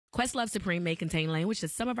QuestLove Supreme may contain language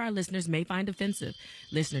that some of our listeners may find offensive.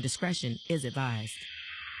 Listener discretion is advised.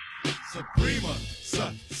 Suprema,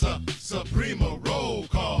 Suprema roll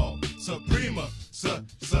call. Suprema,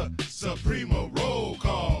 Suprema roll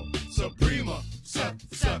call. Suprema,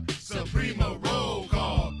 Suprema roll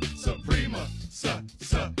call. Suprema,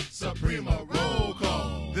 Suprema roll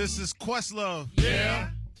call. This is QuestLove. Yeah.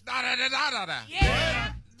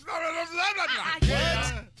 Yeah.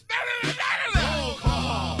 Yeah. Roll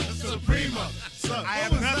call. Suprema. I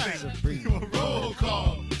have nothing. Suprema roll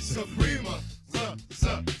call. Suprema.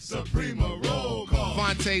 Suprema roll call.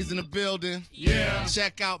 Fonte's in the building. Yeah.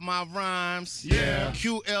 Check out my rhymes. Yeah.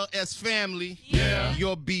 QLS family. Yeah.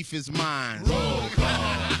 Your beef is mine. Roll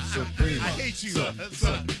call. Suprema. I hate you.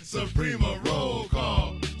 Suprema roll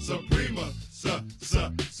call. Suprema.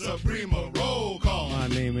 Suprema roll call. My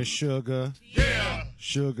name is Sugar. Yeah.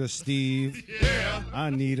 Sugar Steve. Yeah. I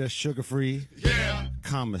need a sugar-free Yeah.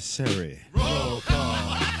 commissary. Roll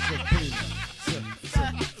call.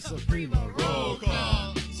 Suprema roll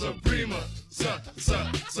call. Suprema.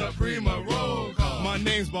 Suprema roll call. My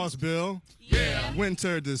name's Boss Bill. Yeah.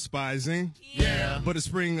 Winter despising, Yeah. but it's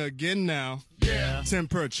spring again now. Yeah.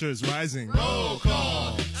 Temperature's rising. Roll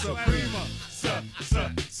call. Suprema.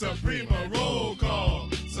 Suprema roll call.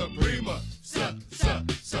 Suprema.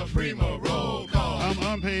 Suprema roll call. I'm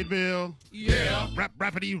unpaid Bill. Yeah.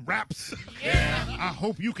 Rappity raps. Yeah. I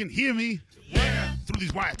hope you can hear me Yeah. through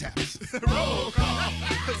these wiretaps. Roll call.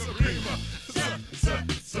 Suprema.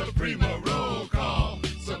 Suprema roll call.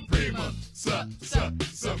 Suprema.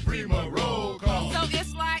 Suprema roll call. So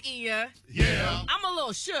it's like, yeah, Yeah. I'm a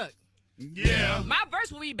little shook. Yeah. My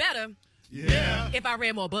verse would be better Yeah. if I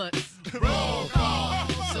read more books. Roll call.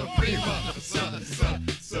 Suprema.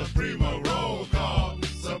 Suprema roll call.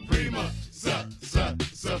 Suprema.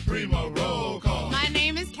 Suprema roll call. My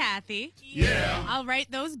name is Kathy. Yeah. I'll write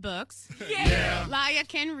those books. Yeah. Laya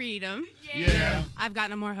can read them. Yeah. I've got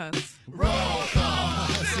no more hooks. Roll call.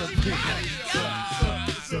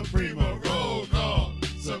 Suprema roll call.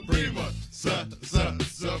 Suprema.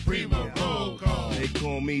 Suprema roll call. They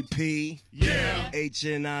call me P, Yeah.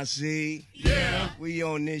 HNIC. Yeah. We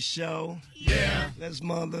on this show. Yeah. Let's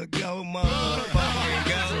motherfucking go.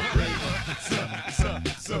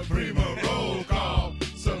 Suprema roll call.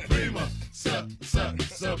 Suprema.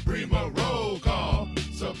 Suprema roll call.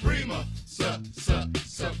 Suprema.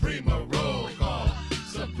 Suprema roll call.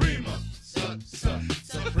 Suprema.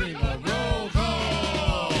 Suprema roll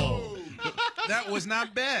call. That was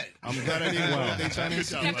not bad. I'm glad I did well. They trying to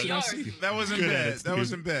That's yours. That wasn't bad. That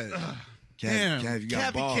wasn't bad. Damn, Cav, you got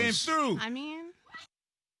Cappy balls. came through. I mean,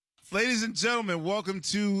 Ladies and gentlemen, welcome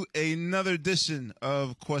to another edition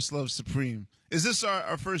of QuestLove Supreme. Is this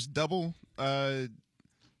our first double, kind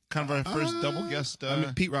of our first double guest? I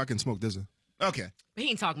mean, Pete Rock and Smoke Dizza. Okay. He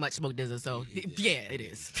ain't talk much Smoke Dizza, so yeah, it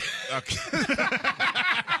is. Okay.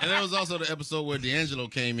 And there was also the episode where D'Angelo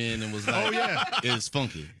came in and was like, Oh, yeah. it's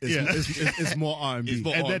funky. It's more R&B. It's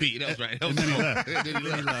more And then- R&B. That was right. That And was then he cool. left. And then he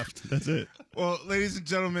left. left. That's it. Well, ladies and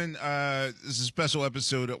gentlemen, this is a special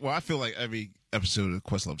episode. Well, I feel like every episode of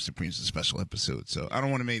QuestLove Supreme is a special episode, so I don't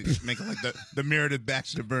want to make it like the Meredith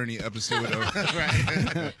Baxter Burney episode of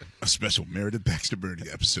right. A special Meredith Baxter Burney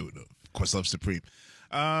episode of QuestLove Supreme.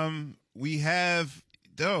 We have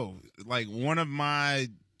like one of my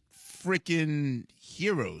freaking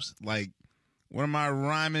heroes, like one of my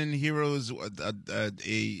rhyming heroes,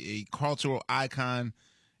 a cultural icon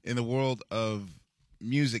in the world of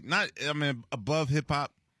music. Above hip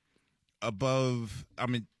hop,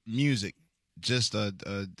 music. Just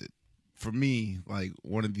for me, like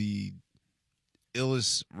one of the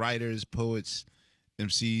illest writers, poets,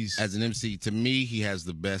 MCs. As an MC, to me, he has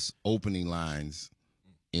the best opening lines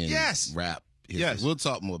in Yes. rap. history. Yes. We'll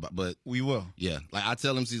talk more about, but We will. yeah, like I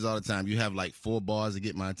tell MCs all the time, you have like 4 bars to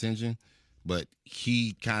get my attention, but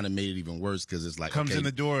he kind of made it even worse because it's like, Comes okay, in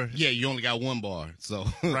the door. yeah, you only got 1 bar, so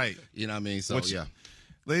Right. you know what I mean? So Which- yeah,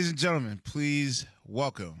 Ladies and gentlemen, please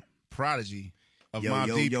welcome Prodigy of Yo, Mobb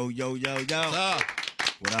yo, Deep. yo, yo, yo, yo.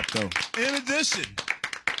 What up, though? In addition,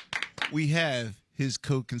 we have his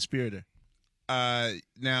co-conspirator.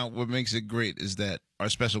 Now, what makes it great is that our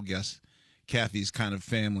special guest, Kathy's kind of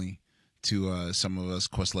family to some of us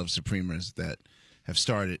QuestLove Supremers that have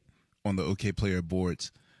started on the OK Player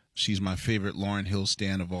boards. She's my favorite Lauryn Hill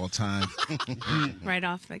stan of all time. right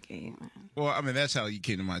off the gate, man. Well, I mean, that's how you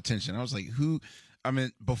came to my attention. I was like, who? I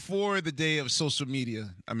mean, before the day of social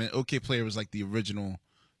media, I mean, OK Player was like the original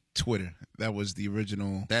Twitter. That was the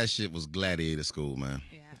original. that shit was gladiator school, man.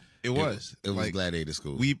 Yeah. It was. It was like, gladiator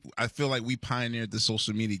school. I feel like we pioneered the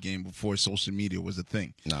social media game before social media was a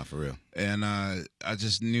thing. Nah, for real. And I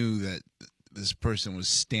just knew that this person was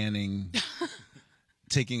standing,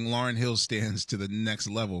 taking Lauryn Hill stands to the next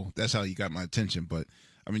level. That's how you got my attention. But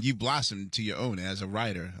I mean, you blossomed to your own as a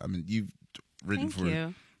writer. I mean, you've written Thank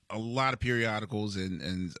you. a lot of periodicals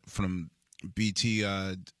and from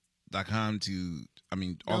BT.com to, I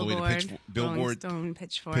mean, all the way to Billboard, Rolling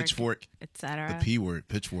Stone, Pitchfork, etc. the P word,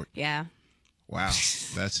 Pitchfork. Yeah. Wow,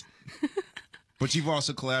 that's. But you've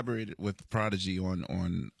also collaborated with Prodigy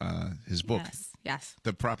on his book. Yes.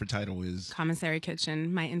 The proper title is. Commissary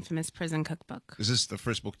Kitchen, my infamous prison cookbook. Is this the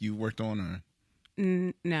first book you worked on,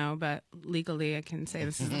 or? No, but legally I can say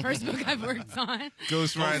this is the first book I've worked on.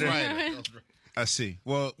 Ghostwriter. I see.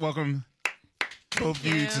 Well, welcome both of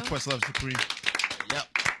you to QuestLove Supreme. Yep.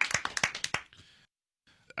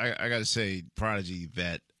 I gotta say, Prodigy,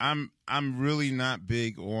 that I'm really not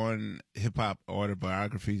big on hip hop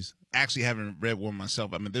autobiographies. Actually, haven't read one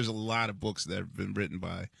myself. I mean, there's a lot of books that have been written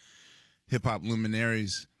by hip hop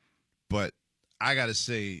luminaries, but I gotta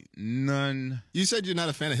say, none. You said you're not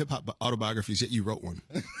a fan of hip hop autobiographies, yet you wrote one.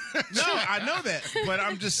 No, I know that, but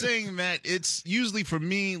I'm just saying that it's usually for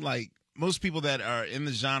me, like most people that are in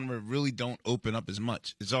the genre really don't open up as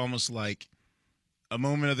much. It's almost like a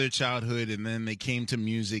moment of their childhood, and then they came to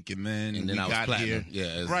music, and then we I was got platinum. here.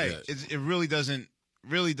 Yeah, right. yeah. It really doesn't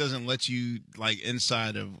let you like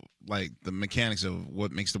inside of like the mechanics of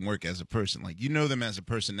what makes them work as a person. Like you know them as a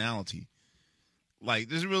personality. Like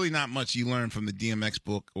there's really not much you learn from the DMX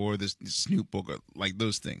book or the Snoop book or like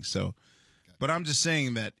those things. So, but I'm just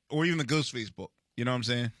saying that, or even the Ghostface book. You know what I'm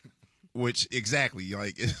saying? Which exactly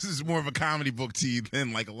like this is more of a comedy book to you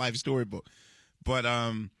than like a life story book. But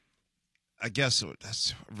I guess I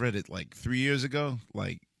read it like 3 years ago.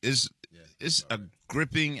 Like it's a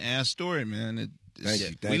gripping ass story, man.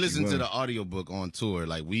 We listened to the audiobook on tour.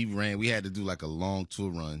 Like we had to do like a long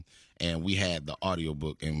tour run, and we had the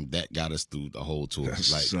audiobook, and that got us through the whole tour.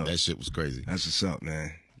 That's like what's up. that shit was crazy. That's what's up,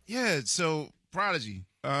 man. Yeah. So Prodigy.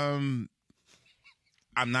 I'm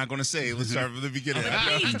not gonna say. Let's start from the beginning.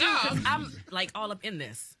 Please do, 'cause I'm like all up in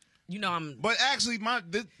this. You know, I'm. But actually,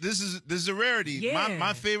 this is a rarity. Yeah.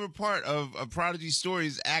 My favorite part of Prodigy's story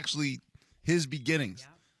is actually his beginnings.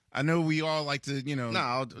 I know we all like to, get to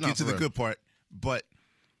for the real. good part, but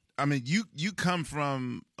I mean, you come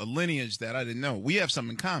from a lineage that I didn't know. We have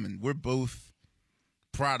something in common. We're both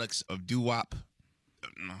products of doo-wop.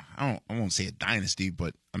 I won't say a dynasty,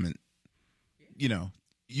 but I mean,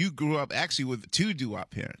 you grew up actually with two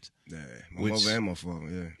doo-wop parents. Yeah, my mother and my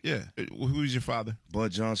father. Yeah. Yeah. Who was your father?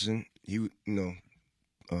 Bud Johnson. He,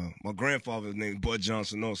 my grandfather named Bud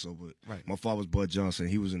Johnson also, but Right. my father's Bud Johnson.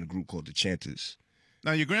 He was in a group called the Chanters.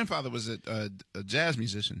 Now, your grandfather was a jazz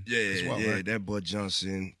musician. as well, right? That Bud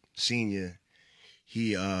Johnson Senior.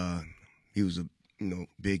 He was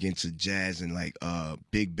big into jazz and like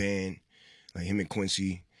big band. Like him and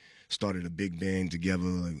Quincy started a big band together,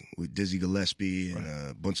 like with Dizzy Gillespie and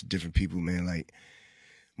a bunch of different people. Man, like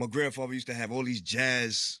my grandfather used to have all these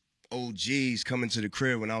jazz OGs coming to the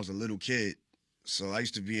crib when I was a little kid. So I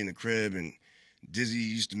used to be in the crib, and Dizzy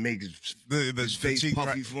used to make his face cheek, puffy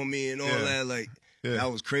right. for me and all Yeah. that. Like Yeah.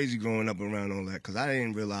 that was crazy growing up around all that, because I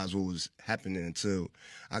didn't realize what was happening until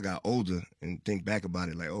I got older and think back about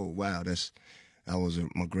it. Like, oh wow,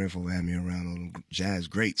 my grandfather had me around all them jazz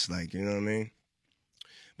greats. Like, you know what I mean?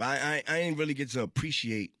 But I didn't really get to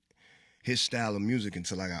appreciate his style of music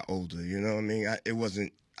until I got older. You know what I mean?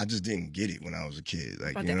 I just didn't get it when I was a kid.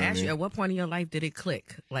 Like, About you to know what I ask you, mean? at what point in your life did it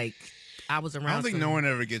click? Like, I was around. I don't think no one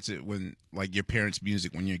ever gets it when, like, your parents'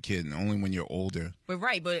 music when you're a kid, and only when you're older. But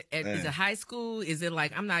is it high school? Is it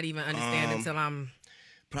like I'm not even understanding until I'm?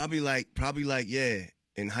 Probably like yeah,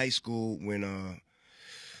 in high school when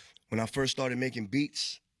I first started making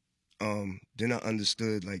beats, then I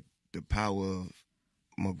understood like the power of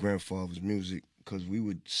my grandfather's music, because we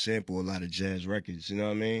would sample a lot of jazz records, you know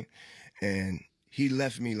what I mean? And he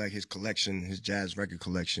left me like his collection, his jazz record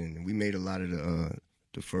collection, and we made a lot of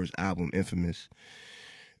the first album, Infamous,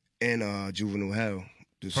 and Juvenile Hell,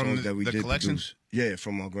 the From songs that we the did collection? produce. Yeah,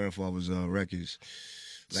 from my grandfather's records.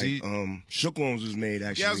 Like, See- Shook Ones was made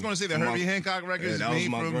actually. Yeah, I was going to say the from Herbie my- Hancock record Yeah, is that was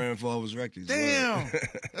made my from. grandfather's records. Damn, Word.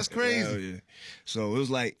 that's crazy. Hell yeah. So it was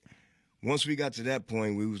like, once we got to that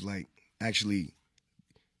point, we was like actually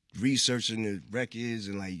researching the records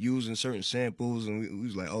and like using certain samples, and we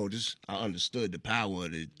was like, oh, I understood the power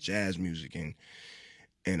of the jazz music,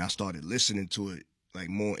 and I started listening to it like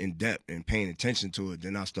more in depth and paying attention to it.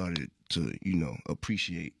 Then I started to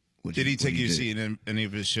appreciate. Did he take you to did. see any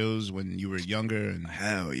of his shows when you were younger? And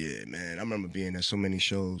Hell yeah, man. I remember being at so many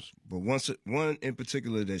shows. But one in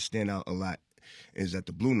particular that stand out a lot is at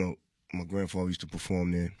the Blue Note. My grandfather used to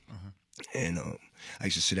perform there. And I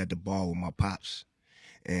used to sit at the bar with my pops.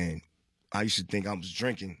 And I used to think I was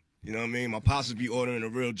drinking. You know what I mean? My pops would be ordering a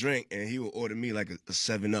real drink, and he would order me like a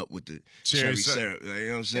 7-Up with the cherry syrup. Like, you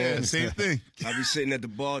know what I'm saying? Yeah, same thing. I'd be sitting at the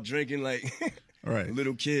bar drinking like Right. a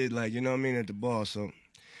little kid, like, you know what I mean, at the bar. So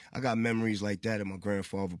I got memories like that of my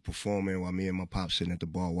grandfather performing while me and my pops sitting at the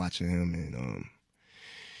bar watching him. And,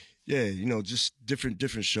 yeah, you know, just different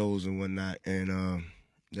shows and whatnot. And,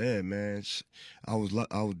 yeah, man, I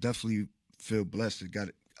would definitely feel blessed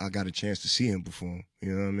that I got a chance to see him perform.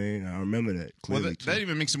 You know what I mean? I remember that clearly. Well, that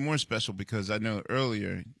even makes it more special because I know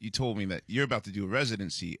earlier you told me that you're about to do a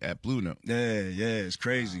residency at Blue Note. Yeah, it's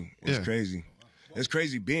crazy. It's crazy. It's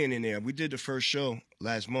crazy being in there. We did the first show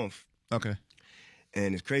last month. Okay.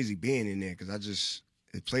 And it's crazy being in there because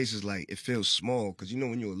the place is like, it feels small because, you know,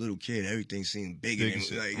 when you're a little kid, everything seems bigger than,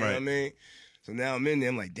 like, you know what I mean? So now I'm in there,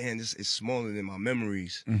 I'm like, damn, this is smaller than my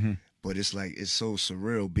memories. Mm-hmm. But it's like, it's so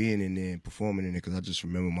surreal being in there and performing in there because I just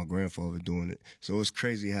remember my grandfather doing it. So it's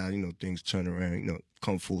crazy how, you know, things turn around, you know,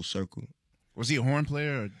 come full circle. Was he a horn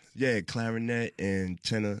player? Or? Yeah, clarinet and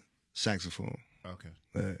tenor saxophone. Okay.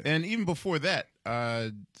 And even before that,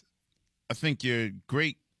 I think your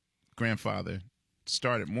great-grandfather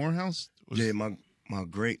started Morehouse? Yeah, my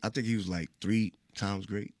great, I think he was like 3 times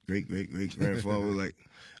great-grandfather. Like,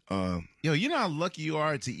 yo, you know how lucky you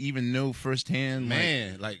are to even know firsthand?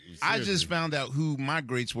 Man, like I just found out who my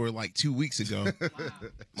greats were like 2 weeks ago. my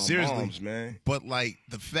Seriously, moms, man. But like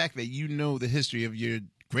the fact that you know the history of your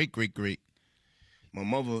great. My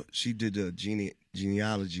mother, she did the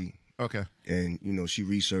genealogy. Okay. And, you know, she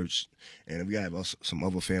researched, and we have some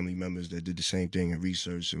other family members that did the same thing and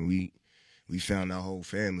research, and we found our whole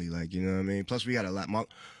family, like, you know what I mean? Plus, we got a lot.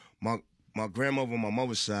 My grandmother on my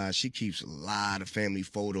mother's side, she keeps a lot of family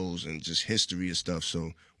photos and just history and stuff,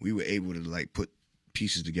 so we were able to, like, put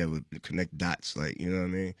pieces together, connect dots, like, you know what I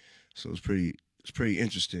mean? So it's pretty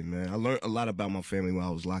interesting, man. I learned a lot about my family while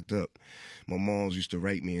I was locked up. My moms used to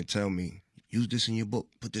write me and tell me, use this in your book,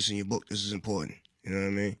 put this in your book, this is important. You know what I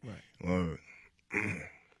mean? Right.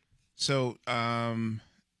 So,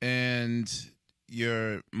 and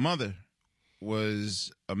your mother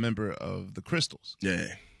was a member of the Crystals. Yeah.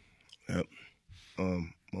 Yep.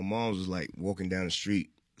 My mom was like walking down the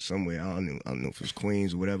street somewhere. I don't know if it was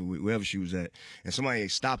Queens or wherever she was at. And somebody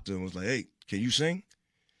stopped her and was like, hey, can you sing?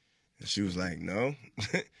 And she was like, no.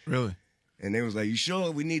 Really? And they was like, you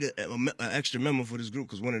sure we need an extra member for this group?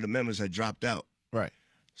 Because one of the members had dropped out. Right.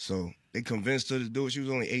 So they convinced her to do it. She was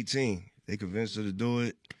only 18. They convinced her to do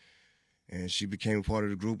it. And she became a part of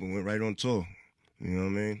the group and went right on tour. You know what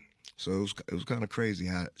I mean? So it was kind of crazy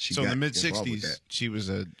how she got in the mid-60s, she was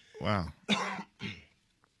a, wow.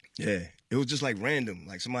 Yeah. It was just like random.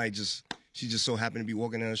 Like she just so happened to be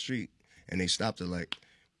walking down the street and they stopped her like,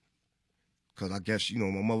 because I guess, you know,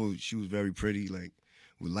 my mother, she was very pretty, like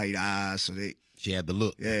with light eyes. So she had the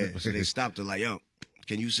look. Yeah. So they stopped her like, yo,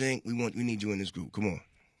 can you sing? We need you in this group. Come on.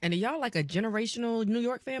 And are y'all like a generational New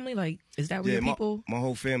York family? Like, is that where your people? My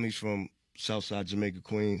whole family's from Southside Jamaica,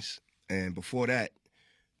 Queens. And before that,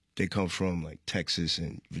 they come from like Texas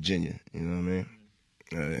and Virginia. You know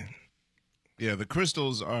what I mean? Yeah, the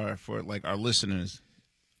Crystals are, for like our listeners,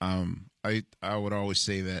 I would always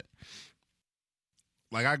say that,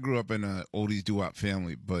 like, I grew up in a oldies doo-wop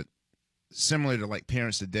family, but similar to like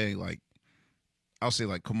parents today, like I'll say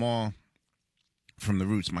like Kamal from The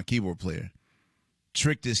Roots, my keyboard player,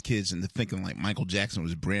 tricked his kids into thinking like Michael Jackson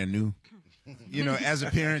was brand new. You know, as a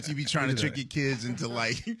parent, you be trying to trick your kids into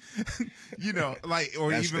like, you know, like, or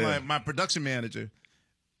that's even like my production manager,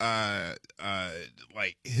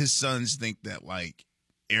 like his sons think that like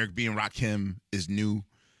Eric B. and Rakim is new.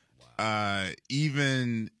 Wow.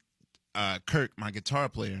 Even Kirk, my guitar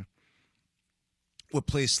player, would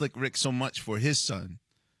play Slick Rick so much for his son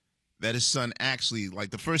that his son actually, like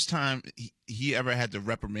the first time he ever had to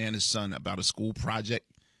reprimand his son about a school project,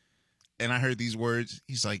 and I heard these words,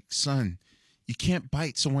 he's like, son, you can't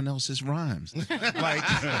bite someone else's rhymes. like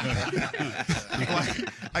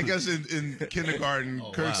I guess in kindergarten,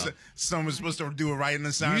 Kirk's son was supposed to do a writing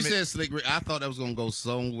assignment. You said Slick Rick. I thought that was going to go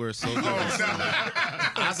somewhere so good.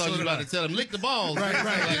 I thought you were about to tell him, lick the balls. Right.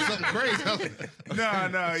 Like something crazy.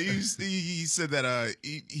 No. He said that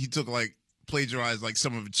he took like, plagiarized like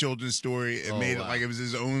some of a children's story and made it like it was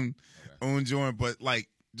his own joint. But like,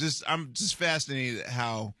 I'm just fascinated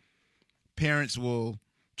how parents will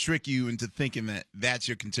trick you into thinking that that's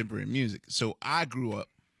your contemporary music. So I grew up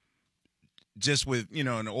just with, you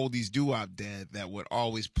know, an oldies doo-wop dad that would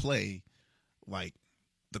always play like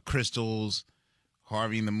the Crystals,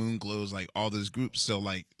 Harvey and the Moonglows, like all those groups. So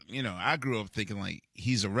like, you know, I grew up thinking like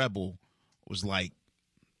He's a Rebel was like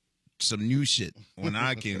some new shit when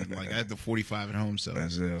I came. Like I had the 45 at home. So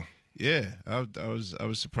that's Yeah, I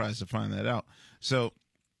was surprised to find that out. So,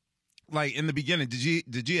 like in the beginning,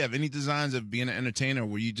 did you have any designs of being an entertainer, or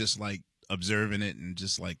were you just like observing it and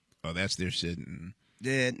just like, oh, that's their shit? And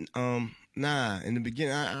Yeah, nah. In the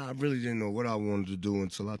beginning, I really didn't know what I wanted to do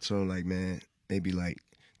until I turned like, man, maybe like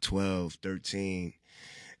 12, 13.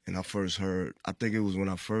 And I think it was when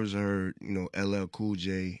I first heard, you know, LL Cool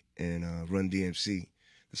J and Run DMC,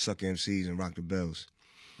 the Sucker MCs and Rock the Bells.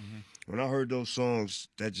 When I heard those songs,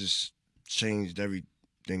 that just changed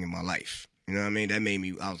everything in my life. You know what I mean? That made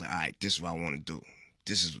me, I was like, all right, this is what I want to do.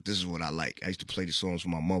 This is what I like. I used to play the songs for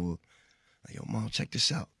my mother. Like, yo, Mom, check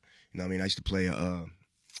this out. You know what I mean? I used to play, you know,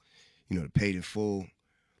 the Paid in Full.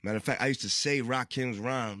 Matter of fact, I used to say Rakim's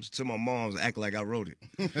rhymes to my mom's, act like I wrote it.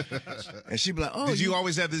 And she'd be like, oh. did you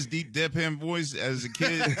always have this deep deadpan voice as a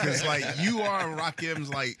kid? Because like you are Rakim's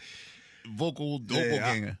like vocal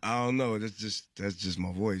doppelganger. I don't know. That's just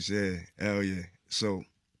my voice. Yeah, hell yeah. So,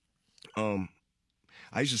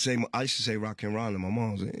 I used to say Rakim Ron to my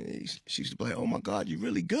mom. She used to be like, oh my God, you're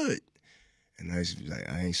really good. And I used to be like,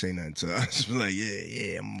 I ain't say nothing to her. I used to be like,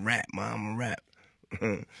 yeah, I'm a rap, Mom, I'm a rap.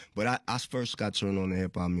 But I first got turned on to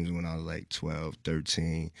hip hop music when I was like 12,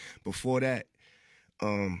 13. Before that,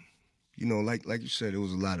 you know, like you said, there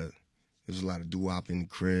was a lot of doo-wop in the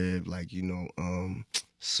crib, like, you know,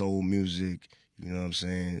 soul music, you know what I'm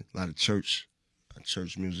saying? A lot of church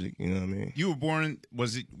music, you know what I mean? You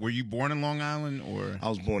were were you born in Long Island or? I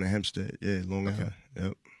was born in Hempstead, yeah, Long Island.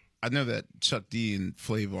 Yep. I know that Chuck D and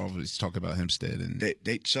Flav always talk about Hempstead and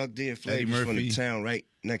they Chuck D and Flav is from the town right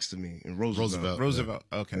next to me in Roosevelt. Roosevelt.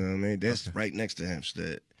 Okay. You know what I mean? That's right next to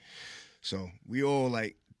Hempstead. So we all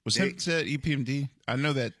like Hempstead EPMD? I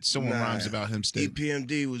know that someone rhymes about Hempstead.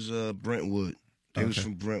 EPMD was Brentwood. They was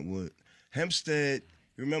from Brentwood. Hempstead,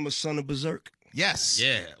 you remember Son of Berserk? Yes.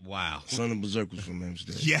 Yeah. Wow. Son of Berserk was from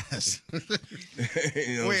Hempstead. Yes.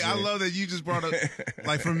 You know Wait, I love that you just brought up,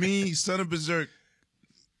 like for me, Son of Berserk,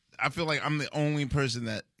 I feel like I'm the only person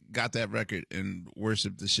that got that record and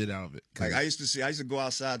worshiped the shit out of it. Like I used to go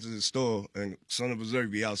outside to the store and Son of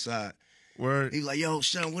Berserk be outside. Word. He like, yo,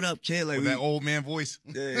 son, what up, kid? Like With that old man voice.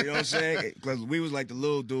 Yeah, you know what I'm saying? Because we was like the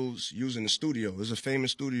little dudes using the studio. There's a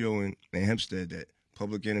famous studio in Hempstead that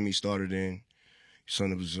Public Enemy started in.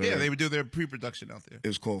 Son of Berserk. Yeah, they would do their pre-production out there. It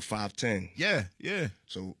was called 510. Yeah, yeah.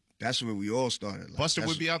 So that's where we all started. Like, Buster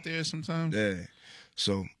would be out there sometimes. Yeah.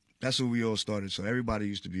 So that's where we all started. So everybody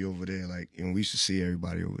used to be over there, like, and we used to see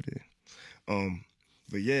everybody over there.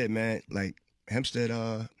 But yeah, man, like Hempstead,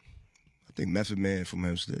 I think Method Man from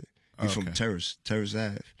Hempstead. He's from Terrace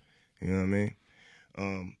Ave. You know what I mean?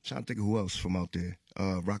 Trying to think of who else from out there.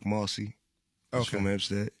 Rock Marcy is from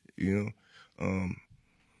Hempstead, you know.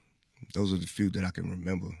 Those are the few that I can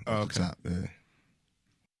remember off the top. Yeah.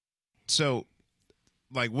 So,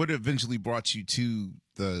 like, what eventually brought you to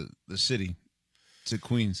the city, to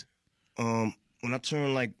Queens? When I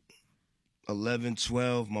turned like 11,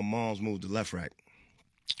 12, my mom's moved to Left Rack.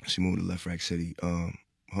 She moved to Left Rack City. Her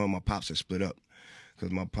and my pops had split up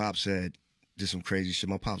because my pops did some crazy shit.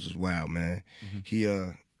 My pops was wild, man. He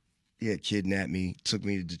had kidnapped me, took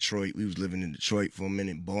me to Detroit. We was living in Detroit for a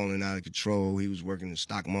minute, balling out of control. He was working in the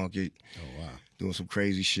stock market. Oh, wow. Doing some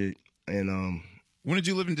crazy shit. And when did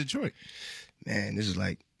you live in Detroit? Man, this is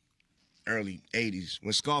like early 80s.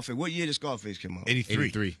 When what year did Scarface come out?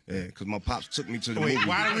 83. Yeah, because my pops took me to the Wait, movie.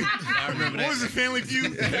 why do we? I remember that. What was the Family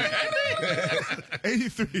Feud?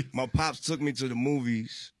 83. My pops took me to the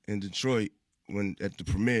movies in Detroit at the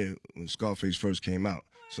premiere when Scarface first came out.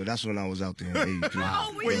 So that's when I was out there in 83.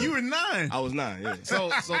 Wait, you were 9? I was 9, yeah. So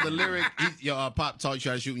the lyric, your pop taught you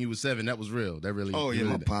how to shoot when you was 7. That was real. That really. Oh yeah,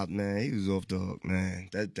 my pop, man, he was off the hook, man.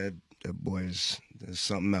 That boy is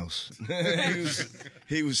something else.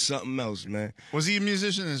 he was something else, man. Was he a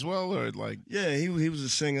musician as well, or like? Yeah, he was a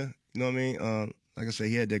singer. You know what I mean? Like I said,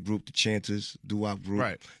 he had that group, the Chanters, doo-wop group.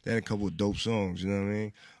 Right. They had a couple of dope songs. You know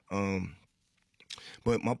what I mean?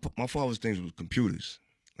 But my father's things was computers,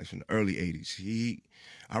 like from the early 80s.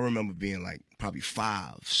 I remember being like probably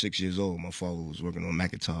 5, 6 years old. My father was working on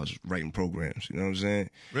Macintosh, writing programs. You know what I'm saying?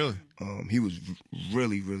 Really? He was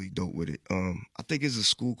really, really dope with it. I think it's a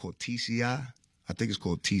school called TCI. I think it's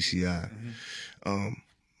called TCI.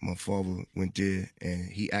 My father went there, and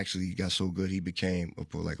he actually got so good he became a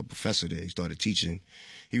professor there. He started teaching.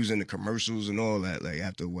 He was in the commercials and all that. Like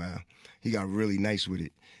after a while, he got really nice with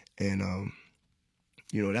it, and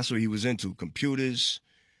you know, that's what he was into: computers,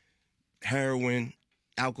 heroin,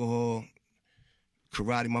 alcohol,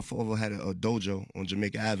 karate. My father had a dojo on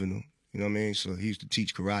Jamaica Avenue You know what I mean? So he used to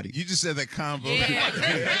teach karate. You just said that combo. Yeah.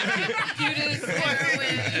 Computers,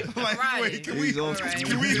 heroin, Like, karate. wait, can He's we off- can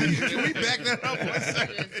we back that up one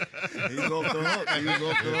second? He was off the hook. He was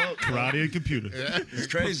off the hook. Karate and computers. It's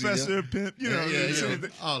crazy. Professor yo. Pimp, you know,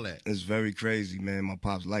 all that. It's very crazy, man. My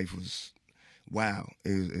pop's life was wow.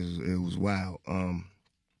 It was wild.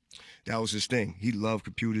 That was his thing. He loved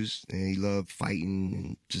computers and he loved fighting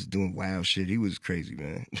and just doing wild shit. He was crazy,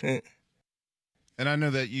 man. And I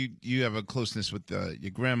know that you have a closeness with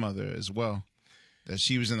your grandmother as well. That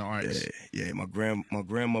she was in the arts. Yeah. My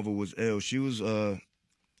grandmother was ill. She was one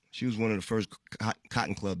of the first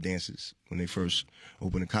Cotton Club dancers when they first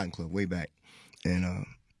opened the Cotton Club way back. And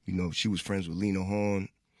you know, she was friends with Lena Horne.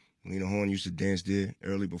 Lena Horne used to dance there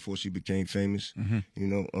early before she became famous. You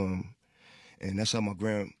know, and that's how my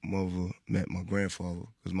grandmother met my grandfather,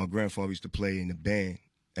 because my grandfather used to play in the band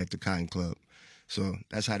at the Cotton Club. So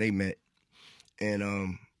that's how they met.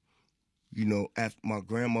 And, you know, after my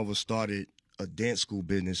grandmother started a dance school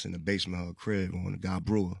business in the basement of her crib on the Guy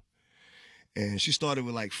Brewer. And she started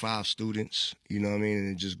with like 5 students, you know what I mean?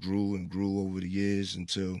 And it just grew and grew over the years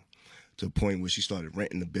until to a point where she started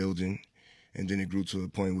renting the building. And then it grew to a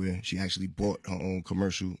point where she actually bought her own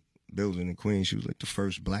commercial building in Queens. She was like the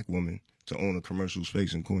first black woman to own a commercial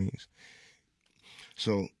space in Queens.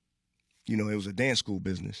 So, you know, it was a dance school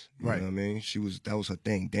business. You know what I mean? That was her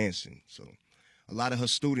thing, dancing. So a lot of her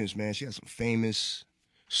students, man, she had some famous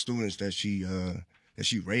students that she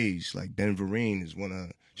raised. Like Ben Vereen is one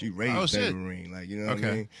of she raised Ben Vereen. Like, you know what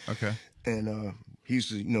I mean? Okay. And he used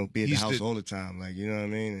to, you know, be at the house all the time. Like, you know what I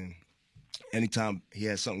mean? And anytime he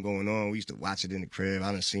had something going on, we used to watch it in the crib.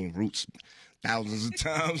 I done seen Roots thousands of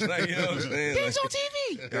times. Like, you know what I'm saying? Ben's like, on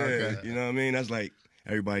TV. Yeah, Okay. you know what I mean? That's like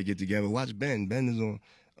everybody get together. Watch Ben. Ben is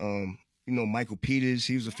on. You know, Michael Peters,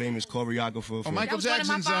 he was a famous choreographer. For, Michael That was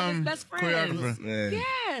one of my Jackson's father's best friends. choreographer. Yeah.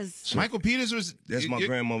 Yes. Michael Peters was That was one of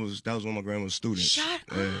my grandmother's students. Shut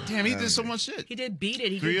up. damn. He did so much shit. He did Beat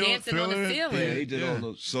It. He Thriller- did Dancing on the Thriller. Ceiling. Yeah, he did all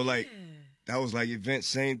those. So like, that was like event,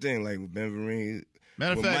 same thing. Like with Ben Vereen.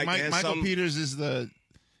 Matter of Well, fact, Mike had Michael something- Peters is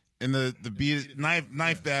in the beat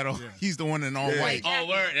knife battle. He's the one in all white. Oh,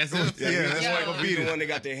 word. That's it. Yeah, that's Yo. Michael He's the Peters. one that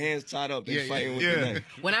got their hands tied up. They fighting with yeah. the knife.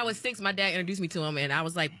 When I was 6, my dad introduced me to him, and I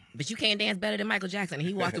was like, "But you can't dance better than Michael Jackson." And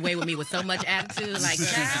he walked away with me with so much attitude, like,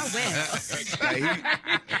 "Child, well."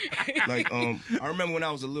 I remember when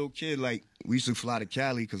I was a little kid, like, we used to fly to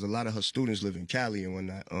Cali because a lot of her students live in Cali and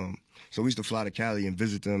whatnot. So we used to fly to Cali and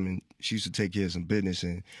visit them, and she used to take care of some business.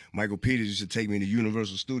 And Michael Peters used to take me to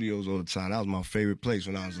Universal Studios all the time. That was my favorite place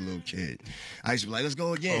when I was a little kid. I used to be like, let's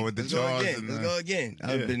go again. Oh, with the let's go jaws again. and Let's go again.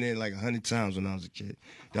 I've been there like 100 times when I was a kid.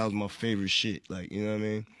 That was my favorite shit. Like, you know what I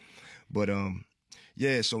mean? But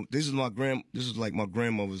yeah. So this is like my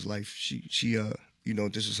grandmother's life. She you know,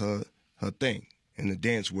 this is her thing in the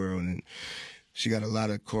dance world, and she got a lot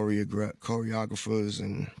of choreographers,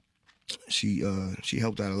 and she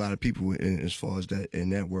helped out a lot of people as far as that in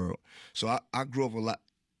that world. So I grew up a lot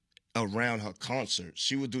around her concerts.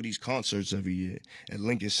 She would do these concerts every year at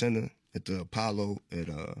Lincoln Center, at the Apollo, at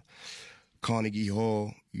Carnegie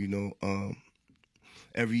Hall. You know,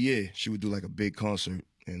 every year she would do like a big concert,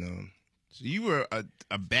 and So you were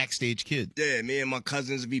a backstage kid. yeah, me and my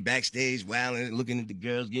cousins would be backstage wilding, looking at the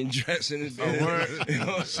girls getting dressed in the word. You know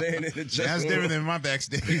what I'm saying? In the That's dressing different room. than my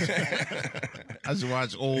backstage. I just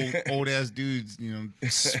watch old ass dudes, you know,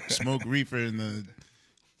 smoke reefer in the.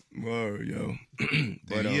 Word, yo.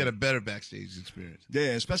 But he had a better backstage experience.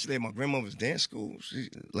 Yeah, especially at my grandmother's dance school. She,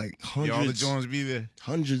 like Yeah, all the hundreds, Jones be there.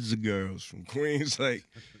 hundreds of girls from Queens. Like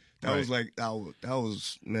that was like that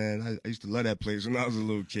was man. I used to love that place when I was a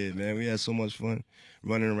little kid. Man, we had so much fun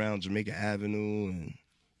running around Jamaica Avenue and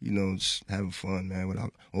you know just having fun, man. With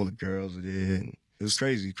all the girls were there, and it was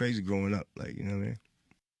crazy growing up. Like you know what I mean.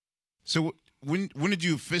 So when did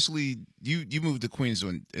you officially you moved to Queens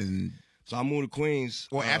and So I moved to Queens.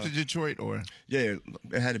 or after Detroit or Yeah,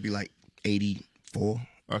 it had to be like 84.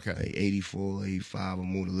 okay. Like 84, 85. I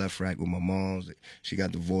moved to Left Rack with my mom. She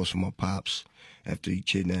got divorced from my pops after he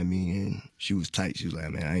kidnapped me, and she was tight. She was like,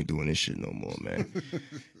 man, I ain't doing this shit no more, man.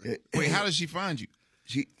 Wait, how did she find you?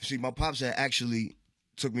 My pops had actually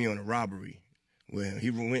took me on a robbery where he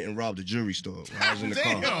went and robbed a jewelry store when I was in the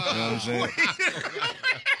car. You know what I'm saying?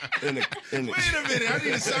 Wait a minute, I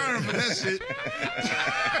need a siren for that shit.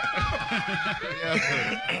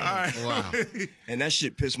 All right. Wow. And that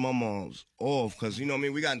shit pissed my moms off because, you know what I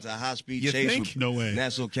mean? We got into a high-speed You chase think? with No way.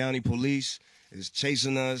 Nassau County Police is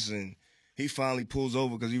chasing us, and he finally pulls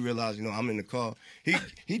over because he realized, you know, I'm in the car.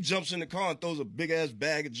 He jumps in the car and throws a big-ass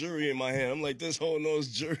bag of jewelry in my hand. I'm like, this whole nose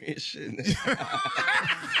jewelry and shit.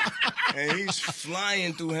 And he's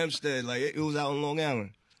flying through Hempstead. Like, it was out in Long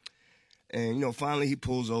Island. And, finally he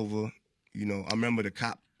pulls over. I remember the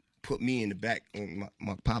cop put me in the back.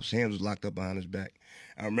 My pop's hands was locked up behind his back.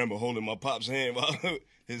 I remember holding my pop's hand while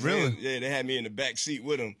his hands, yeah, they had me in the back seat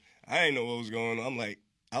with him. I didn't know what was going on. I'm like,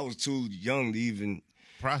 I was too young to even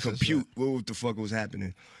compute what the fuck was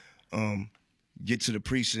happening. Get to the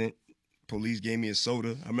precinct. Police gave me a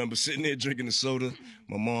soda. I remember sitting there drinking the soda.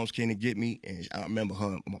 My mom's came to get me, and I remember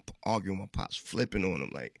her arguing with my pops, flipping on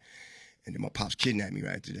him, and then my pops kidnapped me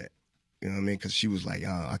right after that. You know what I mean? Because she was like,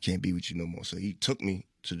 I can't be with you no more. So he took me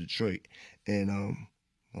to Detroit, and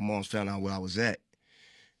my mom's found out where I was at.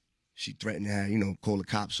 She threatened to have, call the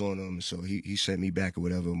cops on him. So he sent me back or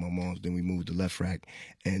whatever. My mom's, then we moved to Left Rack,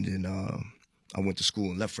 and then I went to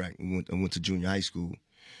school in Left Rack. I went to junior high school,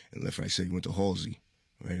 and Left Rack said he went to Halsey.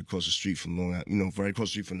 Right across the street from Long Island, right across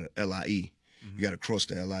the street from the LIE. You got to cross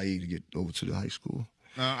the LIE to get over to the high school.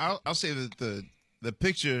 I'll say that the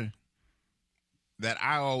picture that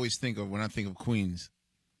I always think of when I think of Queens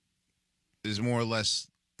is more or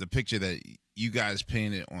less the picture that you guys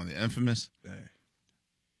painted on the Infamous. Right.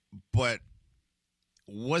 But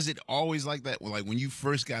was it always like that? Like when you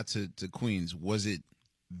first got to Queens, was it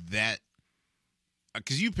that?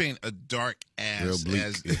 Because you paint a dark ass.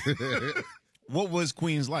 Real bleak. What was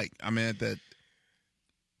Queens like? I mean,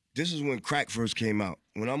 This is when crack first came out.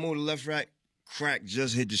 When I moved to Left Rack, crack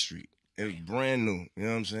just hit the street. It was brand new. You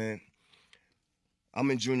know what I'm saying? I'm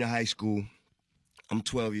in junior high school. I'm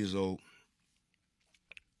 12 years old.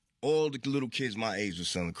 All the little kids my age were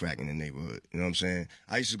selling crack in the neighborhood. You know what I'm saying?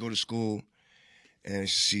 I used to go to school and I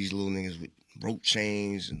used to see these little niggas with rope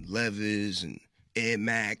chains and levers and Air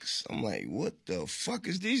Max. I'm like, what the fuck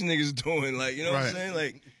is these niggas doing? Like, you know what I'm saying?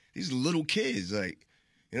 Like, these little kids, like,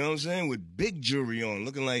 you know what I'm saying, with big jewelry on,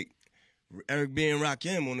 looking like Eric B. and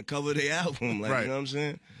Rakim on the cover of their album, like, you know what I'm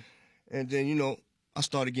saying? And then, I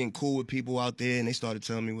started getting cool with people out there, and they started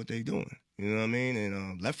telling me what they doing, you know what I mean?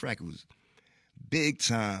 And Left Rack was big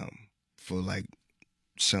time for, like,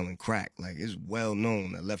 selling crack. Like, it's well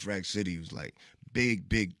known that Left Rack City was, like, big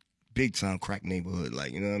time crack neighborhood,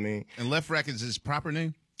 like, you know what I mean? And Left Rack is his proper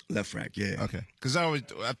name? Left Rack, yeah. Okay. Because I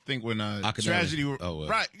think when Tragedy,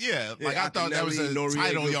 right? Yeah, like I thought that was a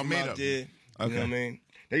title y'all made up. There, you know what I mean?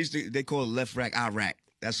 They call it Left Rack Iraq.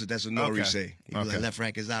 That's what Nori say. He be like, Left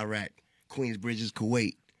Rack is Iraq. Queensbridge is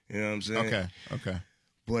Kuwait. You know what I'm saying? Okay.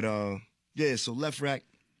 But yeah, so Left Rack,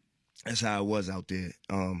 that's how it was out there.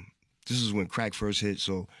 This is when crack first hit.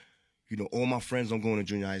 So, all my friends I'm going to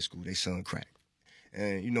junior high school, they selling crack.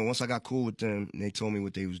 And, once I got cool with them and they told me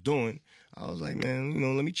what they was doing, I was like,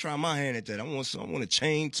 man, let me try my hand at that. I want a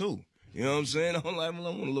chain too. You know what I'm saying? I want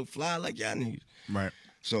to look fly like y'all niggas. Right.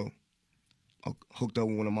 So I hooked up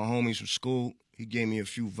with one of my homies from school. He gave me a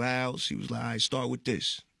few vows. He was like, all right, start with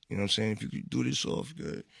this. You know what I'm saying? If you could do this off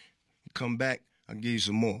good, you come back, I'll give you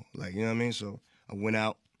some more. Like, you know what I mean? So I went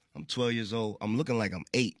out. I'm 12 years old. I'm looking like I'm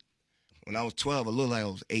 8. When I was 12, I looked like I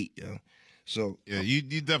was 8, yo. So yeah, you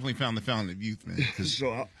definitely found the fountain of youth, man.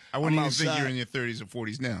 So I wouldn't even think you're in your 30s or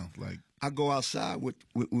 40s now. Like I go outside with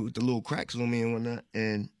the little cracks on me and whatnot,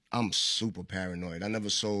 and I'm super paranoid. I never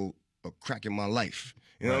sold a crack in my life.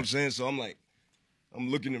 You know what I'm saying? So I'm like, I'm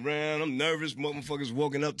looking around. I'm nervous. Motherfuckers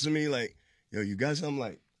walking up to me like, yo, you got something?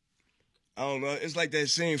 Like, I don't know. It's like that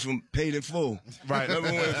scene from Paid in Full. Right.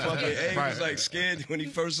 Remember when fucking A was like scared when he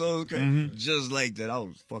first saw the crack? Just like that. I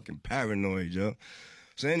was fucking paranoid, yo.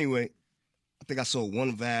 So anyway, I think I sold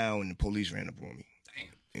one vow and the police ran up on me.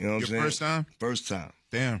 Damn. You know what I'm saying? Your first time? First time.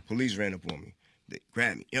 Damn. Police ran up on me. They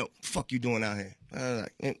grabbed me. Yo, fuck you doing out here? I was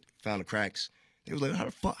like, found the cracks. They was like,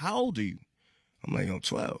 how old are you? I'm like, I'm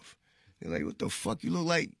 12. They're like, what the fuck? You look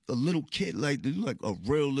like a little kid. Like, you look like a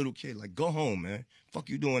real little kid. Like, go home, man. Fuck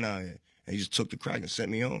you doing out here? And he just took the crack and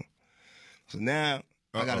sent me home. So now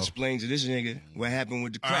I got to explain to this nigga what happened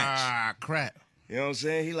with the cracks. Ah, crack. You know what I'm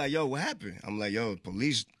saying? He like, yo, what happened? I'm like, yo,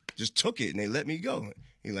 police just took it and they let me go.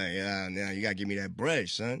 He like, yeah, now you got to give me that bread,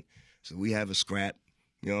 son. So we have a scrap,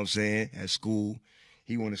 you know what I'm saying, at school.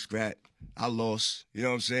 He want to scrap. I lost, you know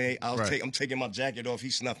what I'm saying? I'm taking my jacket off.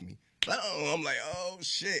 He snuffed me. Oh, I'm like, oh,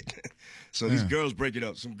 shit. So these girls break it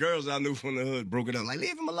up. Some girls I knew from the hood broke it up. Like,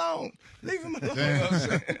 leave him alone. Leave him alone. You know what I'm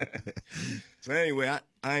saying? So anyway,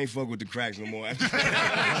 I ain't fuck with the cracks no more.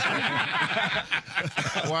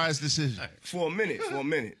 Wise decision. For a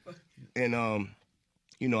minute. And,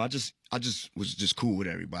 you know, I just was just cool with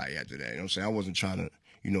everybody after that. You know what I'm saying? I wasn't trying to,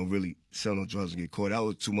 you know, really sell no drugs and get caught. That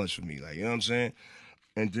was too much for me. Like, you know what I'm saying?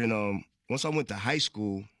 And then once I went to high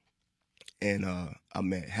school and I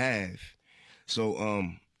met Hav. So,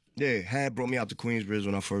 yeah, Hav brought me out to Queensbridge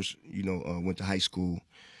when I first, you know, went to high school,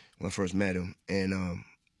 when I first met him. And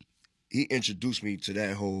he introduced me to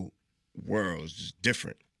that whole world. It's just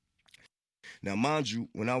different. Now, mind you,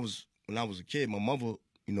 when I was a kid, my mother,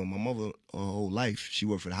 her whole life, she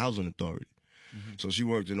worked for the housing authority. So she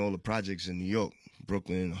worked in all the projects in New York,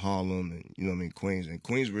 Brooklyn, Harlem, and Queens. And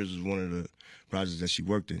Queensbridge was one of the projects that she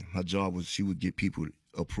worked in. Her job was she would get people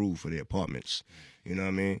approved for their apartments. You know what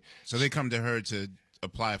I mean? So they come to her to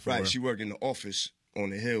apply for. Right. She worked in the office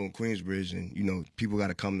on the Hill in Queensbridge, and people got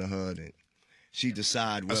to come to her, and she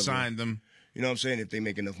decide whether, assign them. You know what I'm saying? If they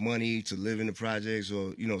make enough money to live in the projects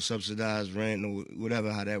or, subsidized rent or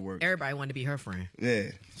whatever, how that works. Everybody wanted to be her friend.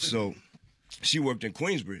 Yeah. So she worked in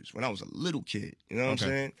Queensbridge when I was a little kid. You know what I'm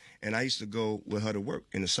saying? And I used to go with her to work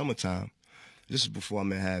in the summertime. This is before I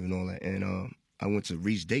met Hav and all that. And I went to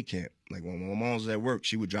Reese Day Camp. Like when my mom was at work,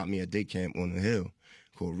 she would drop me at day camp on the Hill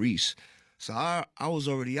called Reese. So I was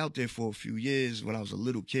already out there for a few years. When I was a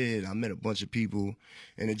little kid, I met a bunch of people.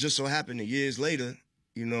 And it just so happened that years later,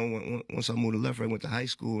 once I moved to Left, I went to high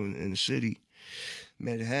school in the city,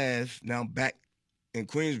 met Hav. Now I'm back in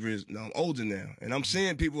Queensbridge. Now I'm older now, and I'm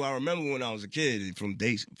seeing people I remember when I was a kid from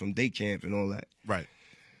day camp and all that. Right.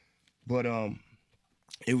 But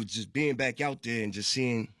it was just being back out there and just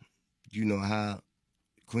seeing, how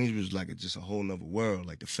Queensbridge is like just a whole nother world.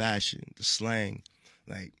 Like the fashion, the slang,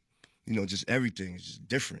 like just everything is just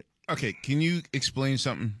different. Okay, can you explain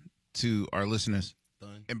something to our listeners?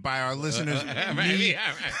 And by our listeners, me.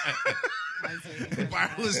 By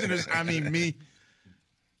our listeners, I mean me.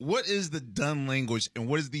 What is the Dun language, and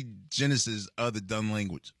what is the genesis of the Dun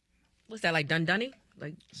language? What's that, like Dundunny?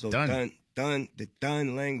 Like So Dun. the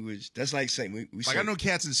Dun language. That's like saying we Like say, I know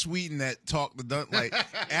cats in Sweden that talk the Dun. Like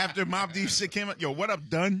after Mobb Deep shit came out, yo, what up,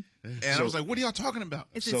 Dun? And I was like, what are y'all talking about?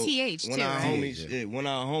 It's a TH, one too, of our right? homies, one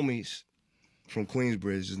of our homies from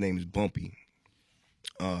Queensbridge, his name is Bumpy.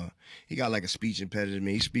 He got like a speech impediment.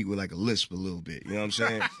 He speak with like a lisp a little bit. You know what I'm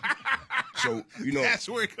saying? So, That's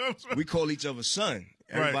where it comes from. we call each other son.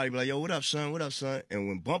 Everybody be like, yo, what up, son? What up, son? And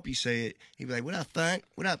when Bumpy say it, he be like, what up, thunk?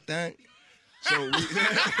 What up, thunk? So, you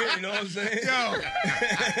know what I'm saying? Yo,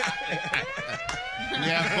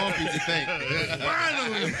 Yeah, Bumpy to think.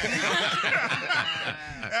 finally.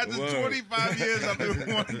 After Word. 25 years, I've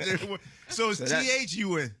been wondering. So it's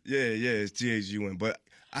THUN. Yeah, it's THUN. But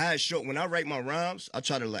I had short, when I write my rhymes, I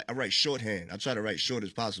write shorthand. I try to write short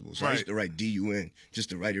as possible. So I used to write DUN just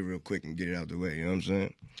to write it real quick and get it out the way. You know what I'm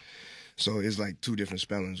saying? So it's like two different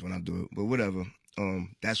spellings when I do it. But whatever.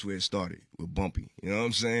 That's where it started with Bumpy. You know what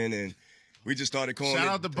I'm saying? And we just started calling Shout it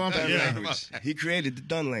out to Bumpy. the Dun Yeah. language. He created the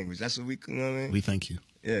Dun language. That's what you know what I mean? We thank you.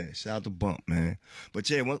 Yeah, shout out to Bump, man. But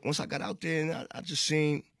yeah, once I got out there, and I just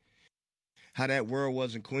seen how that world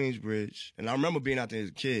was in Queensbridge. And I remember being out there as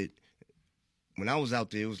a kid. When I was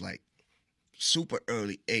out there, it was like super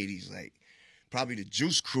early 80s. Like probably the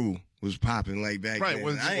Juice Crew was popping like back Right. then.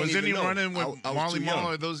 Was I ain't any even know. running with I was Marley too young.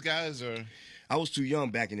 Marl or those guys? Or I was too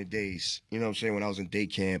young back in the days, you know what I'm saying, when I was in day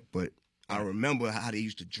camp. But I remember how they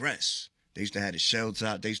used to dress. They used to have the shell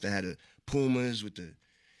top. They used to have the Pumas with the,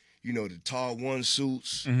 the tall one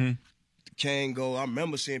suits, the Kango. I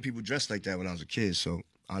remember seeing people dressed like that when I was a kid. So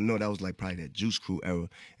I know that was like probably that Juice Crew era.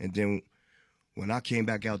 And then when I came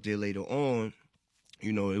back out there later on,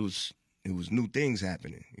 it was new things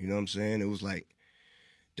happening. You know what I'm saying? It was like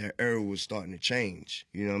that era was starting to change.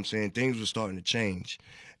 You know what I'm saying? Things were starting to change.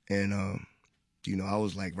 And, I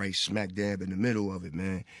was like right smack dab in the middle of it,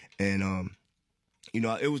 man. And,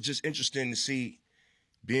 it was just interesting to see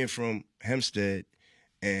being from Hempstead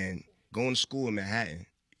and going to school in Manhattan,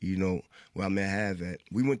 where I met Hav at.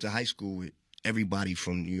 We went to high school with everybody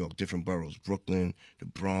from New York, different boroughs, Brooklyn, the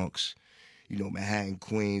Bronx, Manhattan,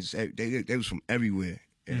 Queens. They was from everywhere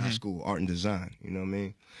in high school, art and design, you know what I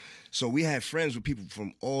mean? So we had friends with people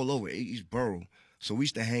from all over each borough. So we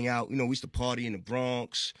used to hang out, we used to party in the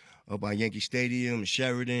Bronx, up by Yankee Stadium and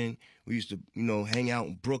Sheridan. We used to, hang out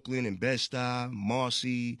in Brooklyn and Bed-Stuy,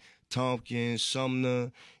 Marcy, Tompkins,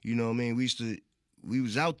 Sumner, you know what I mean? We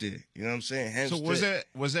was out there, you know what I'm saying? so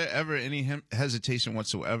was there ever any hesitation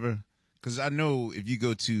whatsoever? Because I know if you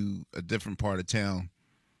go to a different part of town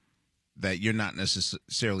that you're not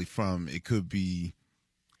necessarily from, it could be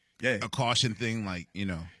a caution thing, like,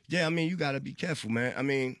 Yeah, I mean, you got to be careful, man. I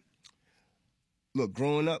mean, look,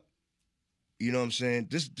 growing up, you know what I'm saying?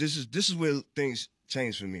 This is where things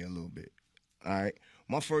changed for me a little bit. All right.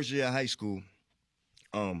 My first year of high school,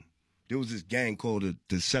 there was this gang called the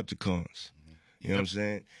Decepticons. You know what I'm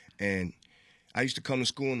saying? And I used to come to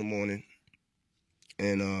school in the morning,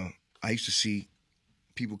 and I used to see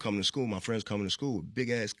people coming to school, my friends coming to school with big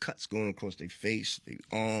ass cuts going across their face, their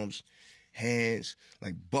arms, hands,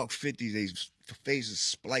 like $150. Their faces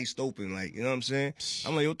spliced open, like, you know what I'm saying?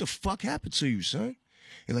 I'm like, what the fuck happened to you, son?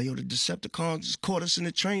 They're like, yo, the Decepticons just caught us in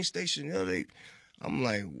the train station. I'm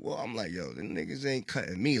like, well, yo, the niggas ain't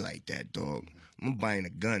cutting me like that, dog. I'm buying a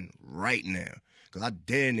gun right now. Cause I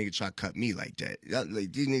dare a nigga try to cut me like that.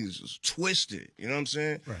 Like, these niggas was twisted. You know what I'm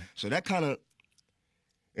saying? Right. So that kind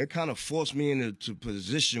of forced me into a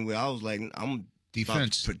position where I was like, I'm Defense.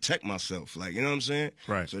 about to protect myself. Like, you know what I'm saying?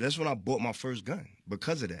 Right. So that's when I bought my first gun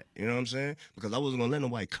because of that. You know what I'm saying? Because I wasn't gonna let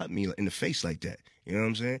nobody cut me in the face like that. You know what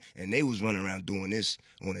I'm saying? And they was running around doing this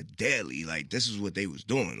on a daily. Like, this is what they was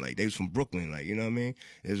doing. Like, they was from Brooklyn. Like, you know what I mean?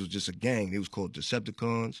 It was just a gang. They was called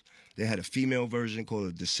Decepticons. They had a female version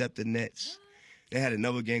called the Deceptinettes. They had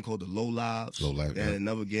another gang called the Low Lives. They had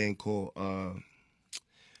another gang called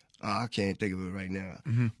I can't think of it right now.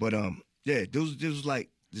 But yeah, there was like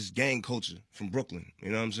this gang culture from Brooklyn. You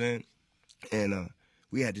know what I'm saying? And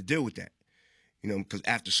we had to deal with that. You know, because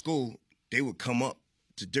after school they would come up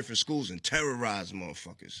to different schools and terrorize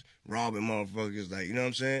motherfuckers, robbing motherfuckers. Like, you know what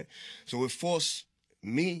I'm saying? So it forced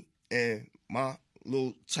me and my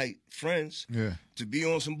little tight friends to be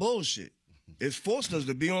on some bullshit. It forced us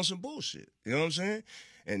to be on some bullshit. You know what I'm saying?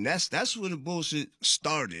 And that's where the bullshit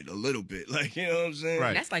started a little bit. Like, you know what I'm saying?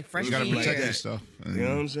 Right. That's like You freshman gotta year. protect yourself. You know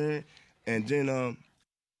what I'm saying? And then,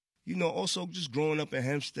 you know, also just growing up in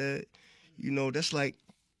Hempstead, you know, that's like,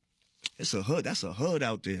 it's a hood. That's a hood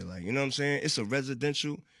out there. Like, you know what I'm saying? It's a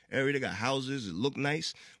residential area. They got houses. It look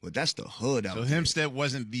nice, but that's the hood out there. So Hempstead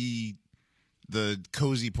wasn't the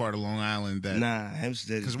cozy part of Long Island that. Nah,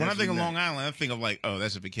 Hempstead. Because when I think of Long Island, I think of like, oh,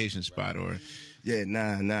 that's a vacation spot, or. Yeah,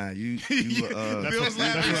 nah. You Bill's laughing.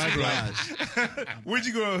 That's where I grew up. Where'd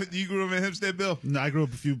you grow up? You grew up in Hempstead, Bill? No, I grew up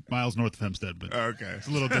a few miles north of Hempstead, but Okay. it's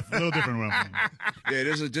a little different where I'm from. Yeah,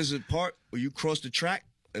 there's a part where you cross the track.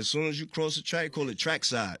 As soon as you cross the track, you call it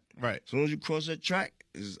trackside. Right. As soon as you cross that track,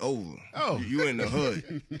 it's over. Oh. You in the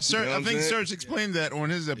hood. Sir, You know what I I'm think saying? Serge explained that on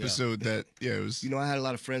his episode that, it was. You know, I had a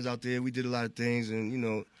lot of friends out there. We did a lot of things, and, you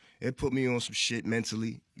know, it put me on some shit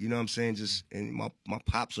mentally. You know what I'm saying? And my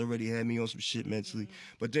pops already had me on some shit mentally.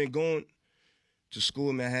 But then going to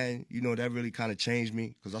school in Manhattan, you know, that really kind of changed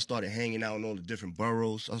me because I started hanging out in all the different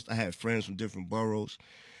boroughs. I had friends from different boroughs,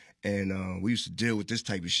 and we used to deal with this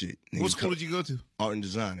type of shit. What school did you go to? Art and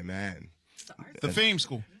design in Manhattan. The Fame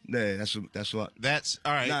School. Yeah, that's what. That's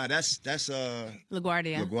all right. Nah, that's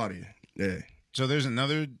LaGuardia. LaGuardia. Yeah. So there's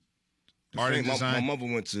another art and My design. mother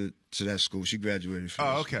went to that school. She graduated from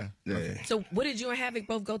Oh, that okay. school. Yeah. Okay. So what did you and Havoc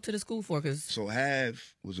both go to the school for? Because So Hav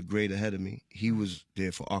was a grade ahead of me. He was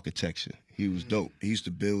there for architecture. He was dope. He used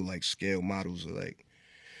to build like scale models of like,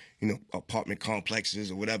 you know, apartment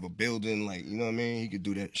complexes or whatever, building, like, you know what I mean? He could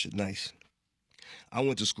do that shit nice. I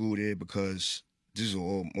went to school there because this is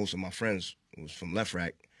all most of my friends was from Left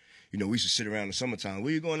Rack. You know, we used to sit around in the summertime.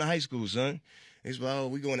 Where you going to high school, son? He's like, oh,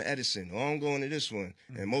 we going to Edison. Oh, I'm going to this one.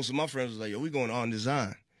 And most of my friends was like, yo, we going to art and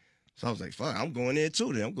design. So I was like, fuck, I'm going there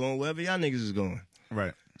too then. I'm going wherever y'all niggas is going.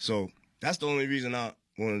 Right. So that's the only reason I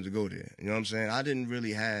wanted to go there. You know what I'm saying? I didn't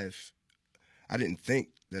think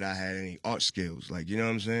that I had any art skills. Like, you know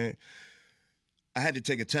what I'm saying? I had to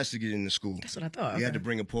take a test to get into school. that's what I thought. You had Okay. to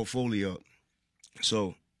bring a portfolio up.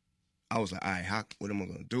 So I was like, all right, what am I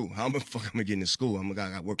going to do? How the fuck am I going to get into school? I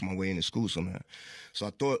got to work my way into school somehow. So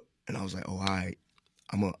I thought, and I was like, oh, all right,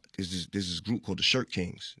 there's this group called the Shirt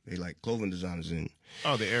Kings. They like clothing designers and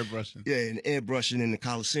Oh, the airbrushing. yeah, and airbrushing in the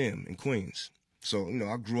Coliseum in Queens. So, you know,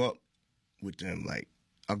 I grew up with them. Like,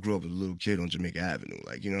 I grew up as a little kid on Jamaica Avenue.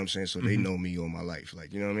 Like, you know what I'm saying? So they know me all my life.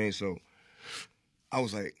 Like, you know what I mean? So I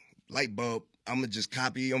was like, light bulb. I'm gonna just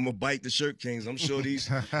copy. I'm gonna bite the Shirt Kings. I'm sure these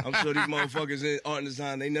motherfuckers in art and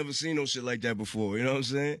design, they never seen no shit like that before. You know what I'm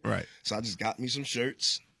saying? Right. So I just got me some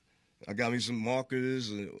shirts. I got me some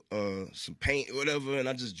markers and some paint, whatever, and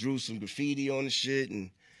I just drew some graffiti on the shit,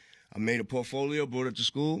 and I made a portfolio, brought it to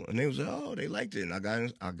school, and they was like, oh, they liked it, and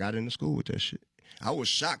I got into school with that shit. I was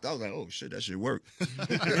shocked. I was like, oh shit, that shit worked.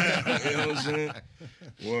 You know what I'm saying?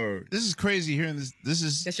 Word. This is crazy hearing this. This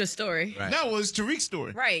is That's your story, Right. no, it was Tariq's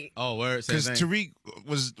story. right? Oh, word. Same Because thing. Tariq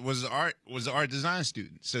was an art design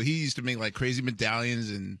student, so he used to make like crazy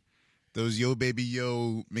medallions and those Yo Baby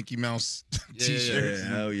Yo Mickey Mouse T-shirts. Yeah,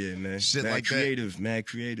 hell yeah, man. Shit mad like that. creative, mad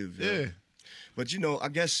creative. Yeah. But you know, I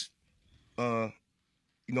guess,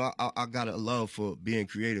 you know, I got a love for being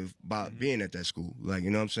creative by being at that school. Like,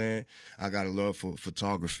 you know what I'm saying? I got a love for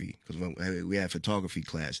photography because we had photography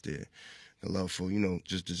class there. A love for, you know,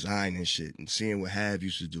 just design and shit and seeing what Hav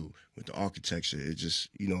used to do with the architecture. It just,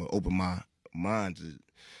 you know, opened my mind to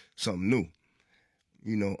something new.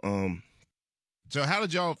 You know, So how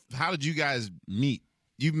did you guys meet?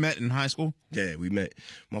 You met in high school? yeah, we met.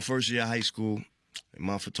 My first year of high school, in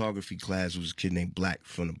my photography class was a kid named Black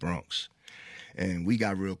from the Bronx. And we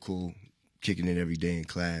got real cool, kicking it every day in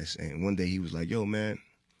class. And one day he was like, yo, man,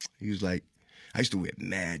 he was like, I used to wear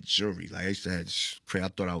mad jewelry. Like I used to have I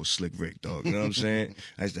thought I was Slick Rick, dog. You know what I'm saying?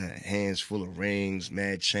 I used to have hands full of rings,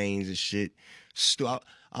 mad chains and shit.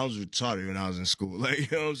 I was retarded when I was in school. Like, you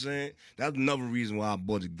know what I'm saying? That's another reason why I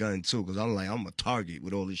bought the gun too, because I'm like, I'm a target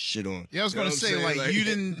with all this shit on. Yeah, I was gonna say, like, you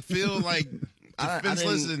didn't feel like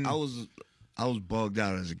defenseless and I was bugged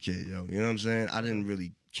out as a kid, yo. You know what I'm saying? I didn't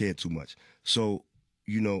really care too much. So,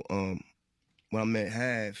 you know, when I met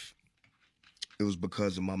Hav, it was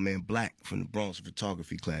because of my man Black from the Bronx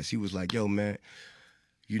photography class. He was like, yo, man,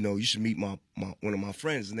 you know, you should meet one of my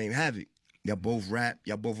friends named Havoc. Y'all both rap.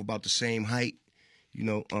 Y'all both about the same height. You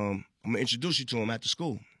know, I'm going to introduce you to him after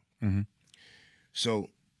school. Mm-hmm. So,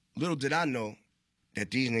 little did I know that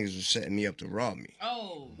these niggas were setting me up to rob me.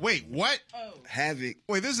 Oh. Wait, what? Oh. Havoc.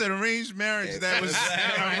 Wait, this is an arranged marriage that was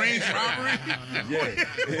an arranged robbery?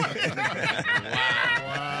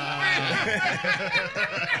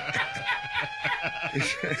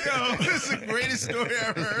 Yo, this is the greatest story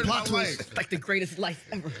I've ever heard in my life. Like the greatest life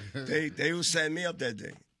ever. They was setting me up that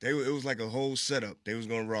day. It was like a whole setup. They was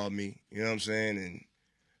gonna rob me, you know what I'm saying, and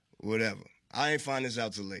whatever. I ain't find this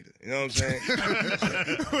out till later. You know what I'm saying?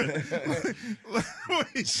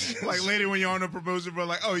 Like later when you're on a proposal, bro,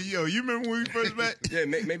 like, oh, yo, you remember when we first met? Yeah,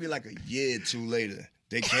 maybe like a year or two later,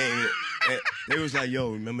 they came and they was like,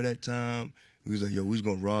 yo, remember that time? We was like, yo, we was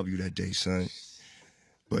gonna rob you that day, son.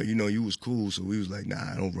 But you know, you was cool, so we was like,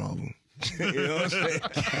 nah, I don't rob him. You know what I'm saying?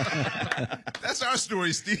 That's our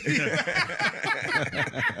story, Steve.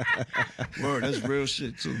 Word, that's real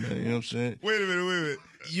shit too, man. You know what I'm saying? Wait a minute.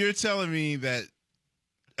 You're telling me that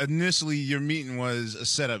initially your meeting was a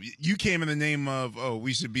setup. You came in the name of, oh,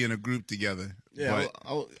 we should be in a group together. Yeah,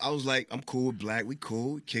 I was like, I'm cool with Black. We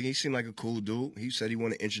cool. King, he seemed like a cool dude. He said he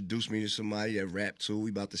wanted to introduce me to somebody that rap too.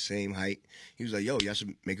 We about the same height. He was like, yo, y'all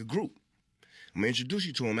should make a group. I'm going to introduce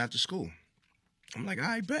you to him after school. I'm like, all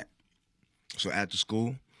right, bet. So after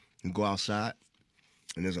school, we go outside,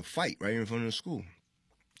 and there's a fight right in front of the school.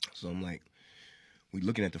 So I'm like, we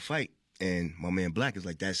looking at the fight, and my man Black is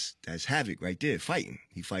like, that's Havoc right there, fighting.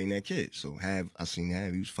 He fighting that kid. So I seen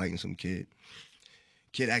Hav, he was fighting some kid.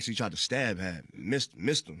 Kid actually tried to stab Hav, missed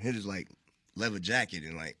him, hit his like leather jacket,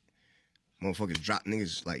 and like motherfuckers dropped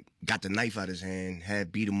niggas, like got the knife out his hand,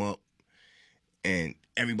 Hav beat him up, and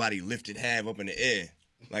everybody lifted Hav up in the air.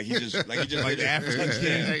 Like he just like the African touchdown.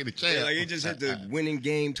 Yeah, like he just hit the winning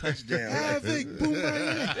game touchdown. They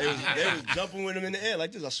was jumping with him in the air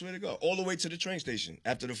like this. I swear to God, all the way to the train station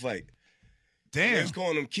after the fight. Damn. They was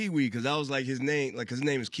calling him Kiwi because I was like his name, like his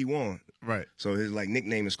name is Kiwan. Right. So his like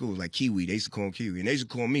nickname in school was like Kiwi. They used to call him Kiwi, and they used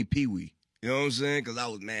to call me Pee Wee. You know what I'm saying? Because I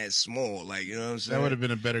was mad small, like, you know what I'm saying? That would have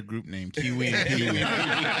been a better group name, Kiwi and Pee Wee.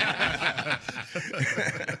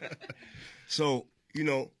 So, you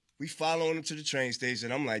know, we following him to the train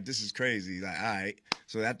station. I'm like, this is crazy. Like, all right.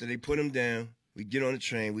 So after they put him down, we get on the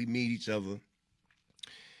train. We meet each other.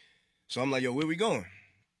 So I'm like, yo, where we going?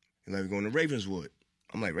 He's like, we're going to Ravenswood.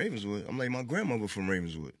 I'm like, Ravenswood? I'm like, my grandmother from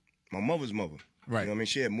Ravenswood. My mother's mother. Right. You know what I mean?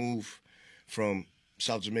 She had moved from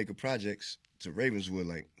South Jamaica Projects to Ravenswood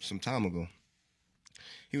like some time ago.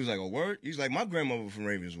 He was like, a word? He's like, my grandmother from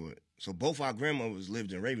Ravenswood. So both our grandmothers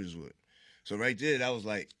lived in Ravenswood. So right there, that was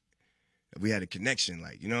like, we had a connection,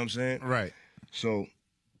 like, you know what I'm saying? Right. So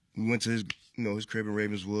we went to his, you know, his crib in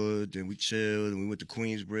Ravenswood, then we chilled, and we went to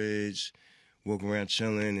Queensbridge, walking around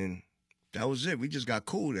chilling, and that was it. We just got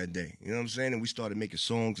cool that day, you know what I'm saying? And we started making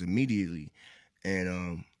songs immediately,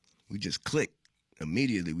 and we just clicked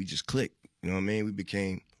immediately. We just clicked, you know what I mean? We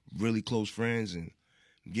became really close friends and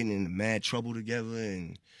getting into mad trouble together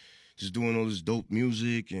and just doing all this dope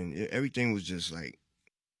music, and everything was just like,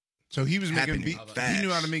 so he was making happening beats. fast. He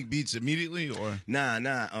knew how to make beats immediately, or Nah.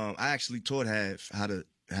 I actually taught Hav how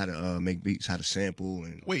to make beats, how to sample,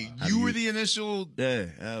 and wait, how you to were use- the initial yeah,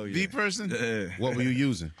 hell yeah. beat person? Yeah. What were you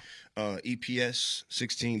using? EPS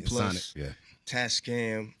 16 Sonic, plus, yeah.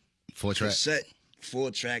 Tascam, 4-track. cassette,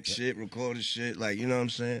 4-track shit, recorder shit, like, you know what I'm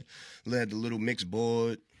saying? Had the little mix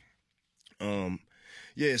board.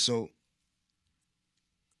 Yeah, so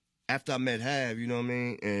after I met Hav, you know what I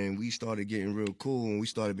mean, and we started getting real cool, and we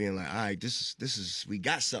started being like, all right, this is we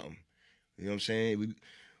got something. You know what I'm saying?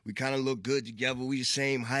 We kind of look good together. We the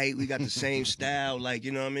same height. We got the same style, like,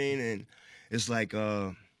 you know what I mean? And it's like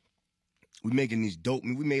we making these dope.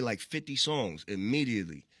 We made like 50 songs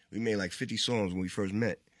immediately. We made like 50 songs when we first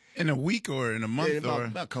met. In a week or in a month, Yeah, or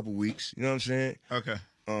about a couple weeks. You know what I'm saying? okay.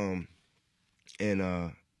 And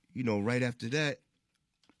you know, right after that,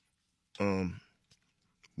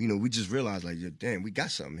 you know, we just realized like, damn, we got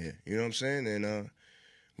something here. You know what I'm saying? And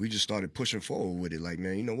we just started pushing forward with it. Like,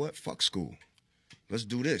 man, you know what? Fuck school. Let's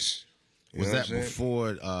do this. You Was know that what I'm saying?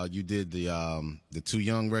 before you did the Too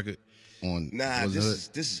Young record? on? Nah, was this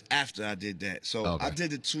it? is after I did that. So Okay. I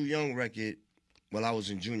did the Too Young record while I was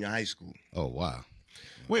in junior high school. Oh wow.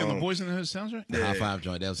 Wait, on the Boys in the Hood soundtrack? The high five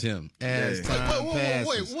joint. That was him. As Yeah. time Wait,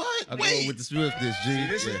 passes. what? I go Wait. with the swiftness, G.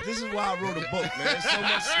 This is why I wrote a book, man. It's so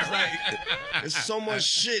much, it's so much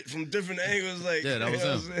shit from different angles. Like, Yeah, that was you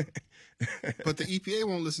know him. what I'm saying? But the EPA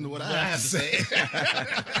won't listen to what I have to say.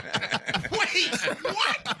 Wait,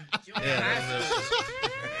 what?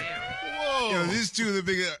 Whoa. Yo, these two are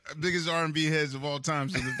the biggest R&B heads of all time.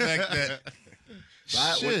 So the fact that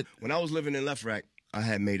shit. When I was living in Left Rack, I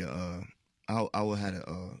had made I had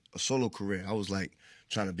a solo career. I was like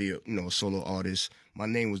trying to be a solo artist. My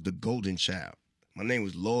name was the Golden Child. My name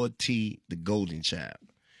was Lord T, the Golden Child.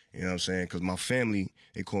 You know what I'm saying? Because my family,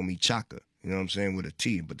 they call me Chaka. You know what I'm saying? With a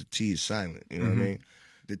T, but the T is silent. You know what I mean?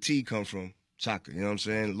 The T come from Chaka. You know what I'm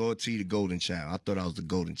saying? Lord T, the Golden Child. I thought I was the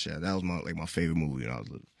Golden Child. That was my favorite movie when I was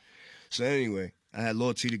little. So anyway, I had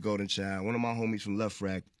Lord T, the Golden Child. One of my homies from Left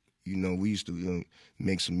Rack, we used to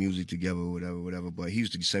make some music together, whatever. But he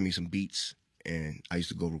used to send me some beats, and I used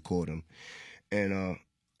to go record them. And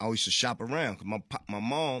I used to shop around. Cause my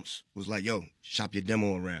mom's was like, yo, shop your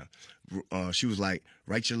demo around. She was like,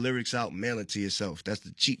 write your lyrics out, mail it to yourself. That's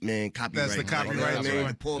the cheap man copyright. That's the copyright. Like, you know what I mean? Right.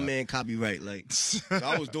 The poor man copyright. Like, so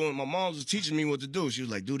I was doing. My mom was teaching me what to do. She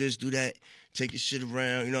was like, do this, do that, take your shit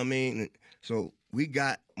around. You know what I mean? And so we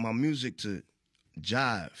got my music to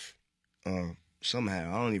Jive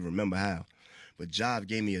somehow. I don't even remember how, but Jive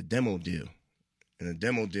gave me a demo deal, and the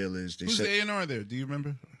demo deal is Who's the A&R there? Do you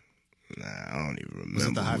remember? Nah, I don't even remember. Was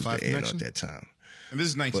it the High who Five the A&R Connection? at that time? And this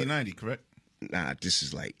is 1990, correct? Nah, this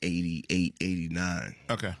is like 88, 89.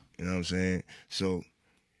 Okay. You know what I'm saying? So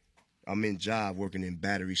I'm in Jive working in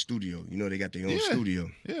Battery Studio. You know, they got their own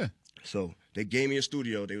studio. Yeah. So they gave me a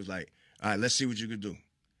studio. They was like, all right, let's see what you could do.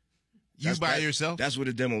 You by yourself? That's what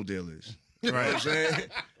a demo deal is. You know what I'm saying?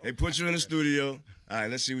 They put you in the studio. All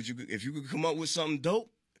right, let's see what if you could come up with something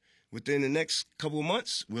dope within the next couple of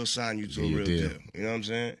months, we'll sign you to a real deal. You know what I'm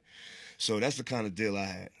saying? So that's the kind of deal I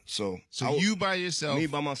had. So you by yourself? Me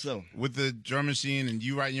by myself. With the drum machine and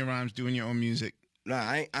you writing your rhymes, doing your own music? Nah,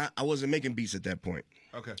 I wasn't making beats at that point.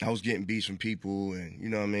 Okay. I was getting beats from people and, you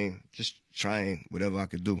know what I mean, just trying whatever I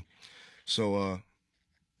could do. So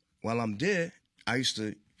while I'm there, I used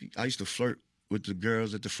to flirt with the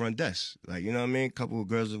girls at the front desk. Like, you know what I mean? A couple of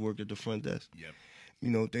girls that worked at the front desk. Yep.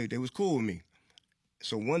 You know, they was cool with me.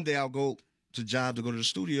 So one day I'll go to Job to go to the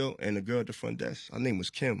studio, and the girl at the front desk, her name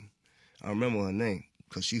was Kim. I remember her name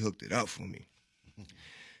because she hooked it up for me.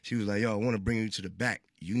 She was like, yo, I want to bring you to the back.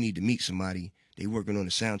 You need to meet somebody. They working on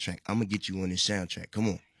the soundtrack. I'm going to get you on this soundtrack. Come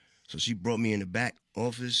on. So she brought me in the back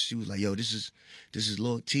office. She was like, yo, this is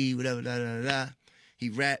Lord T, whatever, da. He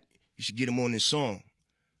rap. You should get him on this song.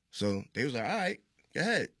 So they was like, all right, go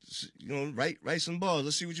ahead. You know, write some bars.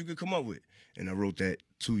 Let's see what you could come up with. And I wrote that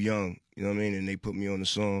Too Young, you know what I mean? And they put me on the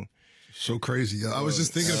song. So crazy, yo. I was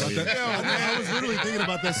just thinking about that. Yo, man, I was literally thinking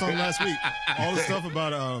about that song last week. All the stuff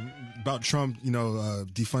about Trump,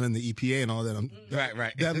 defunding the EPA and all that.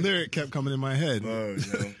 Right. That lyric kept coming in my head.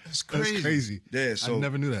 It's crazy. That's crazy. Yeah, so I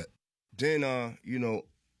never knew that. Then,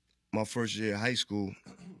 my first year of high school,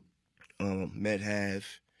 met Have.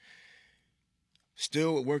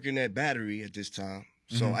 Still working at Battery at this time.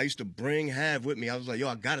 So I used to bring Have with me. I was like, yo,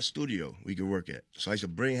 I got a studio we could work at. So I used to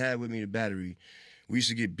bring Have with me to Battery. We used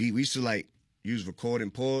to get beat. We used to use record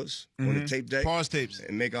and pause on the tape deck. Pause tapes.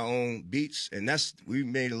 And make our own beats. And we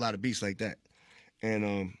made a lot of beats like that.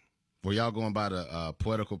 And were y'all going by the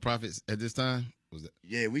Poetical Prophets at this time? Was it?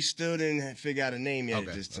 Yeah, we still didn't figure out a name yet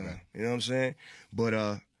at this time. Okay. You know what I'm saying?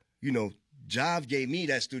 But Jive gave me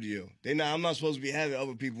that studio. I'm not supposed to be having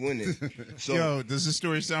other people in it. So Yo, does this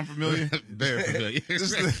story sound familiar? Very familiar.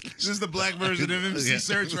 This is the black version of MC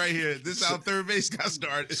Search right here. This is how third base got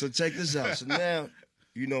started. So check this out. So now,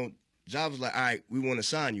 Jive was like, all right, we want to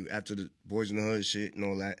sign you after the Boys in the Hood shit and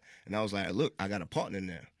all that. And I was like, look, I got a partner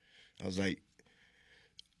now. I was like,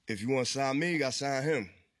 if you want to sign me, you got to sign him.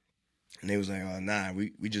 And they was like, oh, nah,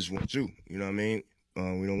 we just want you. You know what I mean?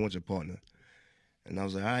 We don't want your partner. And I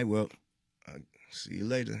was like, all right, well, see you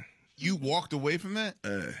later. You walked away from that?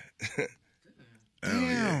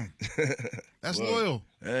 Damn. That's loyal.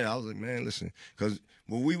 Yeah, I was like, man, listen, because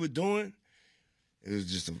what we were doing, it was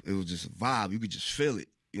just a vibe. You could just feel it.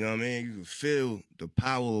 You know what I mean? You could feel the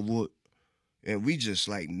power of what, and we just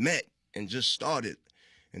met and just started.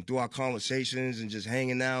 And through our conversations and just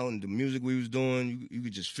hanging out and the music we was doing, you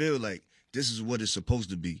could just feel like this is what it's supposed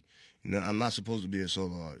to be. I'm not supposed to be a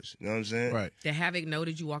solo artist. You know what I'm saying? Right. Did Havoc know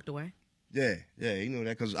that you walked away? Yeah, you know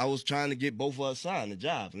that because I was trying to get both of us signed the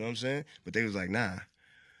job. You know what I'm saying? But they was like, nah.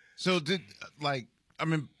 So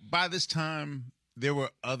by this time, there were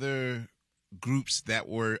other groups that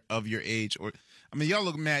were of your age, or I mean, y'all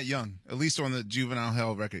look mad young, at least on the Juvenile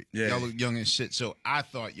Hell record. Yeah. Y'all look young as shit. So I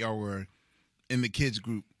thought y'all were in the kids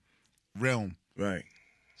group realm. Right.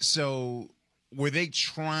 So were they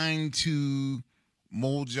trying to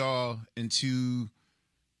mold y'all into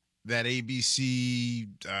that ABC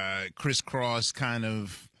crisscross kind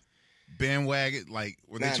of bandwagon? Like,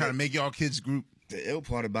 were they trying to make y'all kids group? The ill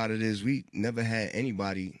part about it is we never had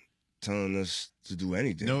anybody telling us to do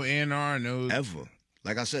anything. No A&R, no Ever.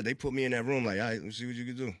 Like I said, they put me in that room like, all right, let's see what you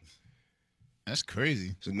can do. That's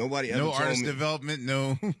crazy. So nobody ever No told artist me, development,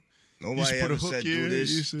 no. nobody put a ever hook said here, do you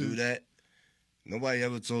this, said- do that. Nobody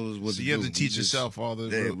ever told us what So to do. you have to We teach just- yourself all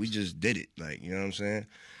those Yeah, ropes. we just did it. Like, you know what I'm saying?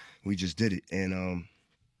 We just did it. And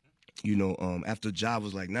after Job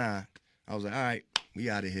was like, nah, I was like, all right, we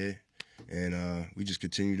out of here. And we just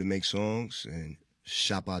continued to make songs and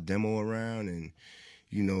shop our demo around and,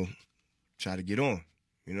 try to get on.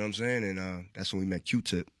 You know what I'm saying? And that's when we met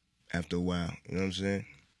Q-Tip after a while. You know what I'm saying?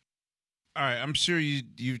 All right, I'm sure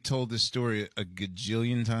you've told this story a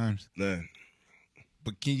gajillion times, Yeah.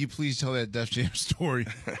 but can you please tell that Def Jam story,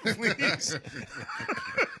 please?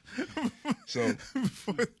 So,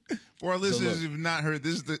 For our listeners look. who've not heard,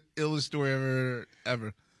 this is the illest story I've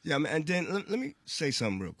ever. yeah, man, and then let me say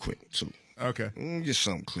something real quick, too. Okay. Just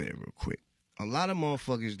something clear real quick. A lot of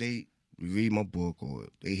motherfuckers, they read my book or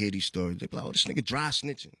they hear these stories. They be like, oh, this nigga dry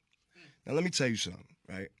snitching. Now, let me tell you something,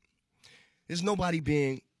 right? There's nobody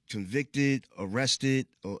being convicted, arrested,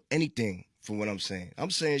 or anything for what I'm saying.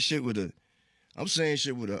 I'm saying shit with a,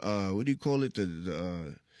 what do you call it?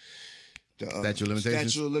 The Statute of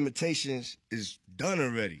limitations? Statute of limitations is done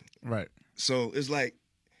already. Right. So it's like,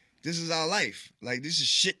 this is our life. Like, this is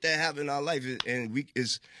shit that happened in our life. And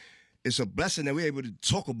it's a blessing that we're able to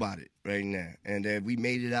talk about it right now. And that we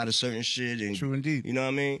made it out of certain shit. And True indeed. you know what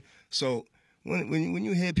I mean? So when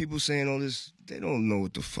you hear people saying all this, they don't know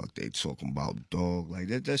what the fuck they talking about, dog. Like,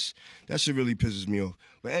 that shit really pisses me off.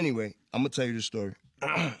 But anyway, I'm going to tell you the story.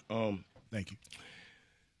 Thank you.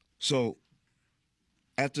 So,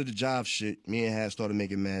 after the Job shit, me and Haz started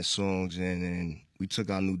making mad songs, and then we took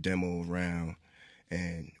our new demo around.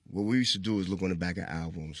 And what we used to do is look on the back of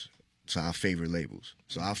albums to our favorite labels.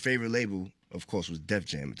 So our favorite label, of course, was Def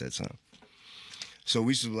Jam at that time. So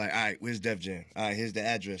we used to be like, all right, where's Def Jam? All right, here's the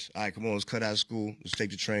address. All right, come on, let's cut out of school. Let's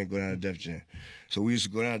take the train, go down to Def Jam. So we used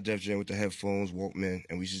to go down to Def Jam with the headphones, Walkman,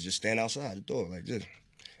 and we used to just stand outside the door like this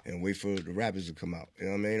and wait for the rappers to come out, you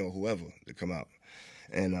know what I mean, or whoever to come out.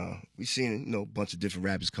 And we seen, a bunch of different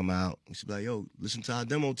rappers come out. We used to be like, yo, listen to our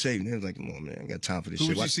demo tape. And they was like, come on, man, I ain't got time for this Who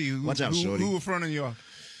shit. would you see? Watch out, shorty. Who in front of y'all?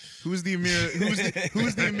 Who's the Amir?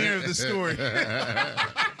 Who's the Amir of the story?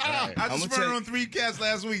 I I'ma just tell run you- on 3 cats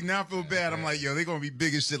last week. Now I feel bad. I'm like, yo, they gonna be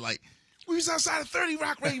big as shit. Like, we was outside of 30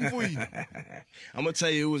 Rock waiting for you. I'm gonna tell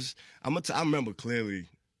you, I remember clearly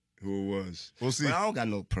who it was. We'll see. But I don't got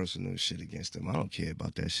no personal shit against them. I don't care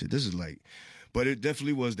about that shit. This is like, but it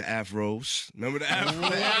definitely was the Afros. Remember the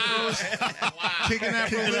Afros? Kicking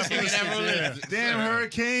Afro lips. Yeah. Damn,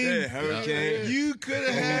 Hurricane. Yeah, Hurricane. You could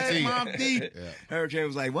have had Mobb Deep. Hurricane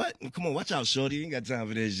was like, what? Come on, watch out, shorty. You ain't got time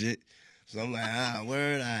for this shit. So I'm like,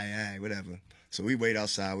 word, all right, whatever. So we wait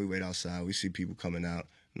outside. We see people coming out.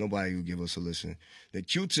 Nobody would give us a listen. Then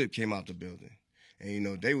Q-Tip came out the building.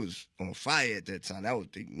 And, they was on fire at that time. That was,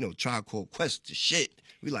 Tribe Called Quest, the shit.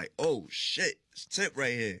 We like, oh, shit, it's Tip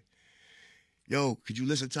right here. Yo, could you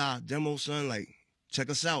listen to our demo, son? Like, check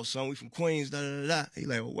us out, son. We from Queens, da-da-da-da. He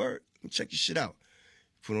like, oh, word. Check your shit out.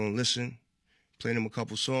 Put on listen, played him a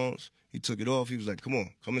couple songs. He took it off. He was like, come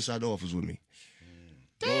on, come inside the office with me.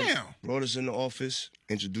 Damn. Brought us in the office,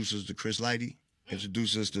 introduced us to Chris Lighty,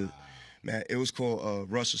 introduced us to, man, it was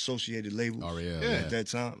called Rush Associated Labels. REL, At that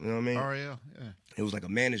time, you know what I mean? REL, yeah. It was like a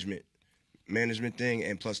management thing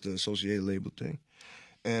and plus the associated label thing.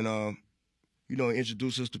 And,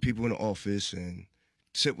 introduced us to people in the office and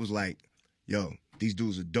Tip was like, yo, these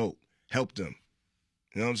dudes are dope. Help them.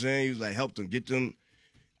 You know what I'm saying? He was like, help them, get them,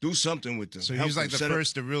 do something with them. So he Help was like them, the set up-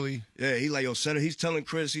 first to really. Yeah, he like, yo, he's telling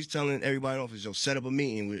Chris, he's telling everybody in the office, yo, set up a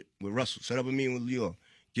meeting with Russell, set up a meeting with Leo.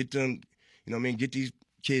 Get them, you know what I mean, get these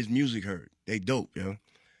kids' music heard. They dope, yo.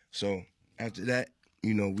 So after that,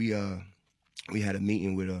 we had a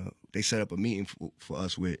meeting with, they set up a meeting for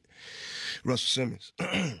us with Russell Simmons.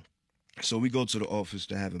 So we go to the office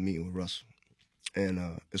to have a meeting with Russell.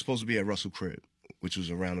 And it's supposed to be at Russell Crib, which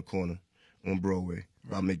was around the corner on Broadway,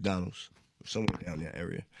 by McDonald's, somewhere down that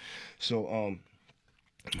area. So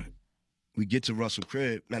we get to Russell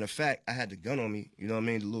Crib. Matter of fact, I had the gun on me, you know what I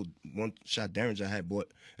mean? The little one-shot Derringer I had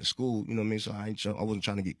bought at school, you know what I mean? So I wasn't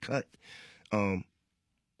trying to get cut. I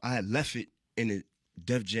had left it in the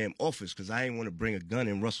Def Jam office because I didn't want to bring a gun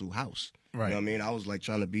in Russell's house. Right. You know what I mean? I was like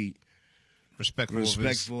trying to be Respectful.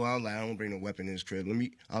 respectful. I was like, I don't bring no weapon in his crib.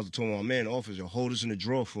 I was told my man in the office, yo, hold this in the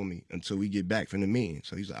drawer for me until we get back from the meeting.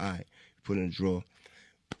 So he's like, all right, put it in the drawer.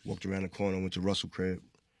 Walked around the corner, went to Russell's crib.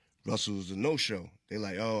 Russell was a no-show. They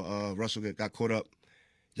like, oh, Russell got caught up.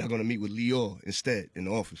 Y'all gonna meet with Leo instead in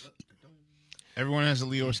the office. Everyone has a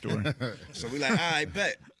Leo story. So we like, all right,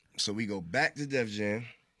 bet. So we go back to Def Jam.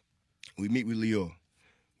 We meet with Leo.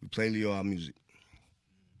 We play Leo our music.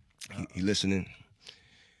 He listening.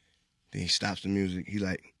 Then he stops the music. He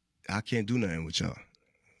like, I can't do nothing with y'all.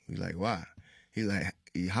 We like, why? He like,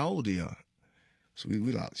 how old are y'all? So we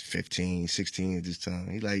like 15, 16 at this time.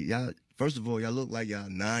 He like, y'all, first of all, y'all look like y'all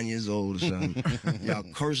 9 years old or something. Y'all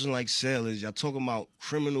cursing like sailors. Y'all talking about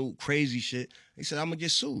criminal, crazy shit. He said, I'm going to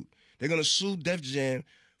get sued. They're going to sue Def Jam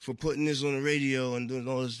for putting this on the radio and doing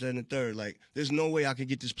all this, that, and the third. Like, there's no way I could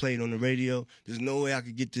get this played on the radio. There's no way I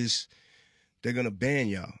could get this. They're going to ban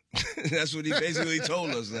y'all. That's what he basically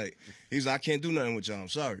told us. Like, he's like, I can't do nothing with y'all. I'm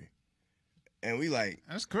sorry. And we like.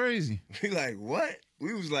 That's crazy. We like, what?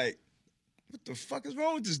 We was like, what the fuck is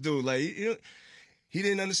wrong with this dude? Like, he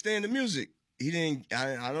didn't understand the music. He didn't,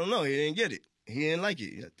 I don't know. He didn't get it. He didn't like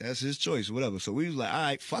it. That's his choice, whatever. So we was like, all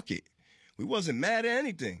right, fuck it. We wasn't mad at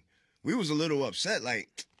anything. We was a little upset,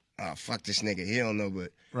 like, oh, fuck this nigga. He don't know,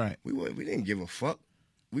 but right. We didn't give a fuck.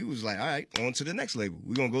 We was like, all right, on to the next label.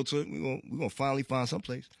 We're going to go to it. We're gonna finally find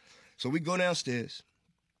someplace. So we go downstairs,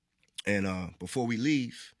 and before we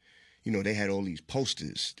leave, you know, they had all these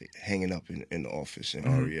posters hanging up in the office in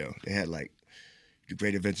REL. They had, like, The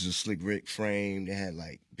Great Adventures of Slick Rick framed. They had,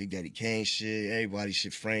 like, Big Daddy Kane shit. Everybody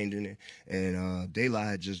shit framed in it. And De La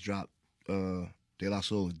had just dropped De La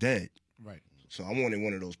Soul is Dead. Right. So I wanted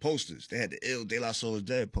one of those posters. They had the ill De La Soul is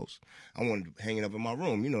Dead poster. I wanted to hang it up in my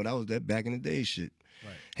room. You know, that was that back in the day shit.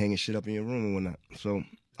 Right. Hanging shit up in your room and whatnot. So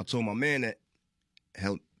I told my man that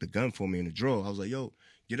held the gun for me in the drawer. I was like, yo,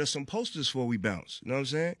 get us some posters before we bounce. You know what I'm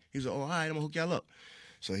saying? He was like, oh, all right, I'm gonna hook y'all up.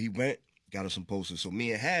 So he went, got us some posters. So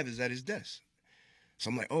me and Hav is at his desk. So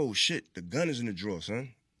I'm like, oh shit, the gun is in the drawer,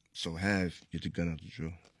 son. So Hav, get the gun out the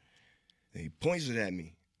drawer. And he points it at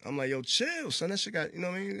me. I'm like, yo, chill, son. That shit got, you know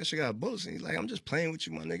what I mean? That shit got bullets. And he's like, I'm just playing with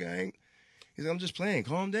you, my nigga. He's like, I'm just playing.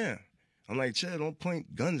 Calm down. I'm like, chill. Don't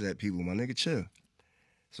point guns at people, my nigga. Chill.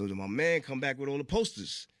 So then my man come back with all the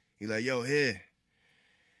posters. He like, yo, here.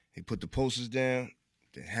 He put the posters down.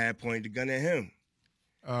 Then Had pointed the gun at him.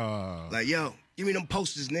 Like, yo, give me them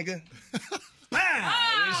posters, nigga. Bam!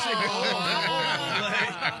 This shit go on.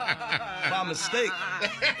 Like, by mistake.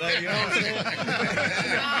 Like, you know what I'm saying?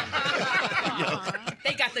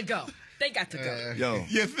 They got to go. They got to go. Yo.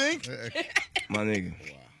 You think? My nigga.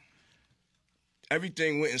 Wow.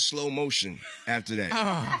 Everything went in slow motion after that.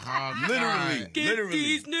 Literally.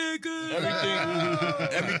 These niggas.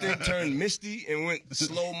 Everything turned misty and went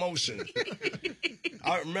slow motion.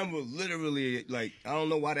 I remember literally, like, I don't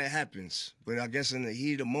know why that happens, but I guess in the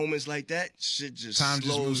heat of moments like that, shit just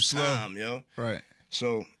slows time, yo. Right.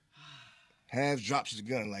 So, Hav drops the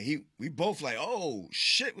gun. Like, we both like, oh,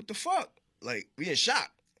 shit, what the fuck? Like, we in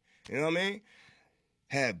shock. You know what I mean?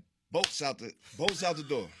 Hav bolts out the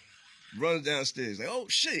door. Runs downstairs. Like, oh,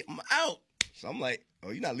 shit, I'm out. So I'm like, oh,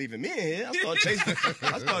 you're not leaving me in here. I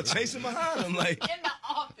start chasing behind him. Like, In the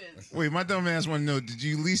office. Wait, my dumb ass want to know, did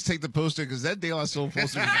you at least take the poster? Because that De La Soul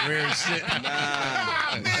poster was rare as shit. Nah.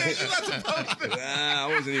 Man, you got the poster. Nah, I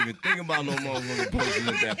wasn't even thinking about no motherfucking posters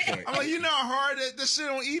at that point. I'm like, you know how hard that shit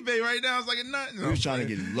on eBay right now? It's like a nut. We was trying to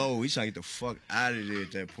get low. We was trying to get the fuck out of there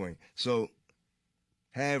at that point. So,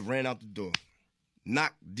 Hav ran out the door.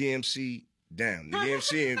 Knocked DMC down. The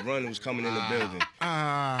DMC and Run was coming in the building.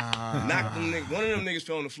 Knocked them niggas. One of them niggas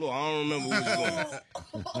fell on the floor. I don't remember who was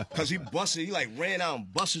going. Because he busted. He like ran out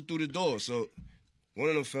and busted through the door. So one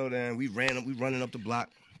of them fell down. We running up the block.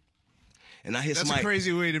 And I hear That's somebody. a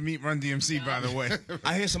crazy way to meet Run DMC, by the way.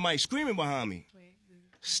 I hear somebody screaming behind me.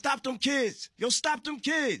 Stop them kids. Yo, stop them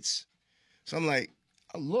kids. So I'm like,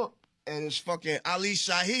 I look, and it's fucking Ali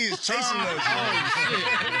Shahi is chasing us.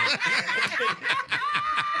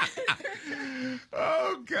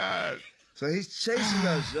 Oh, God. So he's chasing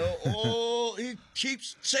us, yo. Oh, he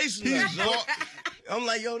keeps chasing us, yo. I'm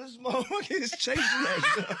like, yo, this motherfucker is chasing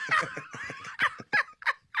us, yo.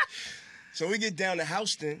 So we get down to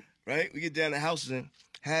Houston, right? We get down to Houston.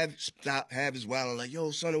 Hav is wilding like,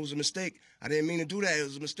 yo, son, it was a mistake. I didn't mean to do that. It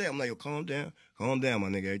was a mistake. I'm like, yo, calm down, my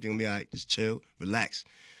nigga. Everything will be all right. Just chill, relax.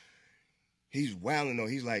 He's wilding though.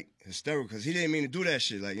 He's like hysterical because he didn't mean to do that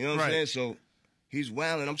shit. Like, you know what I'm saying? So he's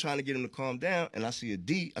wilding. I'm trying to get him to calm down, and I see a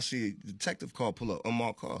detective car pull up,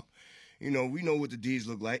 unmarked car. You know, we know what the D's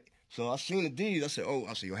look like. So I seen the D's. I said,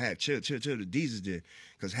 yo, Hav, chill. The D's is there.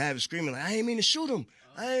 Because Hav is screaming like, I ain't mean to shoot him.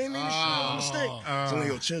 I ain't mean to shoot him. Mistake. So I'm like,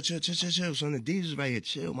 yo, chill. So the D's is right here.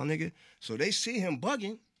 Chill, my nigga. So they see him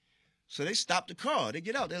bugging. So they stop the car. They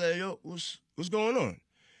get out. They're like, yo, what's going on?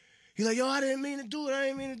 He's like, yo, I didn't mean to do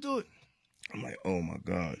it. I'm like, oh, my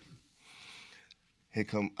God. Here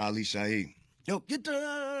come Ali Shaheed. Yo, get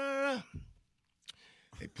the...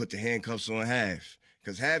 They put the handcuffs on Hav.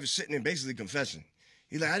 Because Hav is sitting there basically confessing.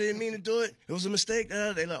 He's like, I didn't mean to do it. It was a mistake.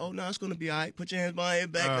 They like, oh, no, it's going to be all right. Put your hands behind your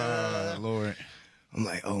back. Lord. I'm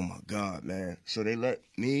like, oh, my God, man. So they let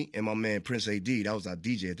me and my man Prince AD, that was our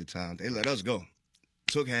DJ at the time, they let us go.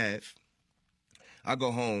 Took Hav. I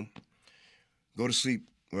go home, go to sleep,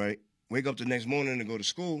 right? Wake up the next morning to go to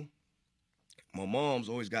school. My mom's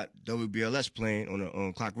always got WBLS playing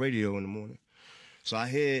on clock radio in the morning. So I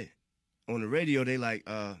hear on the radio, they like,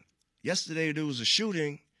 yesterday there was a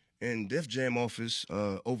shooting in Def Jam office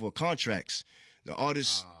over contracts. The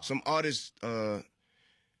artists, some artists,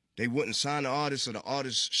 they wouldn't sign the artist, so the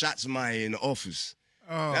artist shot somebody in the office.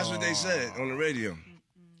 That's what they said on the radio.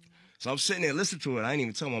 So I'm sitting there listening to it. I ain't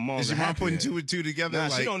even tell my mom. Is your mom putting two and two together? Nah,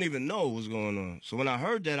 she don't even know what's going on. So when I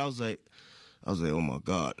heard that, I was like, oh my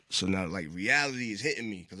God. So now like reality is hitting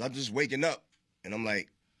me because I'm just waking up and I'm like,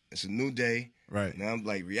 it's a new day. Right. Now I'm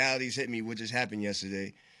like, reality's hitting me. What just happened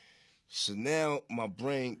yesterday? So now my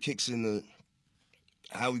brain kicks into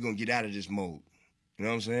how we gonna get out of this mode. You know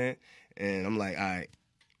what I'm saying? And I'm like, all right.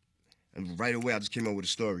 And right away, I just came up with a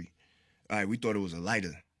story. All right, we thought it was a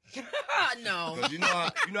lighter. No. Because you know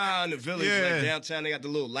how in the village, like downtown, they got the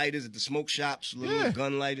little lighters at the smoke shops, little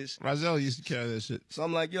gun lighters. Rozelle used to carry that shit. So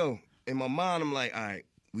I'm like, yo, in my mind, I'm like, all right,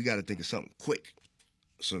 we got to think of something quick.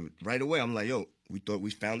 So right away, I'm like, yo, we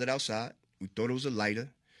found it outside. We thought it was a lighter.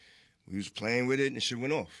 We was playing with it and shit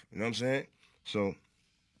went off. You know what I'm saying? So,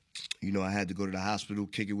 I had to go to the hospital,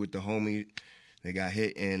 kick it with the homie. They got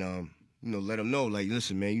hit and, let them know, like,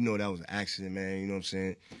 listen, man, that was an accident, man. You know what I'm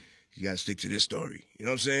saying? You got to stick to this story. You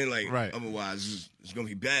know what I'm saying? Like, right. Otherwise, it's going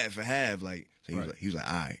to be bad for Hav. Like, so he was like,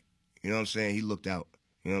 all right. You know what I'm saying? He looked out.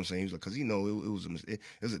 You know what I'm saying? He was like, because it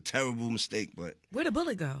was a terrible mistake, but. Where'd the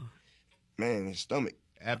bullet go? Man, his stomach.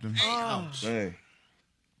 Abdomen. Oh. Man.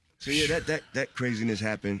 So yeah, that craziness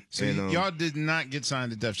happened. So and, y'all did not get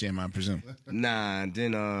signed to Def Jam, I presume. Nah, and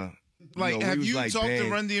then have you talked to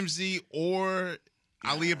Run DMC or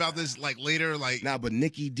Ali about this later? Nah, but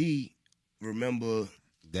Nikki D remember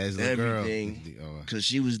That's the everything because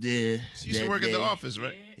she was there. She used to work at the office,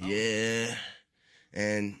 right? Yeah,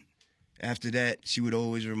 and after that, she would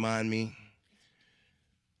always remind me.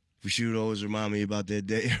 She would always remind me about that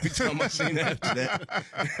day every time I seen her after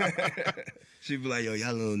that. She'd be like, yo,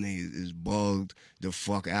 y'all little niggas is bugged the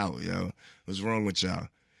fuck out, yo. What's wrong with y'all?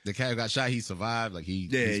 The cat who got shot, he survived. Like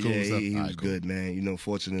he's cool he was good, man.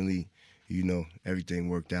 Fortunately, everything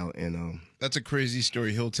worked out. And that's a crazy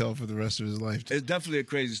story he'll tell for the rest of his life. It's definitely a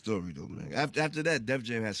crazy story, though, man. After that, Def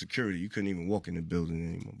Jam had security. You couldn't even walk in the building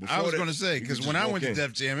anymore. I was going to say, because when I went to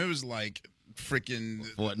Def Jam, it was like freaking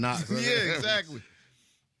Fort Knox. Yeah, exactly.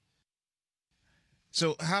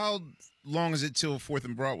 So how long is it till 4th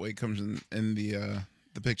and Broadway comes in the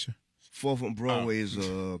picture? 4th and Broadway is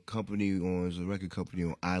a record company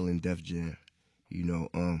on Island Def Jam.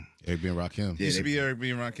 Eric B. and Rakim. Used to be Eric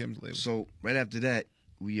B. and Rakim's label. So right after that,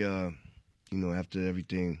 we after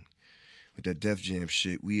everything with that Def Jam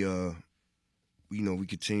shit, we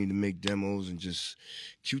continued to make demos and just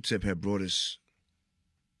Q-Tip had brought us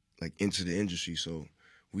into the industry. So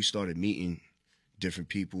we started meeting different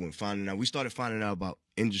people and we started finding out about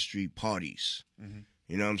industry parties. Mm-hmm.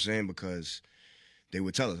 You know what I'm saying? Because they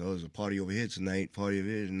would tell us, oh, there's a party over here tonight, party over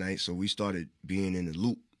here tonight. So we started being in the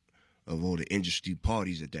loop of all the industry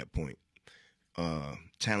parties at that point.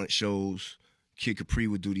 Talent shows. Kid Capri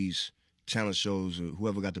would do these talent shows.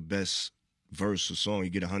 Whoever got the best verse or song,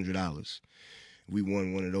 you get $100. We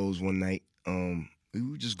won one of those one night. We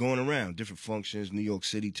were just going around, different functions, New York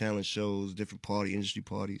City talent shows, different industry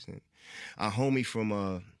parties. And our homie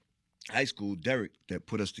from high school, Derek, that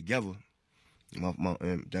put us together,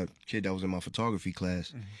 that kid that was in my photography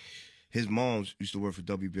class, his mom used to work for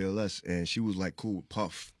WBLS, and she was cool with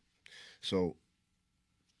Puff. So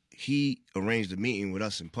he arranged a meeting with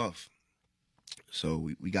us and Puff. So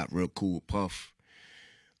we got real cool with Puff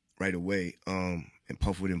right away. And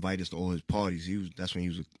Puff would invite us to all his parties. That's when he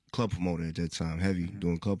was a club promoter at that time, heavy,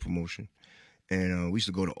 doing club promotion. And we used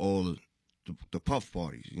to go to all the Puff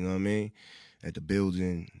parties, you know what I mean? At the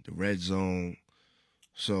building, the Red Zone.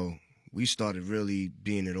 So we started really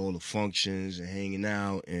being at all the functions and hanging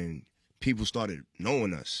out, and people started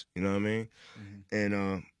knowing us, you know what I mean? Mm-hmm.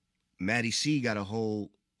 And Maddie C got a hold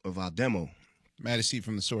of our demo. Matty C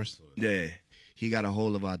from the Source. Yeah, he got a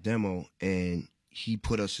hold of our demo and he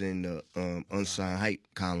put us in the unsigned hype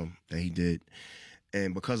column that he did.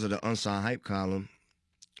 And because of the unsigned hype column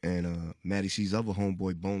and Matty C's other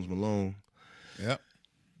homeboy, Bones Malone, Yep.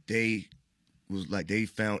 they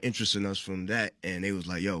found interest in us from that, and they was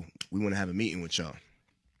like, yo, we want to have a meeting with y'all.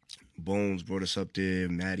 Bones brought us up there,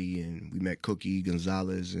 Matty, and we met Cookie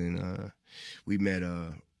Gonzalez, and we met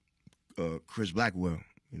Chris Blackwell,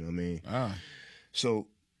 you know what I mean? Ah. So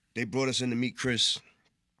they brought us in to meet Chris.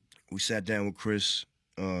 We sat down with Chris.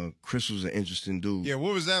 Chris was an interesting dude. Yeah,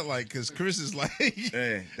 what was that like? Because Chris is like...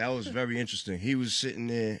 Yeah, that was very interesting. He was sitting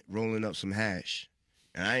there rolling up some hash.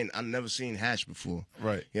 And I've never seen hash before.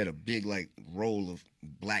 Right. He had a big, like, roll of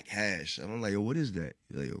black hash. And I'm like, yo, what is that?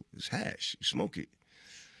 He's like, yo, it's hash. You smoke it.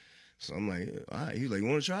 So I'm like, all right. He's like, you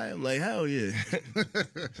want to try it? I'm like, hell yeah.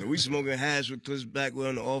 So we smoking hash with Chris Blackwell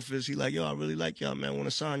in the office. He like, yo, I really like y'all, man. I want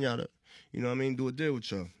to sign y'all to, you know what I mean, do a deal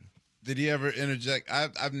with y'all. Did he ever interject?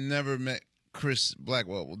 I've never met Chris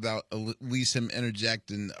Blackwell without at least him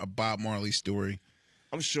interjecting a Bob Marley story.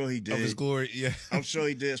 I'm sure he did. Of his glory, yeah. I'm sure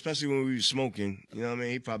he did, especially when we were smoking. You know what I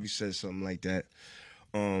mean? He probably said something like that.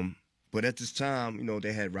 But at this time, you know,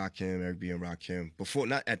 they had Rakim, Eric B. and Rakim. Before,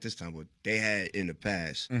 not at this time, but they had in the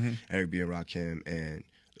past, Eric B. and Rakim. And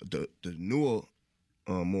the newer,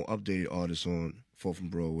 more updated artists on 4th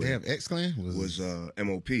and Broadway. They have X-Clan? Was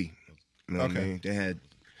MOP. You know what I mean? They had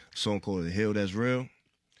a song called The Hill That's Real.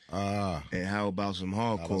 And How About Some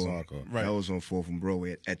Hardcore? Right. That was on 4th and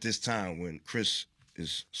Broadway at this time when Chris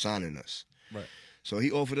is signing us. Right. So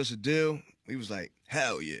he offered us a deal. We was like,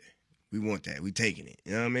 hell yeah, we want that. We taking it.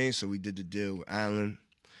 You know what I mean? So we did the deal with Allen.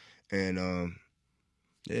 And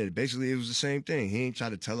yeah, basically it was the same thing. He ain't try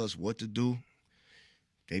to tell us what to do.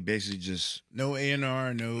 They basically just... No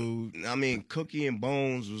A&R, no... I mean, Cookie and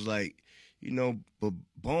Bones was like, you know, but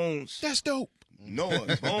Bones... That's dope. Know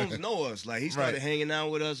us. Bones know us. Like, he started hanging out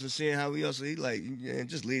with us and seeing how we are. So he like, yeah,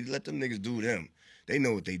 just let them niggas do them. They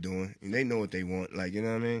know what they doing, and they know what they want. Like, you know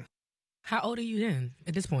what I mean? How old are you then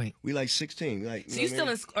at this point? We like 16. Like, So you still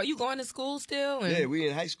in? Are you going to school still? And... Yeah, we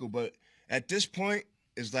in high school. But at this point,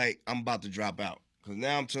 it's like I'm about to drop out. Because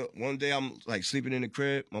now one day I'm like sleeping in the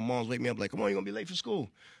crib. My mom's wake me up like, come on, you're going to be late for school.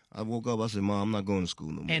 I woke up, I said, Mom, I'm not going to school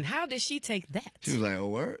no more. And how did she take that? She was like, oh,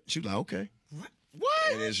 word? She was like, okay. What?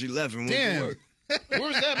 And then she left and went Damn. to work.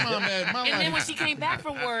 Where's that mom at? Mom And then when she came back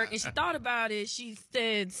from work and she thought about it, she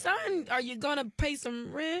said, son, are you going to pay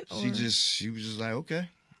some rent? Or... She was just like, okay.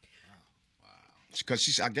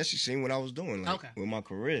 Because I guess she seen what I was doing with my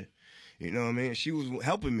career. You know what I mean? She was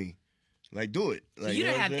helping me. Like, do it. Like, So you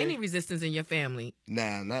didn't know have what I'm any saying? resistance in your family?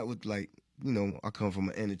 Nah, not with like, you know, I come from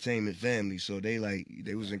an entertainment family, so they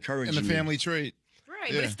was encouraging in the family trade.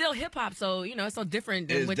 Right, Yeah. but it's still hip hop, so you know it's so different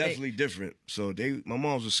than It's what definitely different. So my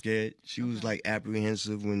moms was scared. She was like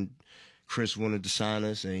apprehensive when Chris wanted to sign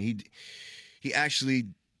us, and he actually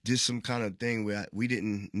did some kind of thing where we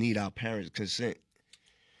didn't need our parents' consent.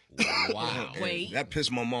 Wow. And Wait. that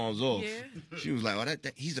pissed my mom's off. Yeah. She was like, "Oh,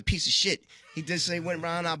 that he's a piece of shit. He just say went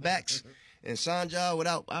around our backs and signed y'all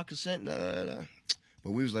without our consent." But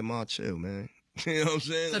we was like, "Mom, chill, man." You know what I'm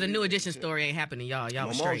saying? So the New Edition story ain't happening, y'all. Y'all My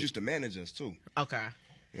was mom straight. used to manage us too. Okay.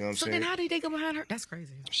 You know what I'm So saying? then how did they go behind her? That's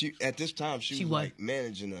crazy. She at this time she was what? like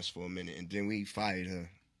managing us for a minute, and then we fired her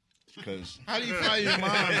because How do you fire your mom?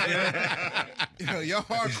 You're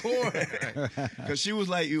hardcore. because she was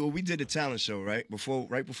like, we did a talent show right before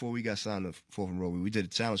we got signed to 4th and Broadway. We did a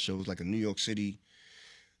talent show. It was like a New York City,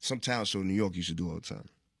 some talent show New York used to do all the time.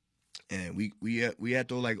 And we had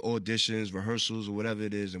to like auditions, rehearsals, or whatever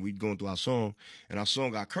it is, and we'd going through our song, and our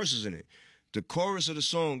song got curses in it. The chorus of the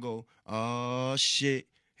song go, "Oh shit,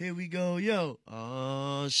 here we go, yo.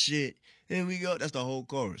 Oh shit, here we go." That's the whole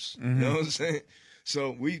chorus. You know what I'm saying?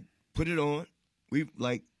 So we put it on. We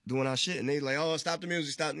like doing our shit, and they like, "Oh, stop the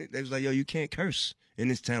music, stop." They was like, "Yo, you can't curse in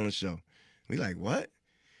this talent show." We like, what?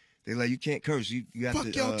 They like, you can't curse. You have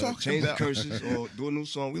Fuck y'all to talking change about? the curses or do a new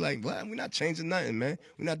song. We like, what? We're not changing nothing, man.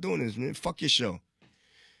 We're not doing this, man. Fuck your show.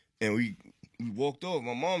 And we walked over.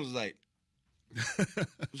 My mom was like,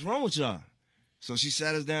 what's wrong with y'all? So she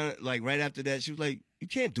sat us down, like, right after that. She was like, you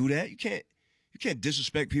can't do that. You can't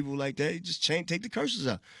disrespect people like that. You just take the curses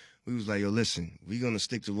out. We was like, yo, listen, we're going to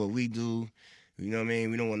stick to what we do. You know what I mean?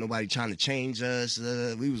 We don't want nobody trying to change us.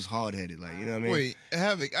 We was hard-headed, like, you know what I mean? Wait,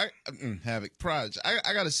 Havoc, Prodigy.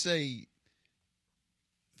 I got to say,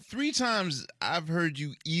 3 times I've heard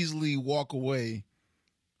you easily walk away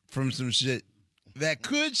from some shit that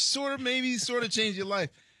could sort of change your life.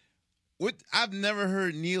 I've never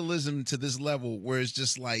heard nihilism to this level where it's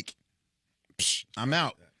just like, psh, I'm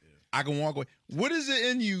out. I can walk away. What is it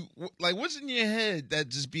in you? Like, what's in your head that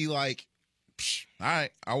just be like, psh, all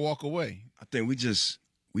right, I'll walk away. I think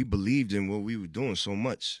we believed in what we were doing so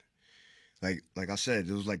much. Like I said,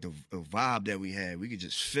 it was like the vibe that we had. We could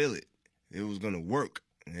just feel it. It was gonna work,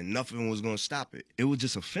 and nothing was gonna stop it. It was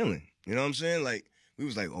just a feeling. You know what I'm saying? Like we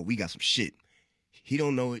was like, oh, we got some shit. He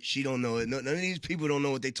don't know it. She don't know it. None of these people don't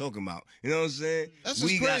know what they talking about. You know what I'm saying? That's just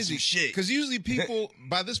crazy. Got some shit. Because usually people,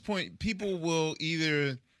 by this point, people will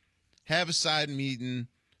either have a side meeting.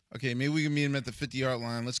 Okay, maybe we can meet him at the 50-yard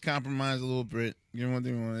line. Let's compromise a little bit. You know what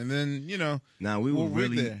they want, and then Nah, we were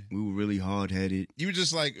really hard headed. You were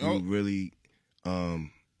just like, we were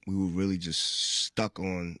really just stuck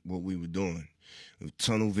on what we were doing.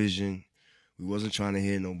 Tunnel vision. We wasn't trying to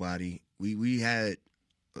hear nobody. We had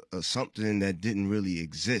something that didn't really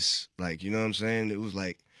exist. Like, you know what I'm saying? It was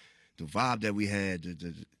like the vibe that we had,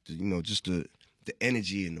 just the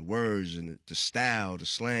energy and the words and the style, the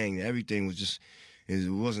slang, everything was just, it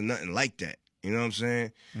wasn't nothing like that. You know what I'm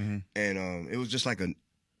saying? Mm-hmm. And it was just like a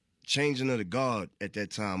changing of the guard at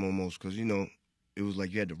that time almost, because, it was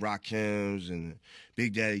like you had the Rakims and the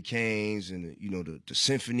Big Daddy Kanes and, the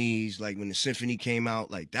symphonies. Like when the symphony came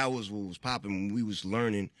out, like that was what was popping when we was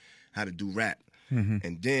learning how to do rap. Mm-hmm.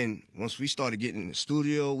 And then once we started getting in the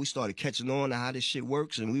studio, we started catching on to how this shit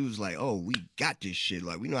works, and we was like, oh, we got this shit.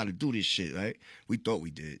 Like, we know how to do this shit, right? We thought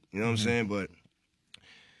we did. You know what I'm saying? But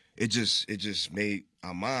it just made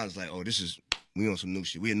our minds like, oh, we on some new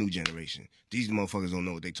shit. We a new generation. These motherfuckers don't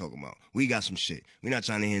know what they talking about. We got some shit. We not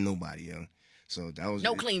trying to hear nobody, yo. So that was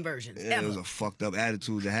clean versions. It was a fucked up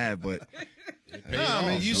attitude to have, but no, I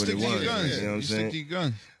mean, you stick to your guns. You know what I'm saying? Stick to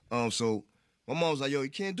your guns. So my mom was like, yo, you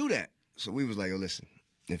can't do that. So we was like, yo, listen,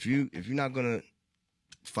 if you're not gonna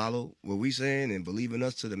follow what we saying and believe in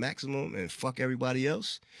us to the maximum and fuck everybody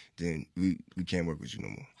else, then we can't work with you no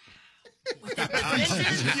more.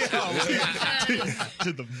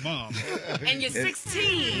 To the mom. And you're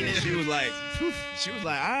 16. And she was like, all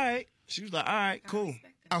right. She was like, all right, cool.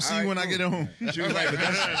 I'll see you when I get home. She was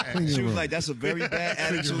like, that's a very bad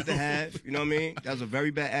attitude to have. You know what I mean? That's a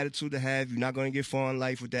very bad attitude to have. You're not gonna get far in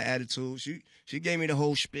life with that attitude. She gave me the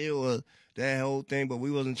whole spiel of that whole thing, but we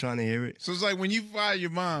wasn't trying to hear it. So it's like when you fire your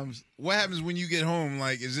moms, what happens when you get home?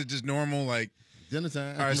 Like, is it just normal? Like, dinner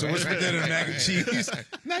time. All right, so what's for dinner? Mac and cheese.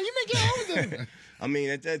 Now you make your own dinner. I mean,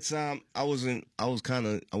 at that time, I wasn't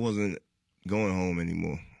going home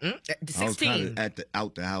anymore. 16. I was kind of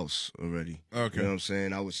out the house already. Okay. You know what I'm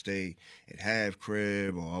saying? I would stay at half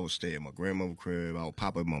crib, or I would stay at my grandmother's crib. I would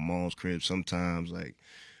pop up at my mom's crib sometimes. Like,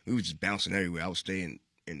 we were just bouncing everywhere. I would stay in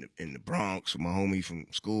the Bronx with my homie from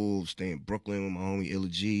school, stay in Brooklyn with my homie Illa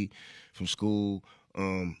G from school.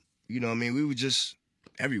 You know what I mean? We were just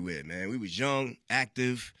everywhere, man. We was young,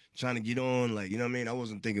 active, trying to get on. Like, you know what I mean? I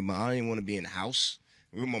wasn't thinking about, I didn't want to be in the house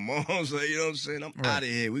with my mom's. Like, you know what I'm saying? I'm out of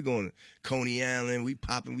here. We going to Coney Island. We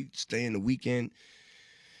popping. We staying the weekend.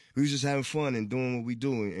 We was just having fun and doing what we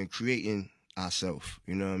doing and creating ourselves.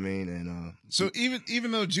 You know what I mean? And so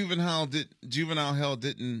even though Juvenile Hell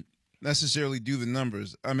didn't necessarily do the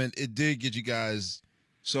numbers, I mean, it did get you guys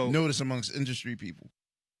notice amongst industry people.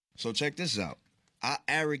 So check this out. Our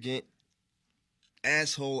arrogant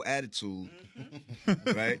asshole attitude,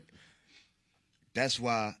 right? That's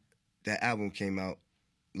why that album came out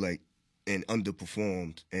like and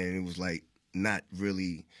underperformed, and it was like not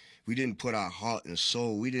really. We didn't put our heart and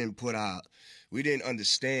soul. We didn't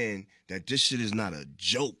understand that this shit is not a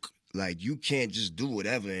joke. Like, you can't just do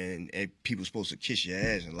whatever and people supposed to kiss your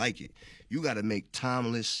ass and like it. You got to make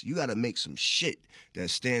timeless. You got to make some shit that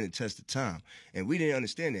stand the test of time. And we didn't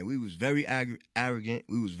understand that. We was very arrogant.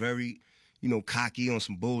 We was very, cocky on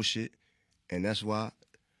some bullshit. And that's why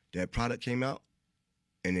that product came out.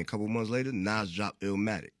 And then a couple months later, Nas dropped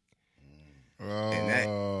Illmatic. And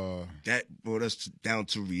that brought us down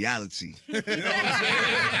to reality. You know what I'm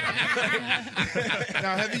saying?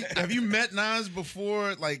 Now, have you met Nas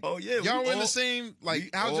before? Like, oh yeah, y'all were in the same.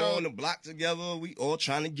 Like, how'd y'all on the block together? We all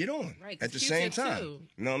trying to get on at the Q-Tip same time. too.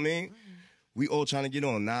 You know what I mean? We all trying to get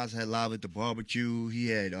on. Nas had Live at the Barbecue. He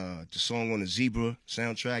had the song on the Zebra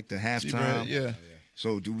soundtrack, the halftime. Yeah.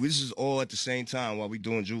 So this is all at the same time while we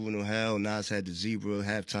doing Juvenile Hell. Nas had the Zebra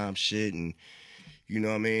halftime shit, and you know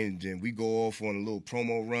what I mean. Then we go off on a little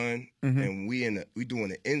promo run, and we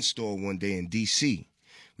doing an in-store one day in D.C.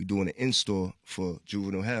 We doing an in-store for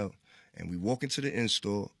Juvenile Hell, and we walk into the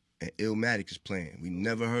in-store, and Illmatic is playing. We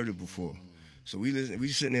never heard it before, so we listen. We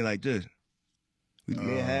sitting there like this. Me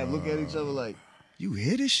and Hab look at each other like, "You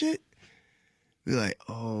hear this shit?" We like,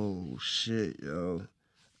 "Oh shit, yo."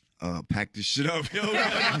 Pack this shit up, yo. Man,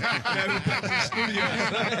 we packed the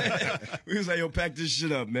studio. We was like, yo, pack this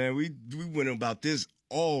shit up, man. We went about this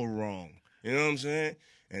all wrong. You know what I'm saying?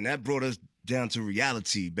 And that brought us down to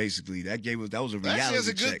reality. Basically, that was a reality. Actually, that's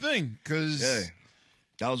a check. good thing because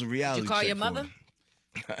That was a reality. Did you call check your for mother? him.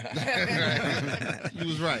 You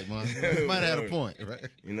was right, man. You might have had a point, right?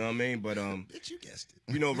 You know what I mean? But Bitch, you guessed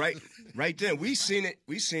it. you know, right then we seen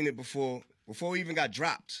it before we even got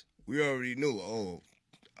dropped. We already knew. Oh,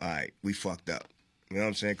 all right, we fucked up. You know what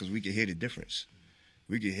I'm saying? Because we could hear the difference.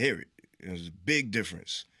 We could hear it. There's a big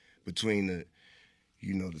difference between the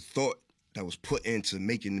thought that was put into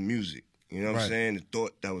making the music. You know what I'm saying? The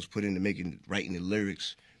thought that was put into writing the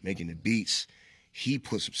lyrics, making the beats. He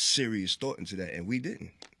put some serious thought into that, and we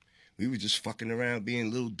didn't. We were just fucking around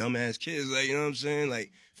being little dumbass kids, like, you know what I'm saying?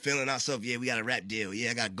 Like, feeling ourselves, yeah, we got a rap deal.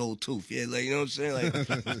 Yeah, I got gold tooth. Yeah, like, you know what I'm saying?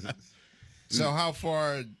 Like, So how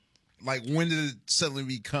far, like, when did it suddenly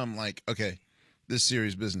become like, okay, this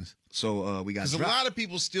serious business? so we got Because a dropped. lot of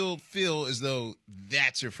people still feel as though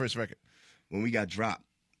that's your first record. When we got dropped,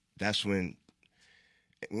 that's when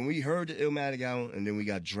we heard the Illmatic album, and then we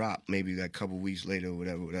got dropped maybe like a couple weeks later or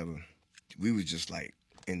whatever. We was just like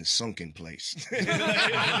in the sunken place. We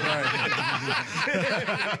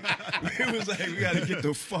was like, we gotta get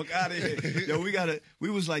the fuck out of here. Yo, we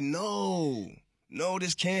was like, no,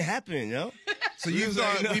 this can't happen, yo. So you was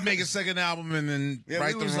thought like, we make a second album and then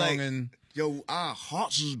right we the was wrong like, and yo, our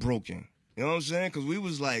hearts was broken. You know what I'm saying? Because we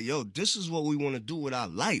was like, yo, this is what we want to do with our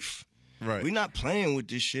life. right. We're not playing with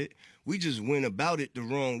this shit. We just went about it the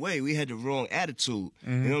wrong way. We had the wrong attitude.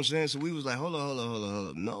 You know what I'm saying? So we was like, hold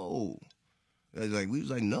on. No. We was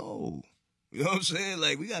like, no. You know what I'm saying?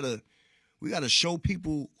 Like, we gotta show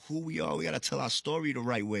people who we are. We gotta tell our story the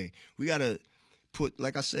right way. We gotta put,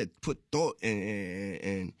 like I said, put thought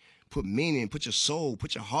and put meaning, put your soul,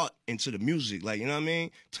 put your heart into the music. Like, you know what I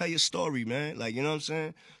mean? Tell your story, man. Like, you know what I'm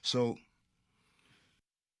saying? So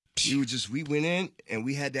we went in and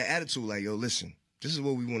we had that attitude like, yo, listen, this is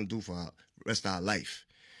what we want to do for our rest of our life.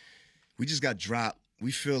 We just got dropped.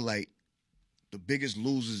 We feel like the biggest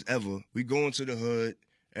losers ever. We go into the hood,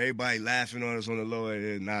 everybody laughing on us on the low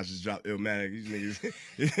end. Nas just dropped Illmatic. These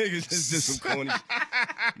niggas just did some corny.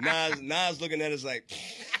 Nas looking at us like,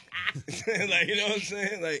 like, you know what I'm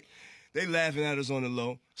saying? Like, they laughing at us on the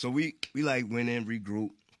low. So we like went in,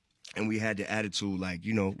 regrouped, and we had the attitude like,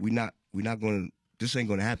 you know, this ain't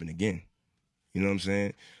gonna happen again. You know what I'm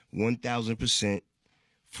saying? 1,000%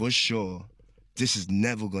 for sure. This is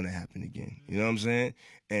never gonna happen again. You know what I'm saying?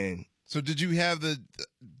 And So did you have the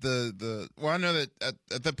well, I know that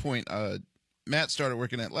at that point, Matt started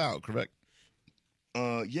working at Loud, correct?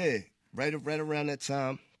 yeah, right around that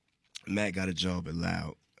time, Matt got a job at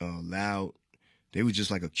Loud. Loud, they were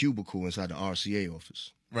just like a cubicle inside the RCA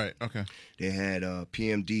office. Right, okay. They had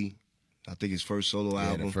PMD, I think his first solo Yeah,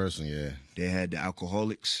 album. the first one, yeah. They had the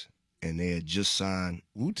Alcoholics, and they had just signed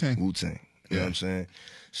Wu-Tang. Wu-Tang. You know what I'm saying?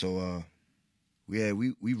 So we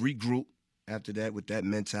regrouped after that with that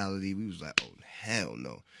mentality. We was like, oh, hell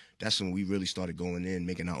no. That's when we really started going in,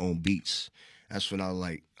 making our own beats. That's when I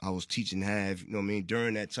was teaching Hav, you know what I mean,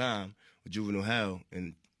 during that time with Juvenile Hell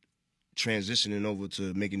and transitioning over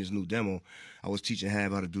to making this new demo. I was teaching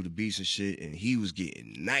Hav how to do the beats and shit, and he was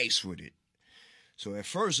getting nice with it. So at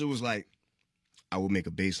first it was like I would make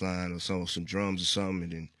a bass line or some drums or something,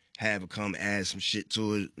 and then Hav would come add some shit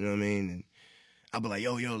to it, you know what I mean? And I'd be like,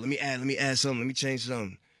 yo, let me add something, let me change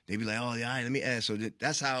something. They'd be like, oh, yeah, all right, let me add. So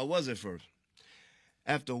that's how it was at first.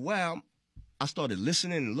 After a while, I started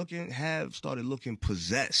listening and looking. Hav started looking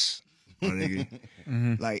possessed, my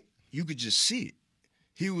nigga. Like, you could just see it.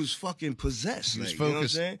 He was fucking possessed. He was like, you know what I'm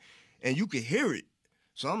focused. saying? And you could hear it.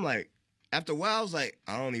 So I'm like, after a while, I was like,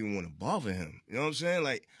 I don't even want to bother him. You know what I'm saying?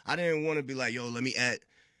 Like, I didn't want to be like, yo, let me add,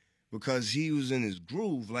 because he was in his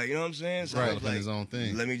groove. Like, you know what I'm saying? So I Right, was doing like, his own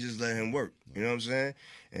thing. let me just let him work. You know what I'm saying?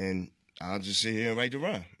 And I'll just sit here and write the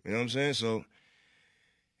rhyme. You know what I'm saying? So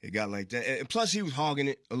it got like that. And plus, he was hogging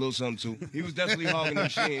it a little something, too. He was definitely hogging the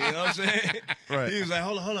machine. You know what I'm saying? Right. He was like,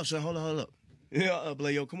 hold up, son. Hold up. You know, I'll be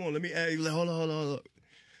like, yo, come on, let me add. He was like, hold up.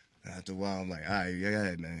 After a while, I'm like, all right, yeah, go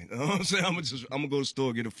ahead, man. You know what I'm saying? I'm gonna go to the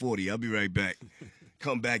store, get a 40. I'll be right back.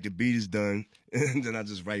 Come back, the beat is done. And then I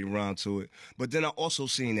just write around to it. But then I also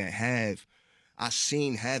seen that I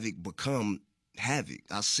seen Havoc become Havoc.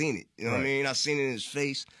 I seen it. You know what I mean? I seen it in his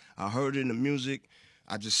face. I heard it in the music.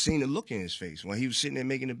 I just seen the look in his face when he was sitting there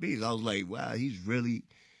making the beats. I was like, wow, he's really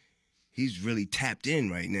tapped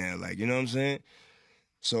in right now. Like, you know what I'm saying?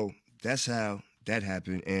 So that's how that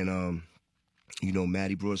happened. And you know,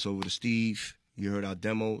 Maddie brought us over to Steve. You heard our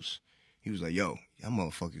demos. He was like, yo, y'all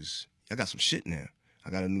motherfuckers, y'all got some shit now. I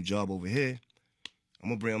got a new job over here.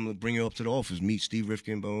 I'm gonna bring you up to the office, meet Steve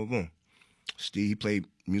Rifkin, blah, blah, blah. Steve, he played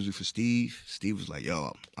music for Steve. Steve was like,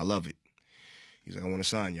 yo, I love it. He's like, I want to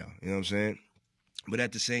sign y'all. You know what I'm saying? But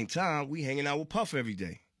at the same time, we hanging out with Puff every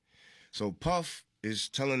day. So Puff is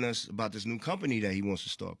telling us about this new company that he wants to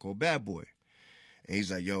start called Bad Boy. And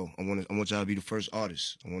he's like, yo, I want y'all to be the first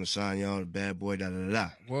artist. I want to sign y'all to Bad Boy, da-da-da-da.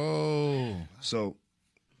 Whoa. So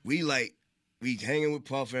we hanging with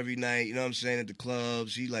Puff every night, you know what I'm saying, at the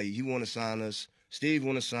clubs. He want to sign us. Steve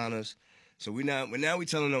want to sign us. So we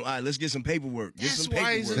telling them, all right, let's get some paperwork. That's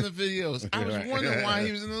why he's in the videos. I was wondering why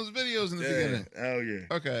he was in those videos in the beginning. Oh, yeah.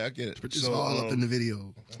 Okay, I get it. It's all up in the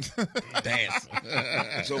video. Damn.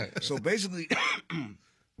 So basically,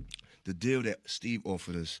 the deal that Steve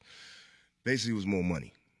offered us basically was more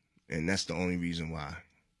money. And that's the only reason why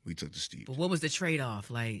we took the Steve. But what was the trade-off?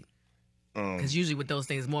 Like, because usually with those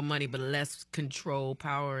things, more money, but less control,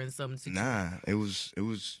 power, and something. Nah, it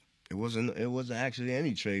wasn't actually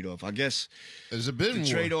any trade-off. I guess there's a bit the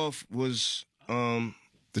trade-off was the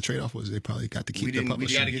trade-off was they probably got to keep their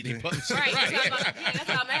publishing. Right. That's what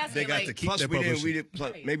I'm asking. They got to keep their publishing.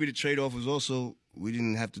 Maybe the trade-off was also we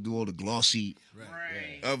didn't have to do all the glossy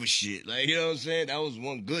other shit. Like, you know what I'm saying? That was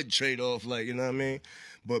one good trade-off, like, you know what I mean?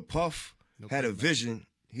 But Puff had a vision.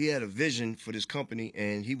 He had a vision for this company,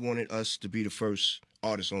 and he wanted us to be the first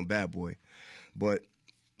artist on Bad Boy. But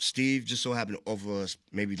Steve just so happened to offer us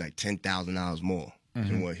maybe like $10,000 more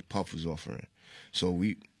than what Puff was offering. So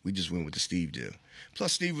we just went with the Steve deal.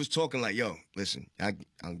 Plus, Steve was talking like, yo, listen,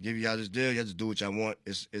 I'll give y'all this deal. Y'all just do what y'all want.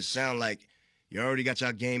 It sound like you already got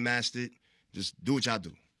y'all game mastered. Just do what y'all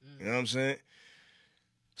do. You know what I'm saying?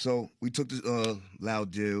 So we took this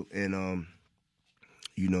Loud deal, and,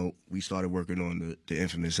 you know, we started working on the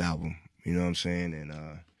infamous album. You know what I'm saying? And,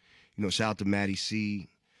 you know, shout out to Matty C.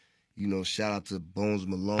 You know, shout out to Bones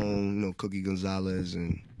Malone, you know, Cookie Gonzalez,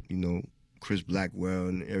 and, you know, Chris Blackwell,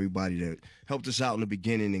 and everybody that helped us out in the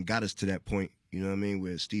beginning and got us to that point, you know what I mean,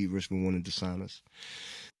 where Steve Richmond wanted to sign us.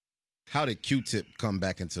 How did Q-Tip come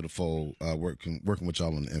back into the fold, working with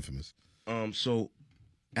y'all on the Infamous? So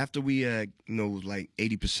after we had, you know, was like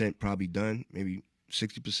 80% probably done, maybe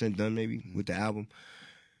 60% done maybe with the album,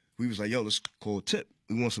 we was like, yo, let's call Tip.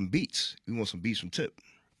 We want some beats. We want some beats from Tip.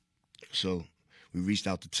 So we reached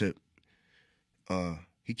out to Tip.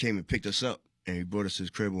 He came and picked us up, and he brought us to his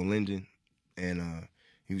crib on Linden, and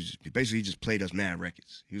he just played us mad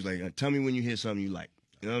records. He was like, tell me when you hear something you like.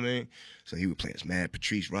 You know what I mean? So he would play us mad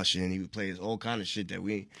Patrice Rushen. He would play us all kind of shit that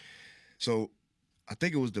we. So I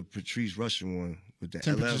think it was the Patrice Rushen one with the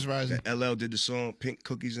Temperatures Rising. That LL did the song "Pink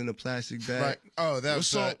Cookies in a Plastic Bag." Right. Oh, that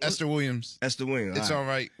was Esther Williams. Esther Williams. It's all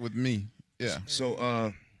right with me. Yeah.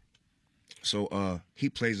 So he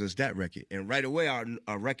plays us that record, and right away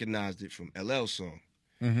I recognized it from LL's song.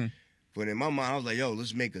 Mm-hmm. But in my mind, I was like, "Yo,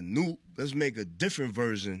 let's make a different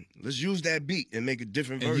version. Let's use that beat and make a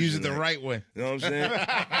different version. And use it the like, right way." You know what I'm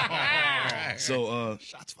saying? So,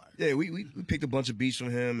 shots fired. Yeah, we picked a bunch of beats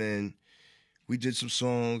from him, and we did some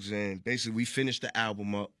songs, and basically we finished the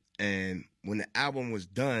album up. And when the album was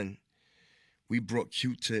done, we brought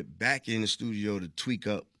Q-Tip back in the studio to tweak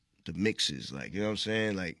up the mixes, like, you know what I'm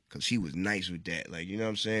saying? Like, because he was nice with that. Like, you know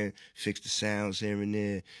what I'm saying? Fix the sounds here and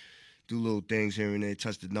there, do little things here and there,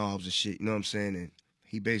 touch the knobs and shit, you know what I'm saying? And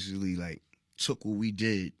he basically, like, took what we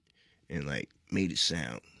did and, like, made it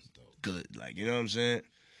sound good. Like, you know what I'm saying?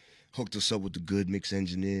 Hooked us up with the good mix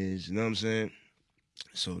engineers, you know what I'm saying?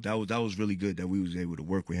 So that was really good that we was able to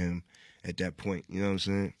work with him at that point, you know what I'm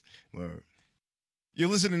saying? Word. You're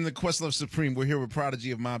listening to QuestLove Supreme. We're here with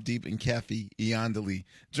Prodigy of Mobb Deep and Kathy Iandoli,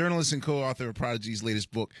 journalist and co-author of Prodigy's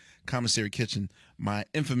latest book, Commissary Kitchen, My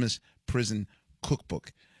Infamous Prison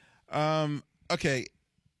Cookbook. Okay,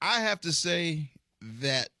 I have to say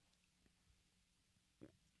that,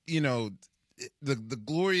 you know, the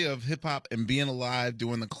glory of hip-hop and being alive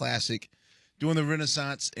during the classic, during the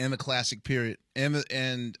Renaissance and the classic period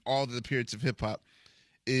and all the periods of hip-hop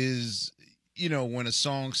is, you know, when a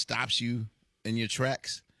song stops you in your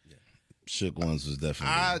tracks. Yeah. Shook Ones was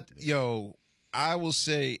definitely. I will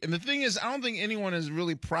say, and the thing is, I don't think anyone has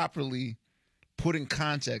really properly put in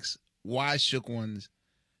context why Shook Ones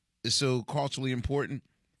is so culturally important.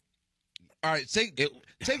 All right, take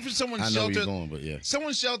for someone I know sheltered, where you're going, but yeah,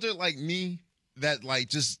 someone sheltered like me that like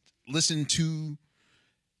just listen to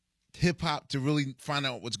hip hop to really find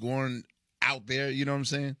out what's going out there. You know what I'm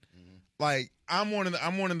saying? Mm-hmm. Like I'm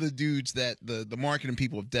one of the dudes that the marketing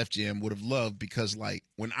people of Def Jam would have loved, because like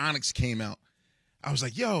when Onyx came out, I was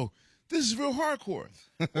like, yo, this is real hardcore.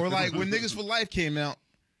 Or like when Niggas for Life came out,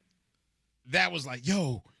 that was like,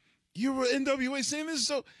 yo, you were NWA saying this,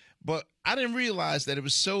 so. But I didn't realize that it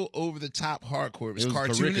was so over the top hardcore. It was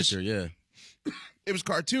cartoonish. Yeah, it was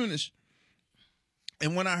cartoonish.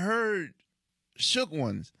 And when I heard Shook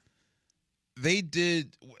Ones, they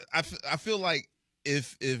did. I feel like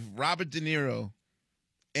if Robert De Niro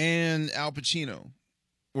and Al Pacino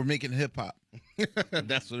were making hip hop.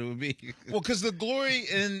 That's what it would be. Well, because the glory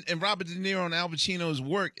in Robert De Niro and Al Pacino's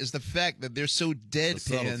work is the fact that they're so The deadpan.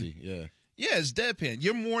 subtlety, yeah. Yeah, it's deadpan.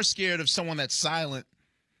 You're more scared of someone that's silent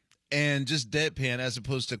and just deadpan as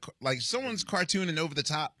opposed to like someone's cartooning over the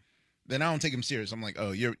top. Then I don't take him serious. I'm like,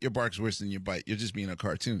 oh, your bark's worse than your bite. You're just being a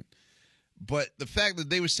cartoon. But the fact that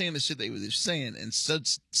they were saying the shit they were saying and so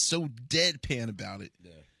deadpan about it.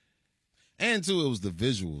 Yeah. And too, it was the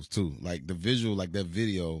visuals too. Like the visual, like that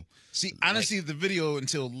video. See, I didn't see the video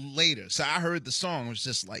until later. So I heard the song. It was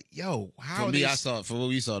just like, yo, how For are me, they...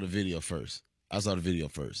 we saw the video first. I saw the video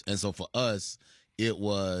first. And so for us, it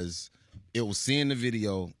was seeing the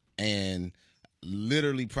video, and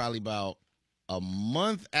literally probably about a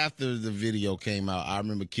month after the video came out, I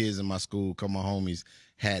remember kids in my school, my homies,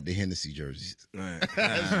 had the Hennessy jerseys. Right.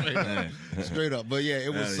 Straight up. But yeah,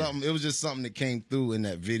 it was something. It was just something that came through in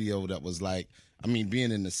that video that was like, I mean,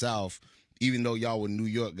 being in the South, even though y'all were New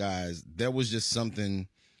York guys, there was just something,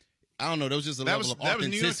 I don't know, there was just a level of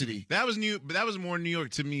authenticity. That was new, but that was more New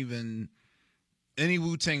York to me than any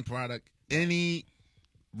Wu-Tang product, any,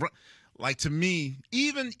 like, to me,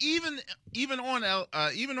 even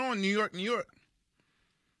on New York,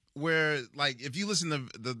 where, like, if you listen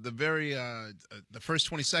to the very the first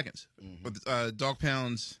 20 seconds with Dog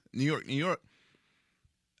Pound's New York,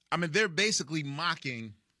 I mean, they're basically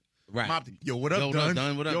mocking Mobb. Yo, what up,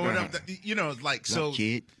 Dun? What up, Yo, what Dun? up, Dun? You know, like, so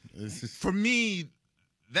Kid. for me,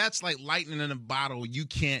 that's like lightning in a bottle you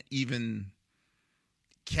can't even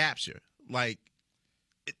capture. Like,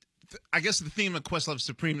 I guess the theme of QuestLove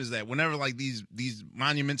Supreme is that whenever like these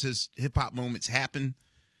monumentous hip hop moments happen,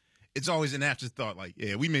 it's always an afterthought. Like,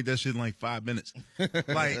 yeah, we made that shit in like 5 minutes.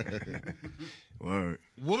 Like, Word.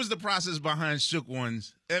 what was the process behind Shook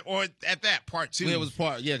Ones, or at that part 2? Yeah,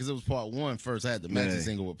 because it was part 1 first. I had the maxi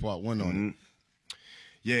single with part 1 on it.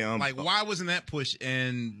 Yeah. Like, why wasn't that push?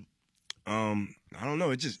 And I don't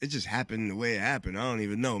know. It just happened the way it happened. I don't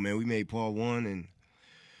even know, man. We made part 1, and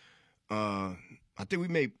I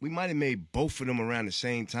think we might have made both of them around the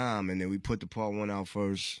same time, and then we put the part 1 out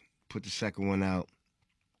first, put the second one out,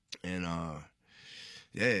 and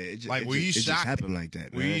yeah, it just happened like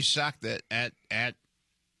that. Were you shocked that at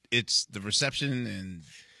it's the reception? And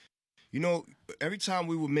you know, every time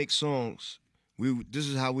we would make songs, this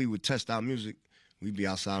is how we would test our music. We'd be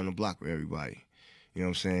outside on the block with everybody. You know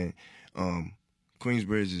what I'm saying?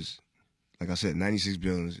 Queensbridge is, like I said, 96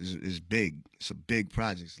 buildings is big. It's a big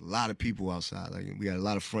project. It's a lot of people outside. Like, we got a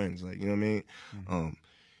lot of friends. Like, you know what I mean? Mm-hmm.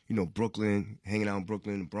 You know, Brooklyn, hanging out in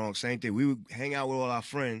Brooklyn, the Bronx, same thing. We would hang out with all our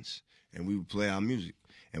friends, and we would play our music,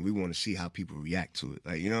 and we want to see how people react to it.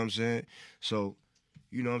 Like, you know what I'm saying? So,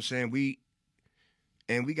 you know what I'm saying? We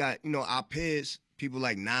got, you know, our peers, people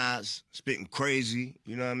like Nas spitting crazy.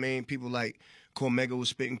 You know what I mean? People like Cormega was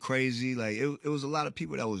spitting crazy. Like, it was a lot of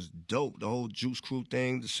people that was dope. The whole Juice Crew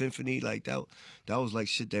thing, the symphony, like that was like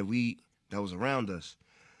shit that was around us.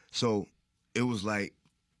 So it was like,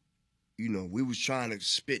 you know, we was trying to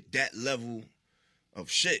spit that level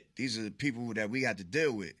of shit. These are the people that we got to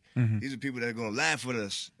deal with. Mm-hmm. These are people that are gonna laugh at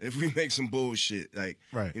us if we make some bullshit. Like,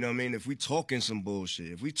 right. You know what I mean? If we talking some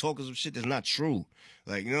bullshit, if we talking some shit that's not true,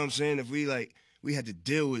 like, you know what I'm saying? If we had to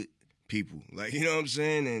deal with people, like, you know what I'm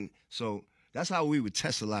saying? And so that's how we would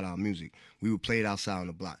test a lot of our music. We would play it outside on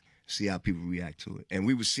the block, see how people react to it, and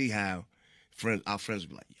we would see how our friends would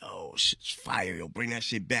be like, yo, shit's fire, yo, bring that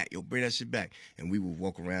shit back, and we would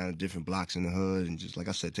walk around different blocks in the hood and just, like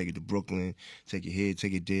I said, take it to Brooklyn, take it here,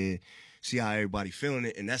 take it there, see how everybody feeling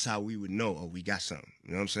it, and that's how we would know, oh, we got something.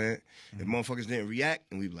 You know what I'm saying? If motherfuckers didn't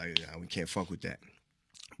react, and we'd be like, nah, we can't fuck with that.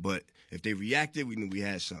 But if they reacted, we knew we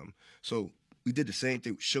had something. So we did the same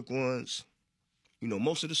thing with Shook Ones. You know,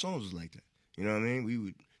 most of the songs was like that. You know what I mean? We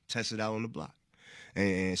would test it out on the block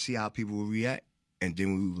and see how people would react, and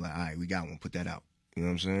then we would be like, all right, we got one, put that out. You know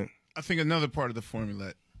what I'm saying? I think another part of the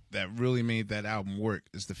formula that really made that album work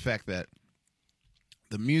is the fact that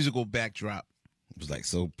the musical backdrop It was like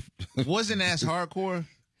so wasn't as hardcore,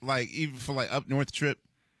 like even for like Up North Trip.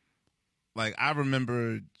 Like, I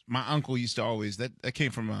remember my uncle used to always, that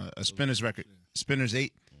came from a Spinners record, Spinners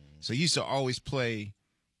 8. So he used to always play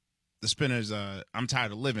the Spinners I'm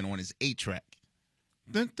Tired of Living on his 8-track.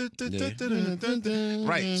 Right,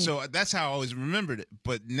 so that's how I always remembered it.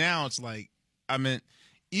 But now it's like, I mean,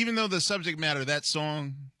 even though the subject matter of that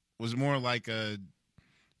song was more like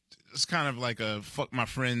it's kind of like a fuck my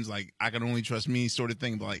friends, like I can only trust me sort of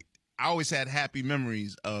thing. But like, I always had happy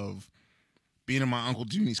memories of being in my Uncle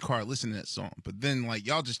Junie's car listening to that song. But then like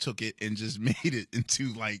y'all just took it and just made it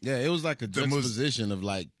into like, yeah, it was like a juxtaposition of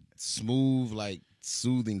like smooth, like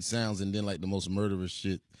soothing sounds, and then like the most murderous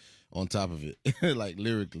shit on top of it, like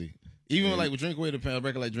lyrically. Even like with Drink Away the Pain, a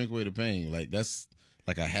record like Drink Away the Pain, like that's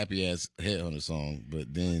like a happy ass Headhunter song.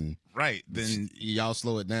 But then then y'all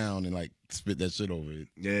slow it down and like spit that shit over it.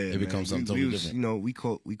 Yeah, it becomes something totally different. You know, we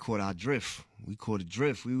caught our drift. We caught a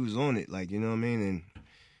drift. We was on it, like, you know what I mean. And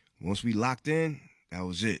once we locked in, that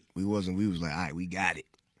was it. We was like, all right, we got it.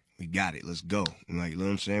 Let's go. And like, you know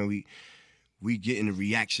what I'm saying? We getting the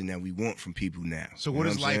reaction that we want from people now. So what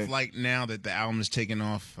is life like now that the album is taking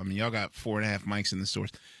off? I mean, y'all got 4.5 mics in the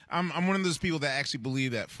stores. I'm one of those people that actually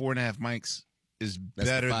believe that 4.5 mics is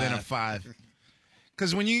better than a 5.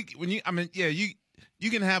 Because when you, I mean, yeah,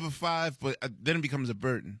 you can have a 5, but then it becomes a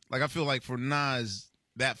burden. Like I feel like for Nas,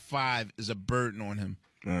 that 5 is a burden on him.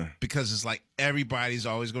 Because it's like everybody's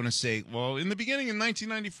always going to say, well, in the beginning in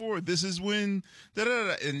 1994, this is when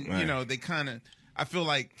and you know they kind of. I feel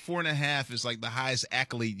like 4.5 is like the highest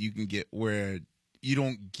accolade you can get, where you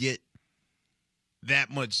don't get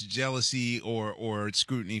that much jealousy or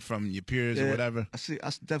scrutiny from your peers or whatever.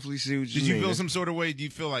 I definitely see what you mean. Did you feel some sort of way? Do you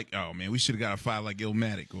feel like, oh man, we should have got a 5 like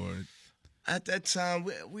Illmatic? Or at that time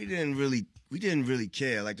we didn't really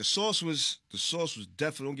care. Like the source was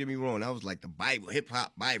definitely, don't get me wrong, that was like the Bible, hip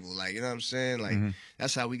hop Bible, like, you know what I'm saying? Like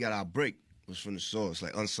that's how we got our break, was from the source,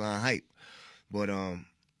 like Unsigned Hype. But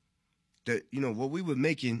you know what we were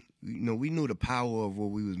making, you know, we knew the power of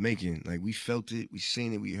what we was making. Like we felt it, we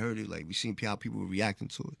seen it, we heard it, like we seen how people were reacting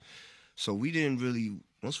to it. So we didn't really,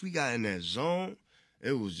 once we got in that zone,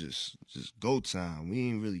 it was just go time. We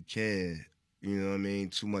didn't really care, you know what I mean,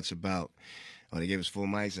 too much about, oh, they gave us 4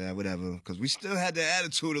 mics, whatever, because we still had the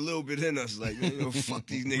attitude a little bit in us, like, you know, fuck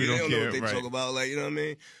these niggas, they don't know what they talk about, like, you know what I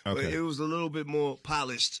mean? Okay. But it was a little bit more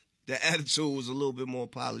polished. The attitude was a little bit more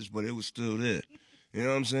polished, but it was still there. You know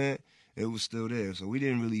what I'm saying? It was still there. So we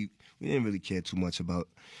didn't really care too much about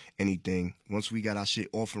anything. Once we got our shit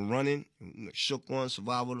off and running, Shook One,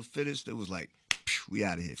 Survival of the Fittest, it was like, we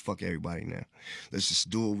out of here. Fuck everybody now. Let's just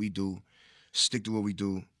do what we do, stick to what we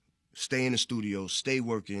do, stay in the studio, stay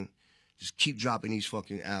working, just keep dropping these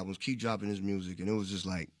fucking albums, keep dropping this music. And it was just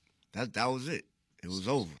like, that was it. It was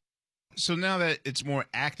over. So now that it's more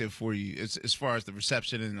active for you, as far as the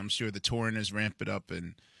reception, and I'm sure the touring has ramped it up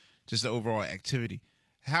and just the overall activity,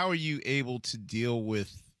 how are you able to deal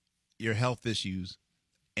with your health issues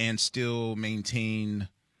and still maintain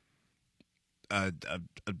a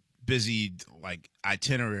busy like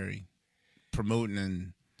itinerary promoting?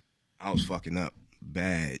 And I was fucking up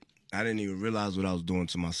bad. I didn't even realize what I was doing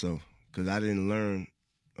to myself, because I didn't learn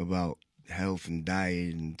about health and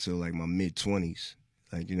diet until like my mid-20s.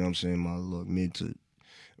 Like, you know what I'm saying? My little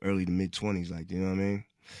early to mid-20s, like, you know what I mean?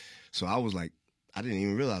 So I was like, I didn't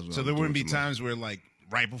even realize what I was doing. So there wouldn't be times where like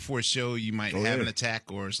right before a show you might have an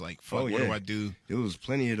attack, or it's like, fuck, what do I do? There was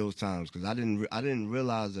plenty of those times, because I didn't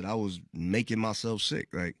realize that I was making myself sick.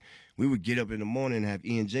 Like, we would get up in the morning and have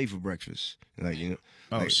E&J for breakfast. Like, you know.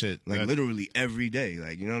 Oh, like, shit. Like, literally every day.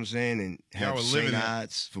 Like, you know what I'm saying? And have St.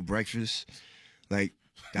 Ides for breakfast. Like,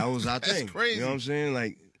 that was our thing. Crazy. You know what I'm saying?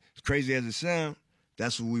 Like, as crazy as it sounds,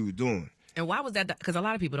 that's what we were doing. And why was that? Because a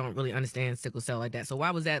lot of people don't really understand sickle cell like that. So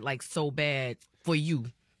why was that like so bad for you?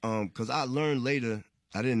 Because I learned later,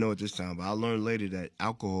 I didn't know at this time, but I learned later that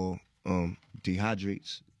alcohol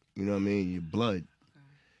dehydrates, you know what I mean, your blood.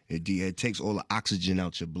 It takes all the oxygen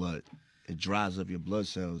out your blood. It dries up your blood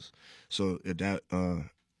cells. So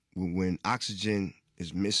when oxygen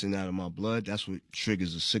is missing out of my blood, that's what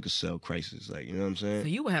triggers a sickle cell crisis. Like, you know what I'm saying? So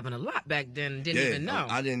you were having a lot back then and didn't even know.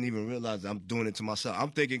 I didn't even realize I'm doing it to myself. I'm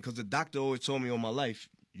thinking, because the doctor always told me all my life,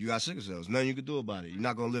 you got sickle cells. Nothing you can do about it. You're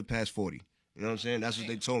not going to live past 40. You know what I'm saying? That's what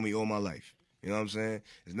they told me all my life. You know what I'm saying?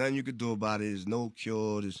 There's nothing you can do about it. There's no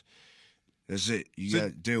cure. That's it. You got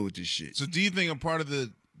to deal with this shit. So do you think a part of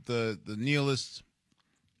the nihilist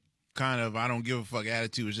kind of I don't give a fuck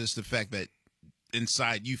attitude is just the fact that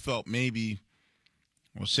inside you felt maybe,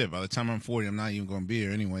 well, shit, by the time I'm 40, I'm not even going to be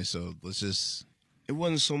here anyway, so let's just... It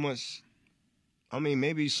wasn't so much, I mean,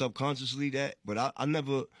 maybe subconsciously that, but I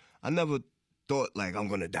never thought, like, I'm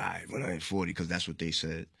going to die when I'm 40, because that's what they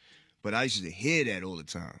said. But I used to hear that all the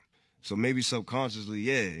time. So maybe subconsciously,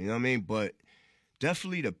 yeah, you know what I mean? But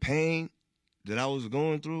definitely the pain that I was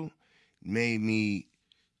going through made me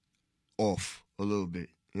off a little bit.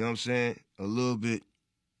 You know what I'm saying? A little bit.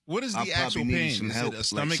 What is the actual pain? Some help, is it a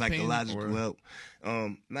stomach like psychological pain? help.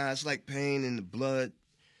 Nah, it's like pain in the blood.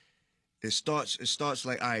 It starts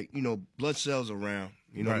like, all right, you know, blood cells around.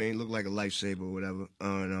 You know what I mean? Look like a lifesaver or whatever.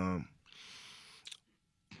 And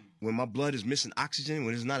when my blood is missing oxygen,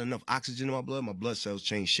 when there's not enough oxygen in my blood cells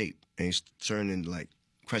change shape and it's turn into like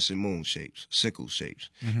crescent moon shapes, sickle shapes,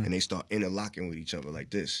 and they start interlocking with each other like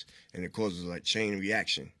this, and it causes like chain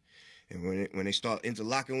reaction. And when they start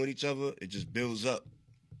interlocking with each other, it just builds up,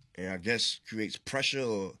 and I guess creates pressure.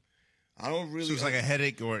 Or I don't really. So it's like a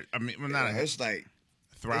headache, or I mean, well, not a It's like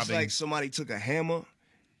throbbing. It's like somebody took a hammer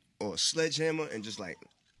or a sledgehammer and just like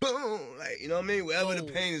boom, like you know what I mean. Wherever the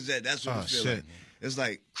pain is at, that's what it feels like. It's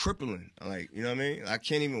like crippling. Like you know what I mean. I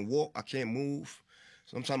can't even walk. I can't move.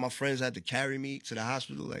 Sometimes my friends had to carry me to the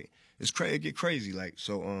hospital. Like it's crazy. It get crazy. Like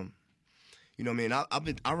so. You know what I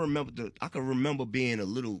mean? I can remember being a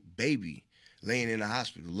little baby laying in the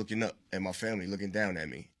hospital looking up at my family looking down at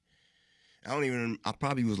me. I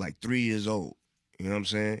probably was like 3 years old. You know what I'm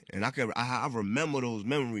saying? And I remember those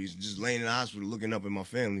memories, just laying in the hospital looking up at my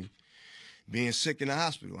family, being sick in the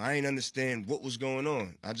hospital. I ain't understand what was going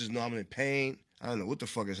on. I just know I'm in pain. I don't know what the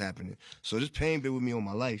fuck is happening. So this pain been with me all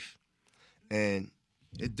my life. And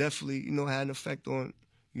it definitely, had an effect on,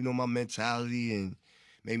 my mentality and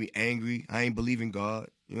made me angry. I ain't believe in God.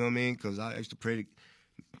 You know what I mean? Because I used to pray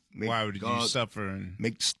to why would you suffer and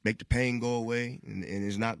make the pain go away, and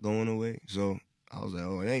it's not going away. So I was like,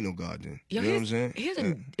 oh, it ain't no God then. You know what I'm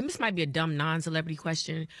saying? This might be a dumb non-celebrity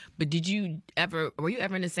question, but were you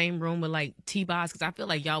ever in the same room with like T-Boz? Because I feel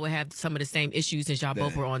like y'all would have some of the same issues since y'all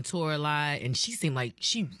both were on tour a lot, and she seemed like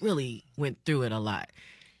she really went through it a lot.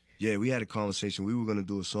 Yeah, we had a conversation. We were gonna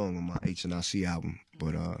do a song on my HNIC album,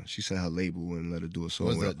 but she said her label wouldn't let her do a song.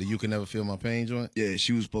 What's that? The You Can Never Feel My Pain joint? Yeah,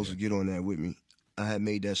 she was supposed to get on that with me. I had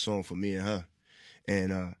made that song for me and her,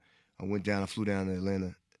 and I flew down to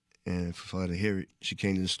Atlanta, and for her to hear it, she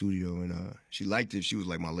came to the studio and she liked it. She was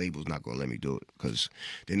like, my label's not gonna let me do it because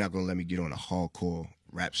they're not gonna let me get on a hardcore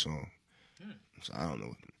rap song. So I don't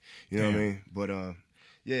know, you know what I mean? But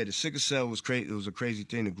yeah, the sickle cell was crazy. It was a crazy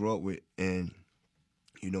thing to grow up with, and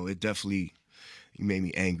it definitely made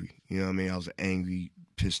me angry. You know what I mean? I was an angry,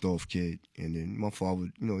 pissed off kid, and then my father,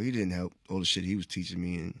 he didn't help all the shit he was teaching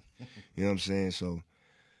me, and you know what I'm saying? So,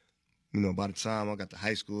 by the time I got to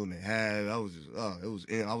high school and I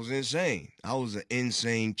was insane. I was an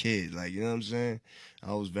insane kid. Like, you know what I'm saying?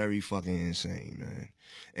 I was very fucking insane, man.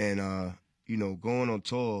 And, going on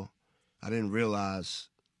tour, I didn't realize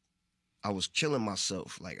I was killing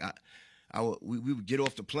myself. Like, we would get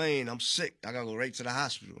off the plane. I'm sick. I gotta go right to the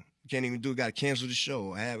hospital. Can't even do it. Got to cancel the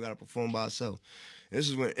show. I got to perform by myself. This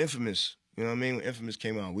is when Infamous, you know what I mean? When Infamous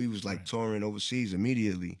came out, we was like touring overseas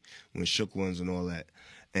immediately when Shook Ones and all that.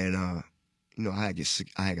 And, I had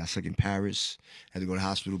got sick in Paris. Had to go to the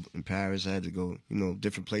hospital in Paris. I had to go,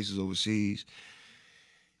 different places overseas.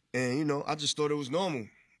 And, I just thought it was normal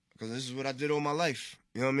because this is what I did all my life.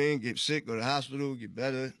 You know what I mean? Get sick, go to the hospital, get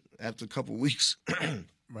better. After a couple weeks,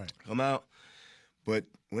 come out. But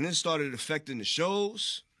when it started affecting the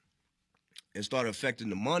shows, it started affecting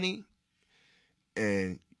the money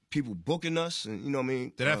and people booking us, and you know what I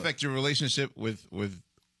mean. Did that affect your relationship with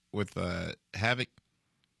Havoc?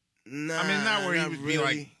 Nah, I mean, not where he would really. be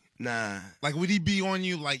like, nah. Like, would he be on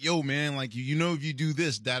you like, yo, man, like if you do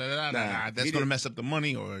this, that's gonna mess up the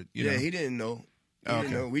money, or you know? Yeah, he didn't know. He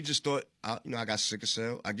didn't know. We just thought, I got sickle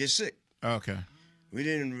cell. I get sick. Okay. I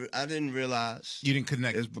didn't realize. You didn't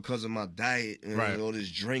connect. It's because of my diet and all this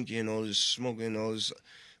drinking, all this smoking, all this.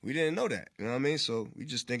 We didn't know that. You know what I mean? So we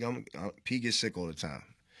just think P gets sick all the time.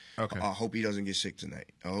 Okay. I hope he doesn't get sick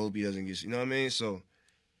tonight. I hope he doesn't get sick. You know what I mean? So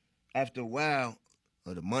after a while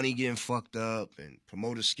of the money getting fucked up and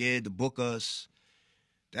promoters scared to book us,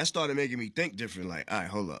 that started making me think different. Like, all right,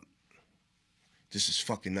 hold up. This is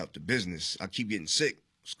fucking up the business. I keep getting sick.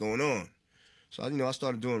 What's going on? So, I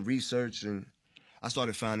started doing research and I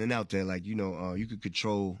started finding out that, like, you could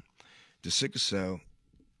control the sickle cell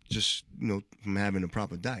just, from having a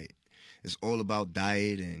proper diet. It's all about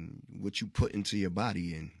diet and what you put into your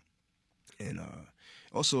body and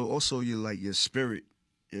also your spirit,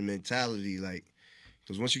 your mentality, like,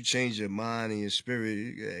 because once you change your mind and your spirit,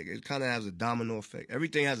 it kind of has a domino effect.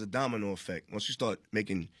 Everything has a domino effect. Once you start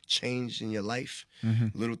making change in your life,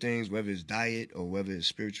 little things, whether it's diet or whether it's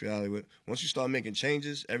spirituality, once you start making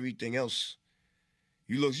changes, everything else,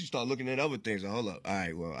 you start looking at other things. Like, hold up, all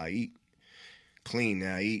right, well, I eat clean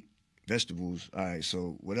now. I eat vegetables. All right,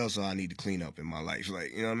 so what else do I need to clean up in my life?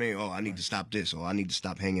 Like, you know what I mean? Oh, I need to stop this, or I need to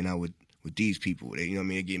stop hanging out with these people. They, you know what I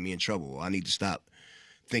mean? They get me in trouble. Or I need to stop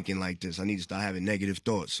thinking like this. I need to start having negative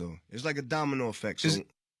thoughts. So it's like a domino effect. So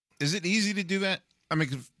is it easy to do that? I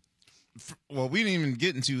mean, well, we didn't even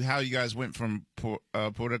get into how you guys went from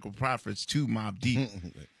Political Prophets to Mobb Deep.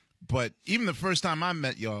 But even the first time I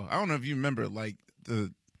met y'all, I don't know if you remember, like,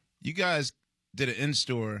 you guys did an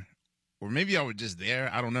in-store, or maybe y'all were just there,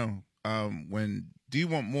 I don't know, when Do You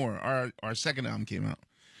Want More, our second album came out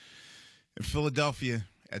in Philadelphia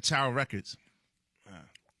at Tower Records.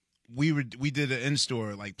 We did an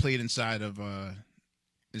in-store, like, played inside of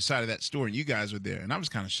inside of that store, and you guys were there, and I was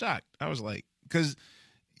kind of shocked. I was like, because,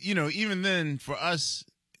 you know, even then for us,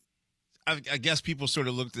 I guess people sort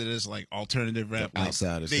of looked at it as like alternative rap. Like,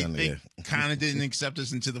 Outsiders, they kind of didn't accept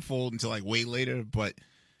us into the fold until like way later. But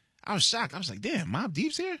I was shocked. I was like, damn, Mobb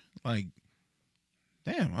Deep's here? Like,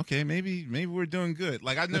 damn, okay, maybe we're doing good.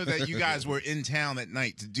 Like, I know that you guys were in town that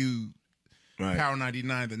night to do Power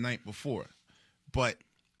 99 the night before. But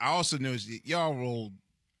I also noticed that y'all rolled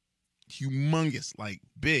humongous, like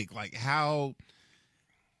big. Like, how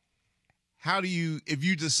do you, if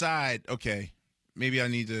you decide, okay, maybe I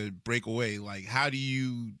need to break away, like, how do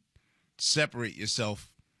you separate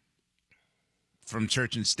yourself from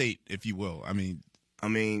church and state, if you will? I mean,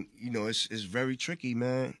 you know, it's very tricky,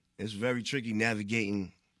 man. It's very tricky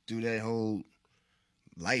navigating through that whole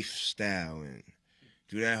lifestyle and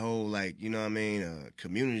through that whole, like, you know what I mean,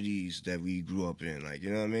 communities that we grew up in. Like, you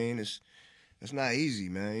know what I mean? It's not easy,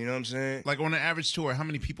 man. You know what I'm saying? like on an average tour, how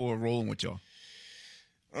many people are rolling with y'all?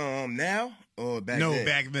 Now or back then? No,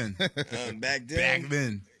 back then. Back then. Back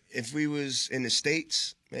then. If we was in the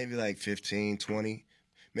States, maybe like 15, 20.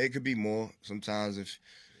 Maybe it could be more. Sometimes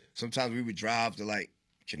we would drive to like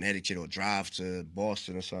Connecticut or drive to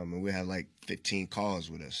Boston or something, and we had like 15 cars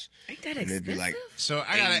with us. Ain't that And it'd be like So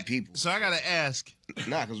I 80 gotta people. So I gotta ask.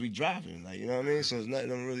 Nah, because we driving, like, you know what I mean? So it's not, it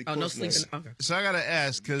don't really Oh, cost no sleeping. nothing. Okay. So I gotta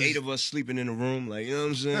ask because 8 of us sleeping in a room, like, you know what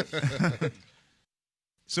I'm saying?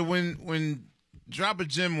 so when Drop a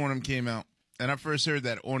Gem on him came out, and I first heard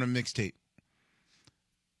that on a mixtape,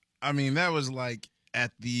 I mean, that was like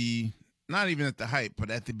at the, not even at the hype, but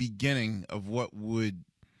at the beginning of what would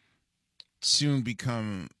soon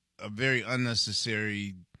become a very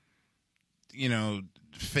unnecessary, you know,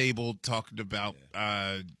 fable talking about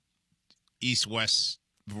East-West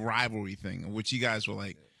rivalry thing, which you guys were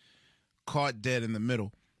like caught dead in the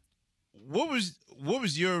middle. What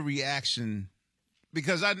was your reaction?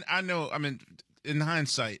 Because I know, I mean, in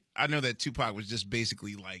hindsight, I know that Tupac was just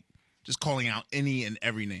basically like just calling out any and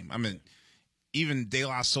every name. I mean, even De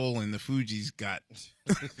La Soul and the Fugees got.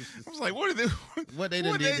 I was like, what are they? What they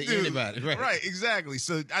done did to anybody, right? Right, exactly.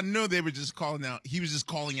 So I know they were just calling out. He was just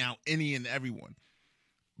calling out any and everyone.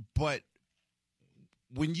 But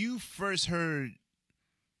when you first heard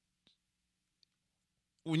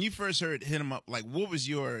Hit 'Em Up, like, what was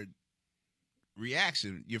your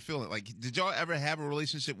reaction? Your feeling? Like, did y'all ever have a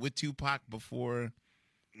relationship with Tupac before?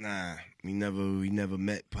 Nah, we never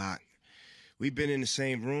met Pac. We've been in the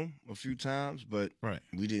same room a few times, but Right.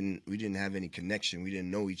 we didn't have any connection. We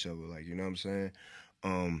didn't know each other, like, you know what I'm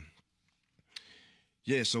saying?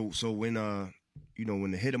 Yeah, so when you know,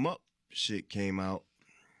 when the Hit 'Em Up shit came out,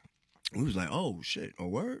 we was like, oh shit, a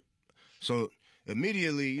word? So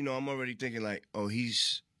immediately, you know, I'm already thinking like, oh,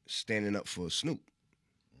 he's standing up for Snoop.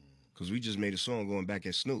 Cause we just made a song going back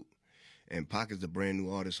at Snoop. And Pac is the brand new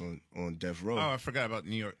artist on Death Row. Oh, I forgot about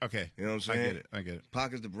New York. Okay. You know what I'm saying? I get it.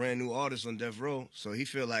 Pac is the brand new artist on Death Row, so he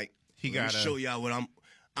feel like He let me gotta show y'all what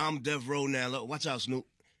I'm Death Row now. Look, watch out, Snoop.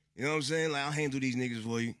 You know what I'm saying? Like, I'll handle these niggas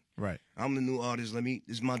for you. Right. I'm the new artist. This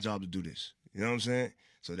is my job to do this. You know what I'm saying?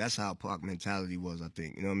 So that's how Pac mentality was, I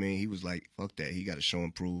think. You know what I mean? He was like, fuck that. He got to show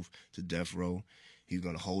and prove to Death Row. He's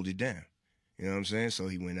gonna hold it down. You know what I'm saying? So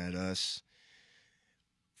he went at us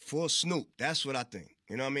for Snoop. That's what I think.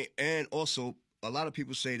 You know what I mean? And also, a lot of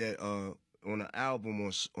people say that on the album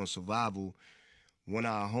on Survival, one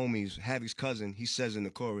of our homies, Havoc's cousin, he says in the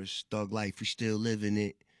chorus, "Thug life, we still living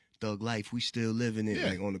it. Thug life, we still living it." Yeah.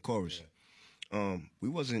 Like on the chorus. Yeah. We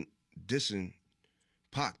wasn't dissing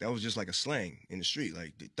Pac. That was just like a slang in the street,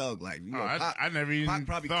 like the thug life. You know, Pac, I never even Pac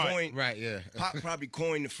probably thought. coined. Right, yeah. Pac probably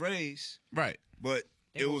coined the phrase, Right. but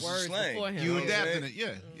They it were was a words slang. before him. You know what I'm adapting it.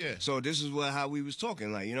 Yeah. Yeah. So this is how we was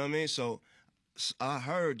talking, like, you know what I mean? So I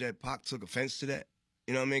heard that Pac took offense to that.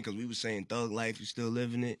 You know what I mean? Because we was saying thug life, you still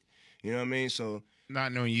living it. You know what I mean? So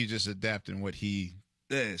Not knowing you just adapting what he.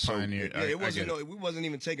 yeah, so Pioneered. yeah, I it wasn't get it. we wasn't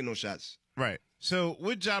even taking no shots. Right. So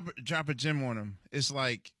with drop a gem on him, it's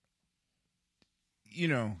like, you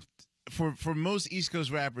know, for most East Coast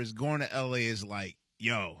rappers, going to LA is like,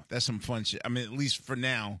 yo, that's some fun shit. I mean, at least for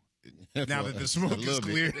now. Now that the smoke is little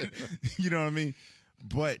bit. cleared, you know what I mean?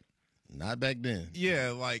 But Not back then.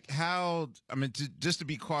 yeah, like how, I mean, just to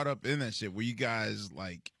be caught up in that shit, were you guys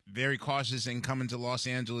like very cautious in coming to Los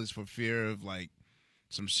Angeles for fear of like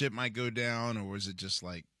some shit might go down, or was it just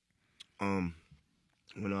like, When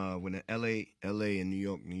the LA and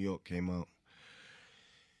New York came out,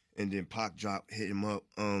 and then Pac Hit 'Em Up,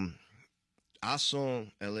 our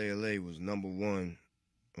song LA was #1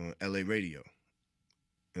 on LA radio.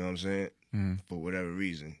 You know what I'm saying? For whatever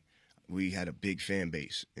reason, we had a big fan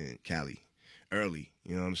base in Cali early.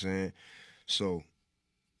 You know what I'm saying? So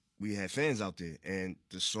we had fans out there, and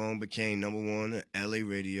the song became #1 on LA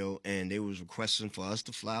radio, and they was requesting for us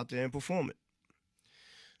to fly out there and perform it.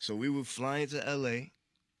 So we would fly into LA.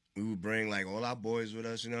 We would bring like all our boys with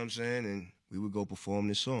us, you know what I'm saying, and we would go perform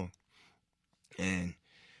this song. And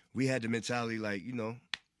we had the mentality like, you know,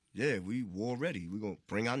 yeah, we war ready. We're going to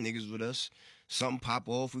bring our niggas with us. Something pop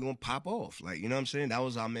off, we're going to pop off. Like, you know what I'm saying? That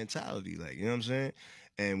was our mentality, like, you know what I'm saying?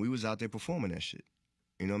 And we was out there performing that shit.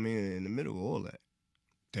 You know what I mean? In the middle of all that.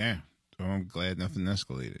 Damn. So I'm glad nothing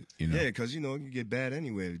escalated, you know? Yeah, because, you know, it can get bad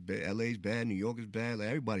anyway. LA's bad, New York is bad, like,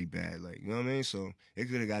 everybody bad, like, you know what I mean? So it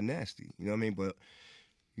could have got nasty, you know what I mean? But,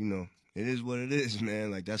 you know, it is what it is,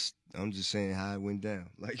 man. Like, I'm just saying how it went down.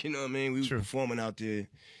 Like, you know what I mean? We were performing out there,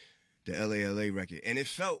 the LA record. And it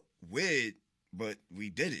felt weird, but we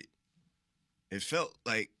did it. It felt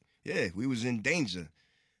like, yeah, we was in danger,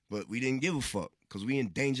 but we didn't give a fuck because we in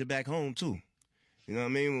danger back home, too. You know what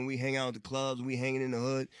I mean? When we hang out at the clubs, we hanging in the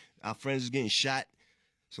hood, our friends is getting shot.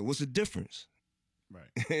 So what's the difference?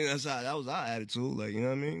 Right. That was our attitude. Like, you know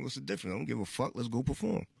what I mean? What's the difference? I don't give a fuck. Let's go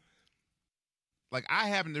perform. Like, I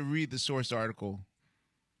happened to read the Source article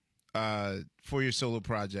for your solo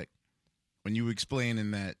project when you were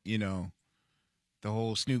explaining that, you know, the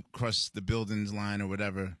whole Snoop crushed the buildings line or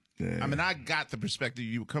whatever. Yeah. I mean, I got the perspective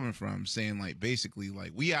you were coming from, saying, like, basically,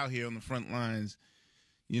 like, we out here on the front lines,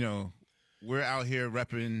 you know, we're out here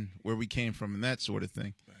repping where we came from and that sort of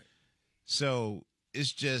thing. Right. So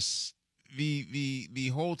it's just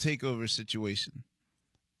the whole takeover situation.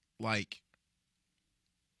 Like,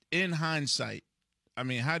 in hindsight, I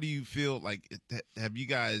mean, how do you feel? Like, have you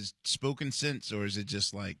guys spoken since, or is it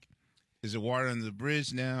just like, is it water under the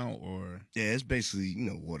bridge now, or? Yeah, it's basically, you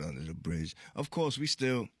know, water under the bridge. Of course, we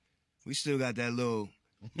still got that little,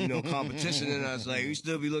 you know, competition in us. Like, we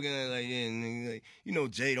still be looking at it like, yeah, and, like, you know,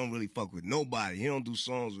 Jay don't really fuck with nobody. He don't do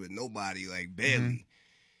songs with nobody, like, barely. Mm-hmm.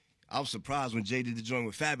 I was surprised when Jay did the joint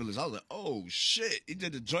with Fabulous. I was like, oh, shit, he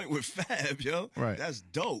did the joint with Fab, yo. Right. That's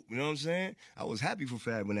dope, you know what I'm saying? I was happy for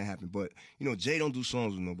Fab when that happened. But, you know, Jay don't do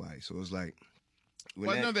songs with nobody. So it's like...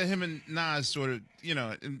 Well, I know that him and Nas sort of, you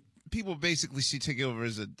know, and people basically see Takeover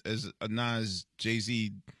as a Nas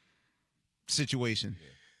Jay-Z situation. Yeah.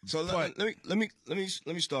 So let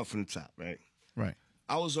me start from the top, right? Right.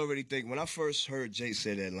 I was already thinking, when I first heard Jay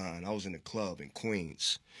say that line, I was in the club in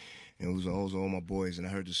Queens. And it was all my boys, and I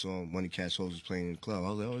heard the song Money Cash Hoes was playing in the club. I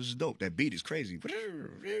was like, oh, this is dope. That beat is crazy.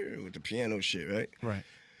 With the piano shit, right? Right.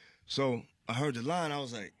 So I heard the line, I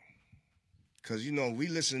was like, because, you know, we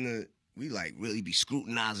like really be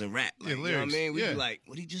scrutinizing rap. Like, you know what I mean? We be like,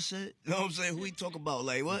 what he just said? You know what I'm saying? Who he talk about?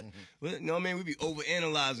 Like, what? You know what I mean? We be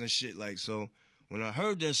overanalyzing shit. Like, so when I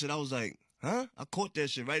heard that shit, I was like, huh? I caught that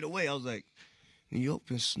shit right away. I was like, New York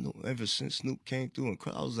been Snoop ever since Snoop came through and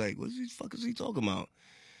I was like, what the fuck is he talking about?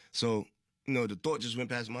 So, you know, the thought just went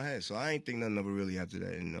past my head. So I ain't think nothing of it really after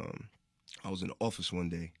that. And I was in the office one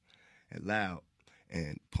day at Loud,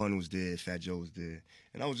 and Pun was there, Fat Joe was there.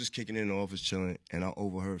 And I was just kicking in the office chilling, and I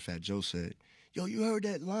overheard Fat Joe said, yo, you heard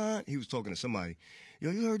that line? He was talking to somebody.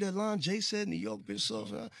 Yo, you heard that line Jay said, New York been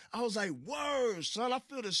soft? I was like, word, son, I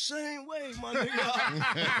feel the same way, my nigga.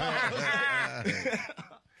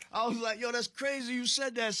 I was like, yo, that's crazy you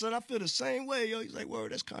said that, son. I feel the same way, yo. He's like,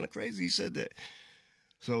 word, that's kind of crazy he said that.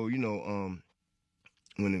 So, you know,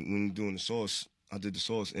 when doing the Source, I did the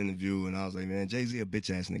Source interview, and I was like, man, Jay-Z a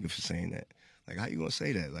bitch-ass nigga for saying that. Like, how you gonna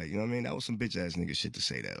say that? Like, you know what I mean? That was some bitch-ass nigga shit to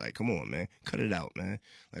say that. Like, come on, man. Cut it out, man.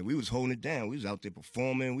 Like, we was holding it down. We was out there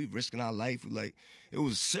performing. We risking our life. Like, it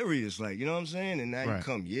was serious, like, you know what I'm saying? And now you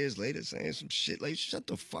come years later saying some shit. Like, shut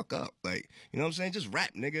the fuck up. Like, you know what I'm saying? Just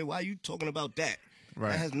rap, nigga. Why are you talking about that?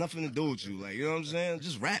 Right. That has nothing to do with you. Like, you know what I'm saying?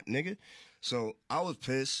 Just rap, nigga. So I was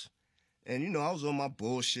pissed. And, you know, I was on my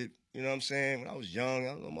bullshit. You know what I'm saying? When I was young,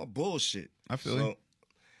 I was on my bullshit. I feel you.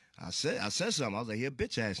 I said something. I was like, he a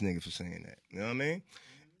bitch-ass nigga for saying that. You know what I mean?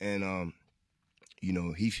 And, you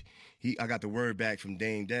know, I got the word back from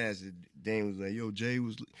Dame Dash. Dame was like, yo,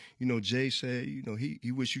 Jay said, you know,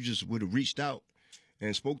 he wish you just would have reached out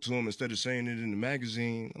and spoke to him instead of saying it in the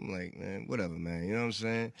magazine. I'm like, man, whatever, man. You know what I'm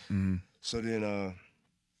saying? Mm-hmm. So then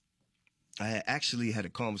I had actually had a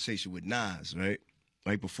conversation with Nas, right?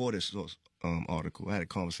 Right before this article, I had a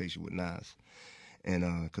conversation with Nas. And,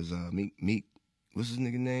 because Meek, what's his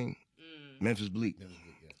nigga name? Memphis Bleak.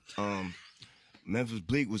 Memphis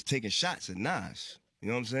Bleak was taking shots at Nas. You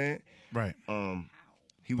know what I'm saying? Right.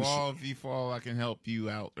 He was, fall, if you fall, I can help you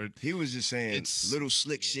out. Or, he was just saying little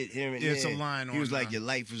slick shit here and there. It's a line on. He was like, your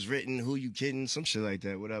life is written, who you kidding? Some shit like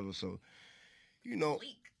that, whatever. So, you know,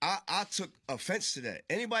 I took offense to that.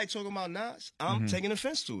 Anybody talking about Nas, I'm taking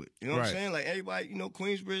offense to it. You know what I'm saying? Like, everybody, you know,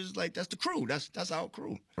 Queensbridge, like, that's the crew. That's our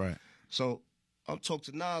crew. Right. So I talked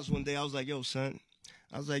to Nas one day. I was like, yo, son.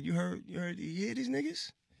 I was like, you hear these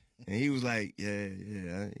niggas? And he was like, yeah.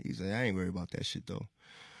 He's like, I ain't worried about that shit, though.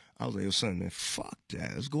 I was like, yo, son, man, fuck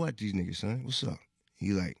that. Let's go at these niggas, son. What's up?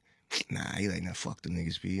 He like, nah, fuck the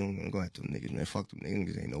niggas, B. I'm gonna go at them niggas, man. Fuck them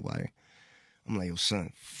niggas ain't nobody. I'm like, yo,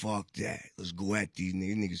 son, fuck that. Let's go at these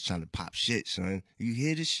niggas. Niggas trying to pop shit, son. You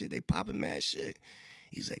hear this shit? They popping mad shit.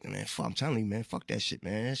 He's like, man, fuck, I'm telling you, man, fuck that shit,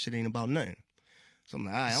 man. That shit ain't about nothing. So I'm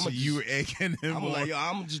like, all right, So you were egging him on. I'm like, yo,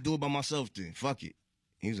 I'm gonna just do it by myself then. Fuck it.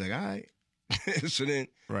 He was like, all right. So then,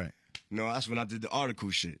 Right. you know, that's when I did the article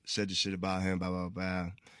shit. Said the shit about him, blah, blah,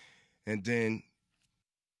 blah. And then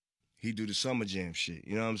he do the Summer Jam shit.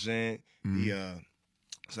 You know what I'm saying? Mm-hmm.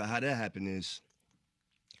 So how that happened is,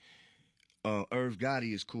 Irv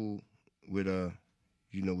Gotti is cool with,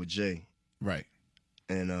 with Jay. Right.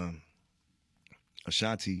 And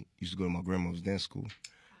Ashanti used to go to my grandma's dance school.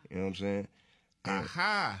 You know what I'm saying?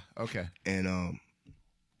 Aha. Okay. And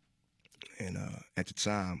at the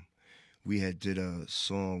time, we had did a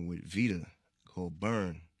song with Vita called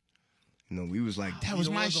Burn. You know, we was like, That was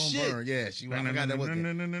my shit. Burn. Yeah, I forgot that was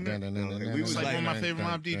We was like like one of my favorite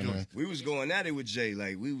Mobb Deep joints. we was going at it with Jay.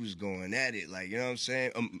 Like, we was going at it. Like, you know what I'm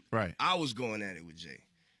saying? Right. I was going at it with Jay.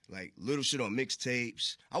 Like, little shit on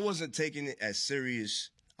mixtapes. I wasn't taking it as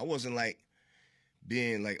serious. I wasn't, like,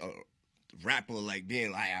 being, like, a rapper, like,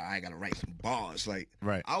 being, like, I gotta write some bars. Like,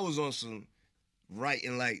 Right. I was on some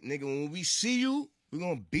writing, like, nigga, when we see you, we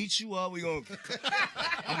gonna beat you up.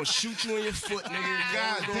 I'm gonna shoot you in your foot, nigga.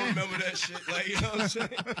 God, gonna remember that shit. Like, you know what I'm saying?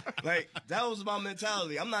 Like, that was my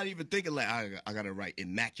mentality. I'm not even thinking like I gotta write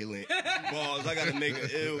immaculate bars. I gotta make an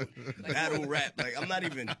ill battle rap. Like, I'm not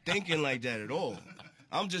even thinking like that at all.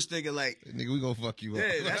 I'm just thinking like, Nigga, we gonna fuck you up.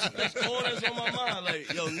 yeah, that's all that's on my mind.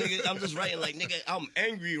 Like, yo, nigga, I'm just writing like, nigga, I'm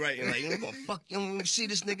angry writing like, I'm gonna fuck you. Let me see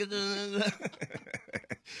this nigga.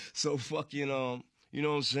 So fucking, you know what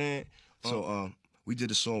I'm saying? So we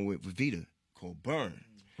did a song with Vita called Burn.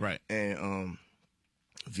 Right. And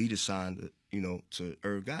Vita signed, to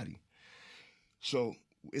Irv Gotti. So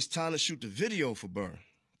it's time to shoot the video for Burn.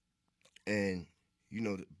 And,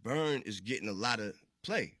 Burn is getting a lot of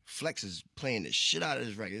play. Flex is playing the shit out of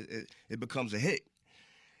this record. It becomes a hit.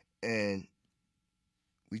 And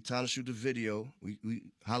we time to shoot the video. We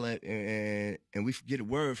holla at, and we get a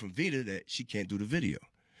word from Vita that she can't do the video.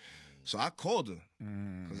 So I called her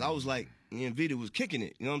because I was like, me and Vita was kicking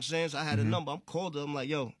it. You know what I'm saying? So I had a number. I called her. I'm like,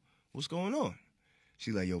 yo, what's going on?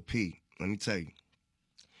 She like, yo, P, let me tell you.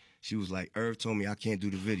 She was like, Irv told me I can't do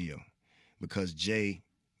the video because Jay,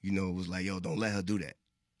 was like, yo, don't let her do that.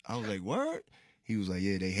 I was like, word? He was like,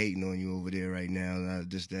 yeah, they hating on you over there right now.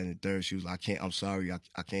 This, that, and the third. She was like, I'm sorry,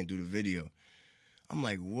 I can't do the video. I'm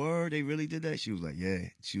like, word? They really did that? She was like, yeah.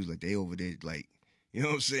 She was like, they over there, like, you know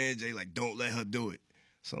what I'm saying? Jay, like, don't let her do it.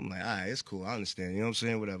 So I'm like, all right, it's cool. I understand. You know what I'm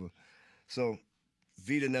saying? Whatever. So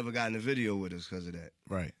Vita never got in the video with us because of that.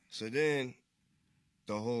 Right. So then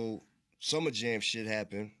the whole Summer Jam shit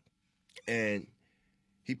happened, and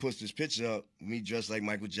he puts this picture up, me dressed like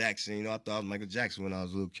Michael Jackson. I thought I was Michael Jackson when I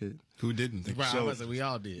was a little kid. Who didn't think Right, so? I was like, we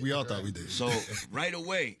all did. We all thought we did. So right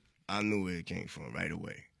away, I knew where it came from. Right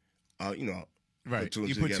away. Right. Put two and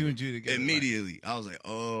You two put together. two and two together. Immediately. I was like,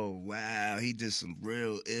 oh, wow. He did some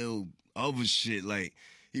real ill other shit. Like,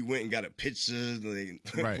 he went and got a picture. Like,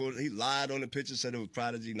 Right. He lied on the picture, said it was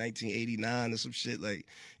Prodigy 1989 or some shit. Like,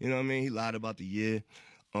 you know what I mean? He lied about the year.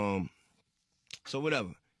 So whatever.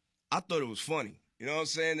 I thought it was funny. You know what I'm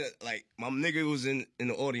saying? That, like, my nigga was in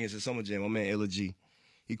the audience at Summer Jam, my man Illa G.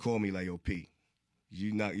 He called me like, yo, P,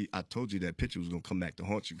 I told you that picture was going to come back to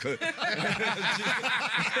haunt you.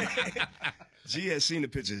 G had seen the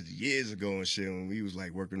picture years ago and shit when we was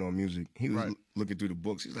like working on music. He was looking through the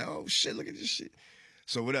books. He's like, oh shit, look at this shit.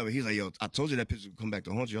 So whatever. He's like, yo, I told you that picture would come back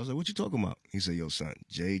to haunt you. I was like, what you talking about? He said, yo, son,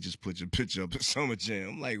 Jay just put your picture up at Summer Jam.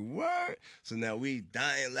 I'm like, what? So now we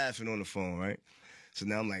dying laughing on the phone, right? So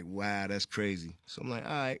now I'm like, wow, that's crazy. So I'm like,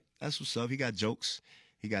 all right, that's what's up. He got jokes.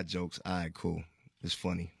 All right, cool. It's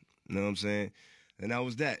funny. You know what I'm saying? And that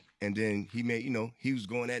was that. And then he made, he was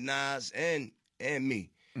going at Nas and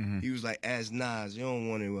me. Mm-hmm. He was like, as Nas, you don't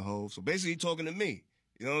want it with Hov. So basically, he talking to me.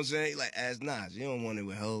 You know what I'm saying? Like, as Nas, you don't want it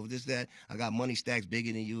with Hov. This, that. I got money stacks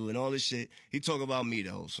bigger than you and all this shit. He talk about me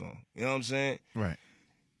the whole song. You know what I'm saying? Right.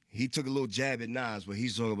 He took a little jab at Nas, but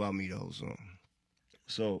he's talking about me the whole song.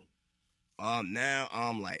 So now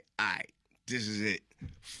I'm like, all right, this is it.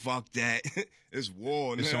 Fuck that. It's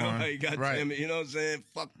war now. It's on. Like, goddamn it. You know what I'm saying?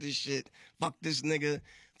 Fuck this shit. Fuck this nigga.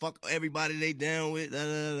 Fuck everybody they down with. Da,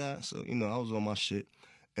 da, da. So, I was on my shit.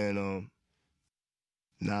 And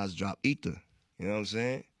Nas dropped Ether. You know what I'm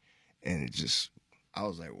saying? And I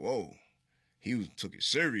was like, whoa. took it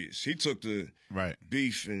serious. He took the Right.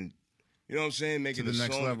 beef and, you know what I'm saying, making To the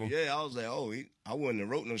next song. level. Yeah, I was like, oh, I wouldn't have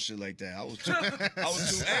wrote no shit like that. I was too angry.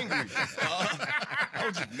 I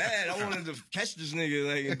was just mad. I wanted to catch this nigga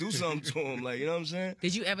like and do something to him. Like, you know what I'm saying?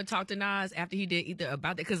 Did you ever talk to Nas after he did either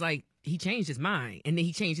about that? Because like he changed his mind, and then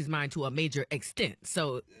he changed his mind to a major extent.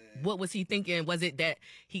 So what was he thinking? Was it that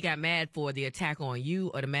he got mad for the attack on you,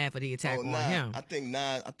 or the mad for the attack on him? I think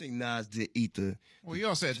Nas did eat the. Well, he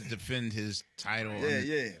also had to defend his title.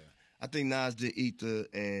 Yeah. I think Nas did eat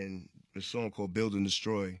and the song called Build and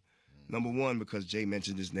Destroy. Number one, because Jay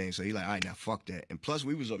mentioned his name, so he like, all right, now fuck that. And plus,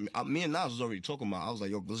 me and Nas was already talking about. I was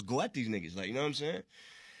like, yo, let's go at these niggas, like, you know what I'm saying?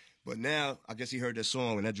 But now, I guess he heard that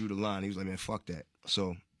song and that drew the line. He was like, man, fuck that.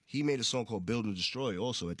 So he made a song called Build and Destroy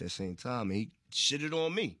also at that same time, and he shitted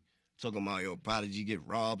on me, talking about yo, Prodigy get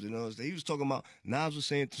robbed and all that. He was talking about Nas was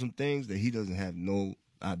saying some things that he doesn't have no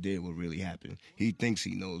idea what really happened. He thinks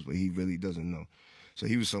he knows, but he really doesn't know. So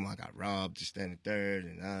he was saying I got robbed, just standing third,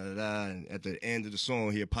 and da-da-da. And at the end of the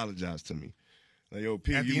song, he apologized to me. Like, yo,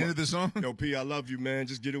 P, At the end of the song? Yo, P, I love you, man.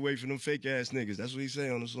 Just get away from them fake ass niggas. That's what he say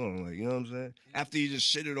on the song. Like, you know what I'm saying? After he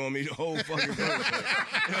just shitted on me the whole fucking verse.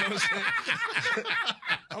 Like, you know what I'm saying?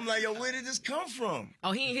 I'm like, yo, where did this come from?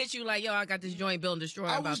 Oh, he ain't hit you like, yo, I got this joint Build and Destroy.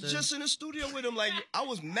 I was just in the studio with him. Like, I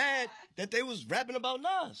was mad that they was rapping about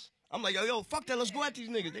Nas. I'm like, yo, fuck that. Let's go at these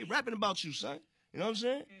niggas. They rapping about you, son. You know what I'm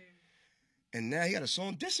saying? And now he got a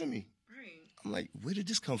song dissing me. Right. I'm like, where did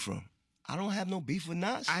this come from? I don't have no beef with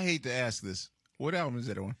Nas. I hate to ask this. What album is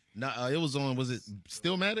that on? Nah, it was on. Was it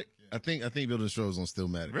Stillmatic? I think Build and Destroy was on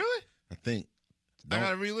Stillmatic. Really? I think. I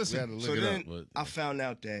gotta re-listen. We had to look So it then up, but I found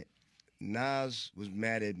out that Nas was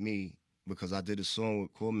mad at me because I did a song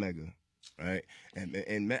with Cormega, right?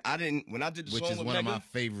 And I didn't, when I did the which song is with one Mega, of my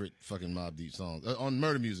favorite fucking Mobb Deep songs on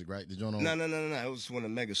Murder Music, right? The joint on. No. It was one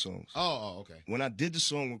of Mega songs. Oh, okay. When I did the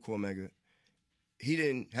song with Cormega, he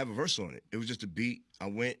didn't have a verse on it. It was just a beat. I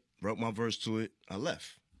went, wrote my verse to it, I left.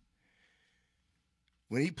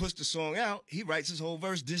 When he puts the song out, he writes his whole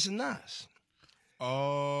verse dissing Nas.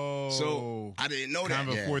 Oh. So I didn't know that. Kind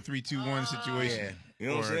of a 4, 3, 2, 1 situation. You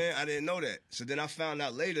know what I'm saying? I didn't know that. So then I found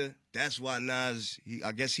out later, that's why Nas,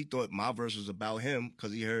 I guess he thought my verse was about him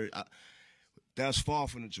because he heard, that's far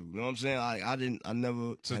from the truth. You know what I'm saying? I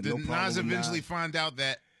never So had did no problem Nas with eventually find out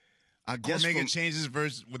that I guess Omega changed his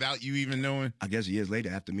verse without you even knowing? I guess years later,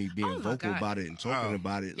 after me being vocal God. about it and talking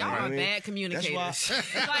about it. Y'all like, are I mean, bad communicators.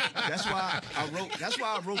 That's why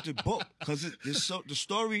I wrote the book, because the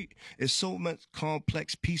story is so much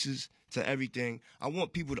complex pieces to everything. I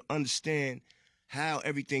want people to understand how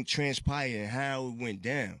everything transpired and how it went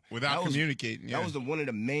down Without communicating. Yeah. That was one of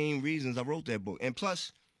the main reasons I wrote that book. And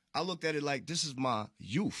plus, I looked at it like, this is my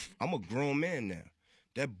youth. I'm a grown man now.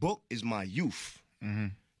 That book is my youth. Mm-hmm.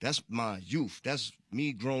 That's my youth. That's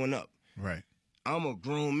me growing up. Right. I'm a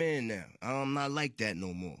grown man now. I'm not like that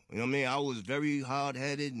no more. You know what I mean? I was very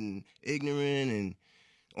hard-headed and ignorant and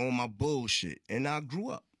on my bullshit. And I grew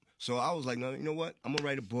up. So I was like, no, you know what? I'm going to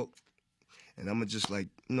write a book. And I'm going to just like,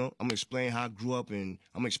 I'm going to explain how I grew up, and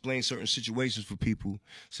I'm going to explain certain situations for people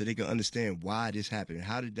so they can understand why this happened.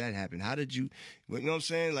 How did that happen? How did you know what I'm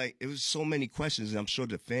saying? Like, it was so many questions, and I'm sure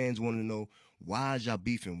the fans want to know, why is y'all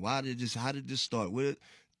beefing? How did this start?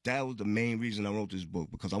 That was the main reason I wrote this book,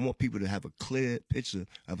 because I want people to have a clear picture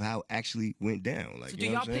of how it actually went down. Like, So do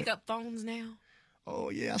y'all pick up phones now? Oh,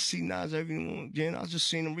 yeah, I see Nas every now and again. I just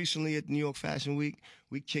seen him recently at New York Fashion Week.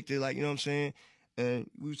 We kicked it, like, you know what I'm saying? And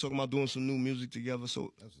we were talking about doing some new music together,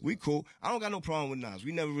 so we cool. I don't got no problem with Nas.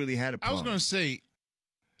 We never really had a problem. I was going to say,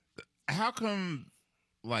 how come,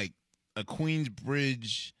 like, a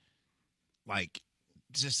Queensbridge, like,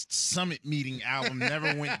 just summit meeting album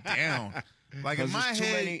never went down? Like, in my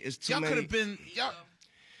head, y'all could have been,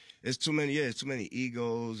 It's too many, it's too many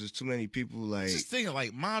egos. There's too many people, like. Just thinking,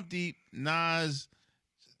 like, Mobb Deep, Nas,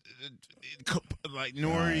 like,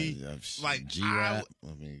 Nori, like, G-Rap.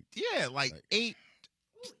 I mean, yeah, like 8,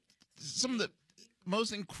 some of the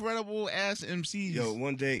most incredible ass MCs. Yo,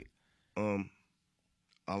 one day,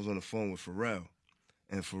 I was on the phone with Pharrell,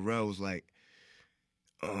 and Pharrell was like,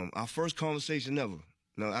 our first conversation ever.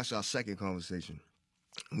 No, actually, our second conversation.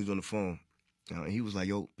 We was on the phone. And he was like,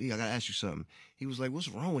 yo, B, I gotta ask you something. He was like, what's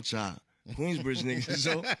wrong with y'all? Queensbridge niggas.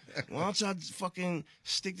 So, why don't y'all fucking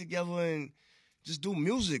stick together and just do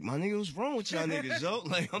music, my nigga? What's wrong with y'all niggas, yo?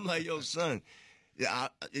 Like, I'm like, yo, son, yeah,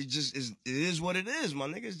 it is what it is, my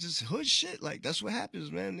nigga. It's just hood shit. Like, that's what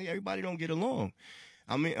happens, man. Everybody don't get along.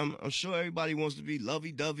 I mean, I'm sure everybody wants to be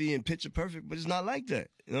lovey-dovey and picture perfect, but it's not like that.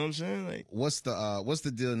 You know what I'm saying? Like, what's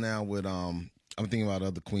the deal now with I'm thinking about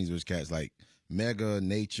other Queensbridge cats like Mega,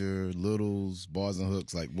 Nature, Littles, Bars and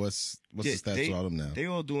Hooks. Like, what's the stats for all them now? They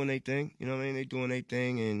all doing their thing. You know what I mean? They doing their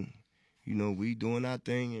thing, and you know we doing our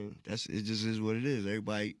thing, and it. Just is what it is.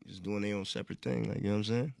 Everybody just doing their own separate thing. Like, you know what I'm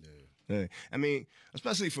saying? Yeah. I mean,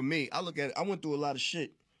 especially for me, I went through a lot of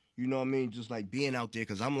shit. You know what I mean? Just like being out there,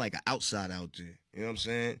 because I'm like an outside out there. You know what I'm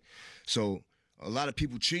saying? So a lot of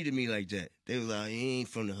people treated me like that. They were like, he ain't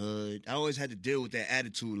from the hood. I always had to deal with that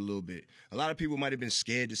attitude a little bit. A lot of people might have been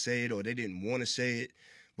scared to say it, or they didn't want to say it,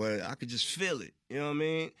 but I could just feel it. You know what I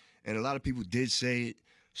mean? And a lot of people did say it.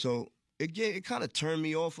 So it kind of turned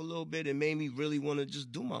me off a little bit and made me really want to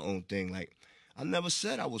just do my own thing. Like, I never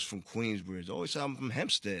said I was from Queensbridge. I always said I'm from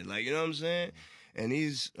Hempstead. Like, you know what I'm saying? And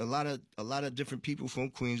a lot of different people from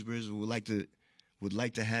Queensbridge would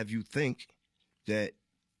like to have you think that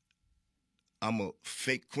I'm a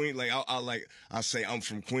fake Queen. Like, I say I'm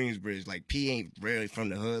from Queensbridge. Like, P ain't really from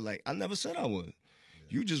the hood. Like, I never said I was.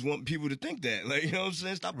 You just want people to think that. Like, you know what I'm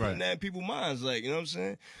saying? Stop putting that in people's minds. Like, you know what I'm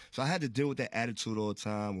saying? So I had to deal with that attitude all the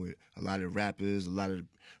time with a lot of rappers, a lot of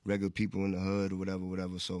regular people in the hood or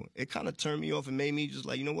whatever. So it kind of turned me off and made me just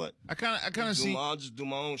like, you know what? I kind of see. I'll just do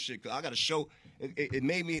my own shit. 'Cause I got to show. It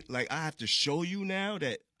made me like I have to show you now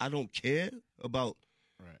that I don't care about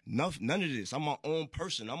none of this. I'm my own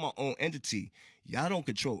person. I'm my own entity. Y'all don't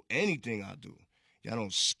control anything I do. Y'all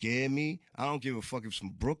don't scare me. I don't give a fuck if it's from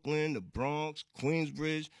Brooklyn, the Bronx,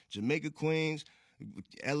 Queensbridge, Jamaica, Queens,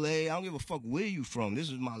 LA. I don't give a fuck where you from. This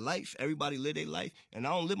is my life. Everybody live their life, and I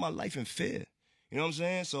don't live my life in fear. You know what I'm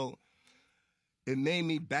saying? So it made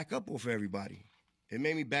me back up off everybody. It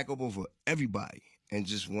made me back up over everybody and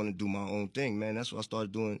just want to do my own thing, man. That's why I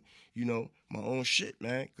started doing, you know, my own shit,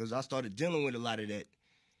 man, because I started dealing with a lot of that,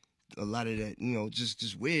 you know,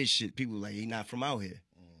 just weird shit. People like, he not from out here.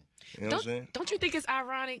 You know what I'm saying? Don't you think it's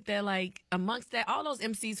ironic that, like, amongst that, all those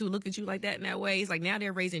MCs who look at you like that in that way, it's like now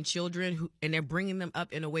they're raising children and they're bringing them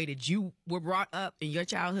up in a way that you were brought up in your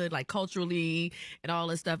childhood, like culturally and all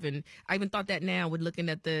this stuff. And I even thought that now with looking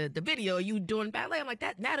at the video, you doing ballet, I'm like,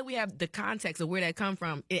 that now that we have the context of where that come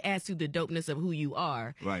from, it adds to the dopeness of who you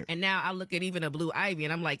are. Right. And now I look at even a Blue Ivy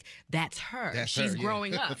and I'm like, that's her. That's She's her, yeah.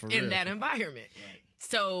 growing up in that environment. Right.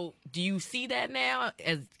 So do you see that now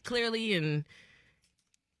as clearly? And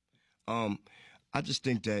I just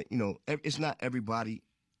think that, you know, it's not everybody.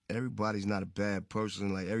 Everybody's not a bad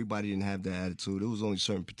person. Like, everybody didn't have that attitude. It was only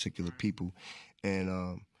certain particular people.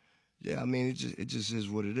 And, yeah, I mean, it just is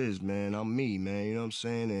what it is, man. I'm me, man. You know what I'm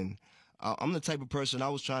saying? And I'm the type of person, I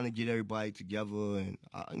was trying to get everybody together. And,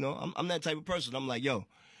 you know, I'm that type of person. I'm like, yo,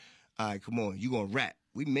 all right, come on, you gonna rap.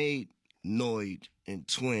 We made Noid and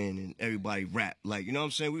Twin and everybody rap. Like, you know what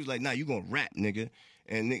I'm saying? We was like, nah, you gonna rap, nigga.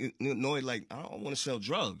 And Noid like, I don't want to sell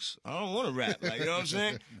drugs. I don't want to rap. Like, you know what I'm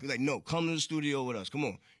saying? He's like, no, come to the studio with us. Come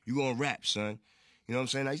on. You gonna rap, son. You know what I'm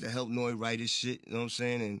saying? I used to help Noid write his shit. You know what I'm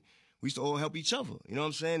saying? And we used to all help each other. You know what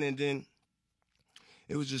I'm saying? And then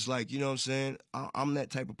it was just like, you know what I'm saying? I'm that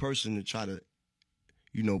type of person to try to,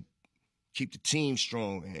 you know, keep the team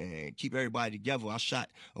strong and keep everybody together. I shot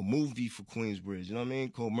a movie for Queensbridge, you know what I mean,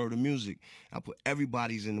 called Murder Music. I put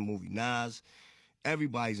everybody's in the movie. Nas,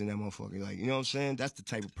 everybody's in that motherfucker. Like, you know what I'm saying? That's the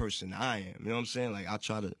type of person I am. You know what I'm saying? Like, I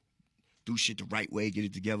try to do shit the right way, get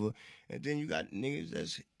it together. And then you got niggas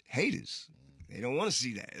that's haters. They don't want to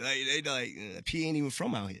see that. Like, they like, P ain't even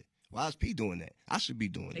from out here. Why is P doing that? I should be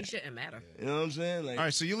doing that. they shouldn't matter. You know what I'm saying? Like, All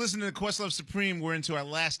right, so you're listening to QuestLove Supreme. We're into our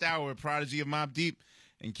last hour of Prodigy of Mobb Deep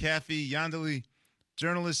and Kathy Yandeli,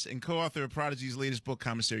 journalist and co-author of Prodigy's latest book,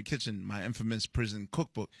 Commissary Kitchen, My Infamous Prison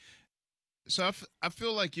Cookbook. So I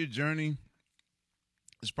feel like your journey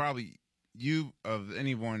is probably, you of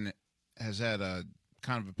anyone has had a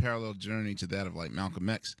kind of a parallel journey to that of like Malcolm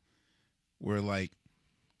X, where like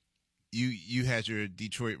you had your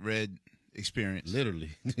Detroit Red experience.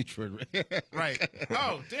 Literally. Detroit Red. Right.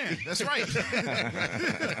 Oh, damn. That's right.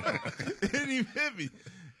 It didn't even hit me.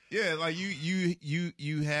 Yeah, like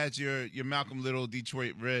you had your Malcolm Little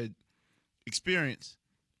Detroit Red experience.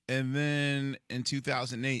 And then in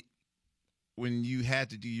 2008, when you had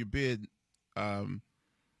to do your bid,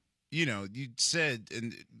 you know, you said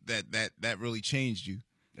that really changed you.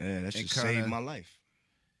 yeah, that just saved my life.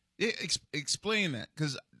 Yeah, explain that,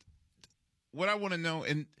 because what I want to know,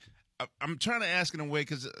 and I'm trying to ask in a way,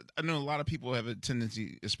 because I know a lot of people have a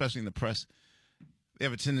tendency, especially in the press, they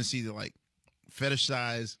have a tendency to like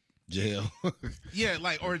fetishize Jail. yeah,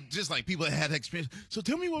 like, or just like people that had experience. So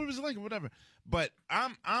tell me what it was like or whatever. But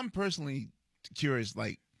I'm personally curious,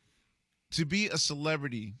 like, to be a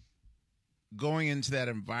celebrity going into that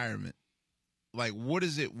environment, like, what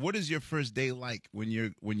is your first day like when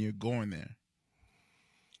you're going there?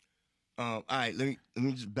 All right, let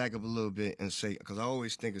me just back up a little bit and say, because I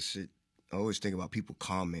always think of shit. I always think about people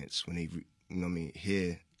comments when they, you know what I mean,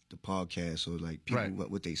 hear the podcast or like people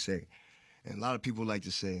what they say. And a lot of people like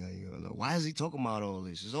to say, like, you know, why is he talking about all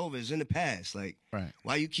this? It's over. It's in the past. Like,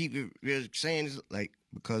 why you keep saying this? Like,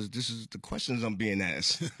 because this is the questions I'm being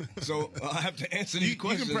asked. So I have to answer these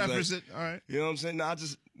questions. You can preface it. All right. You know what I'm saying? No, I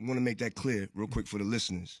just want to make that clear real quick for the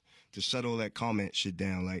listeners to shut all that comment shit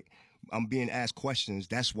down. Like, I'm being asked questions.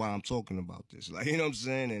 That's why I'm talking about this. Like, you know what I'm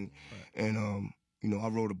saying? And you know, I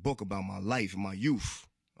wrote a book about my life and my youth.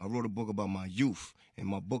 I wrote a book about my youth. In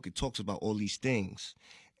my book, it talks about all these things.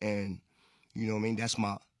 And you know what I mean? That's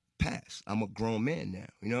my past. I'm a grown man now.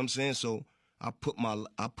 You know what I'm saying? So I put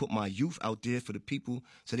my youth out there for the people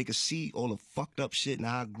so they could see all the fucked up shit and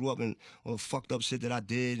how I grew up and all the fucked up shit that I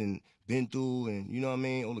did and been through and you know what I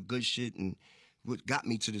mean? All the good shit and what got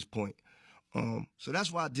me to this point. So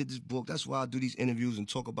that's why I did this book. That's why I do these interviews and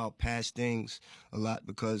talk about past things a lot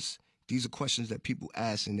because these are questions that people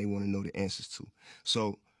ask and they want to know the answers to.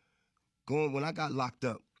 So when I got locked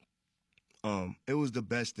up, it was the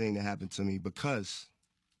best thing that happened to me because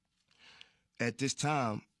at this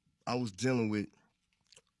time, I was dealing with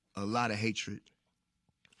a lot of hatred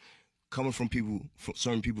coming from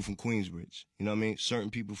certain people from Queensbridge. You know what I mean? Certain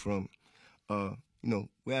people from, you know,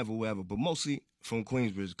 wherever, but mostly from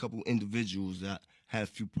Queensbridge. A couple individuals that I had a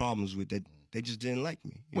few problems with that they just didn't like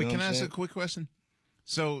me. Wait, can I ask a quick question?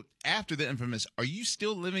 So after the infamous, are you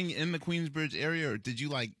still living in the Queensbridge area, or did you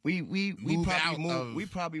like we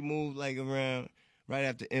probably moved like around right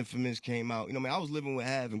after Infamous came out. You know what I mean? I was living with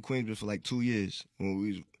Hav in Queensbridge for like 2 years when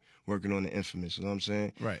we was working on the Infamous. You know what I'm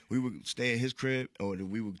saying? Right. We would stay at his crib, or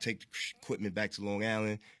we would take the equipment back to Long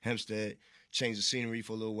Island, Hempstead, change the scenery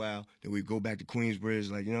for a little while. Then we'd go back to Queensbridge,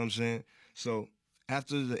 like you know what I'm saying? So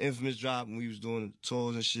after the Infamous drop, when we was doing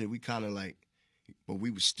tours and shit, we kind of like. But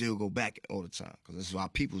we would still go back all the time because that's why our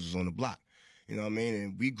peoples was on the block. You know what I mean?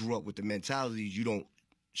 And we grew up with the mentality you don't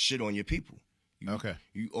shit on your people.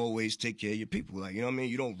 You always take care of your people. Like, you know what I mean?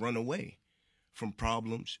 You don't run away from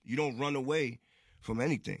problems. You don't run away from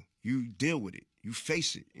anything. You deal with it. You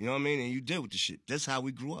face it. You know what I mean? And you deal with the shit. That's how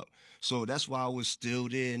we grew up. So that's why I was still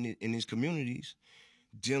there in these communities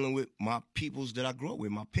dealing with my peoples that I grew up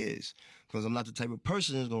with, my peers. Because I'm not the type of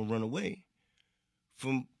person that's going to run away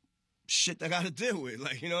from shit that I got to deal with,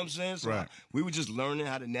 like, you know what I'm saying? So we were just learning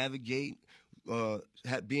how to navigate,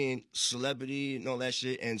 being celebrity and all that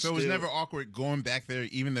shit. And so it was never awkward going back there,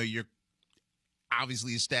 even though you're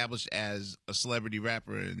obviously established as a celebrity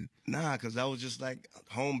rapper. And nah, because that was just like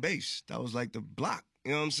home base. That was like the block.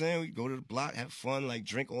 You know what I'm saying? We go to the block, have fun, like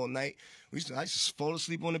drink all night. I used to fall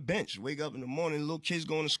asleep on the bench, wake up in the morning, little kids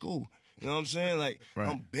going to school. You know what I'm saying? Like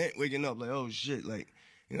I'm bent waking up, like oh shit, like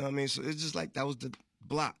you know what I mean? So it's just like that was the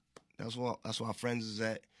block. That's why our friends is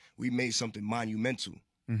at. We made something monumental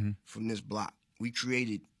from this block. We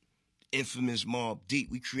created Infamous, Mobb Deep.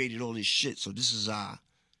 We created all this shit. So this is our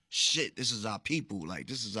shit. This is our people. Like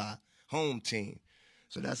this is our home team.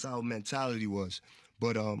 So that's how our mentality was.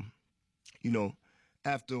 But you know,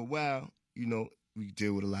 after a while, you know, we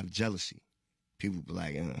deal with a lot of jealousy. People be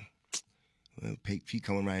like, well, he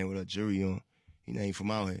coming around here with a jury on. He ain't from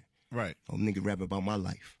out here. Right. Oh, nigga rapping about my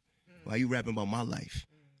life. Why you rapping about my life?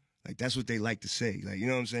 Like, that's what they like to say. Like, you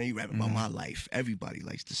know what I'm saying? You rapping about my life. Everybody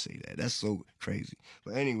likes to say that. That's so crazy.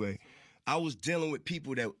 But anyway, I was dealing with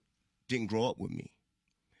people that didn't grow up with me.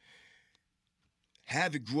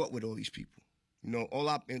 Havoc grew up with all these people. You know, all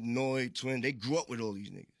up in Noy, Twin, they grew up with all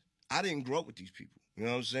these niggas. I didn't grow up with these people. You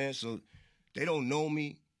know what I'm saying? So they don't know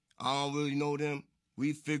me. I don't really know them.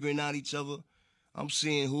 We figuring out each other. I'm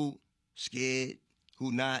seeing who scared,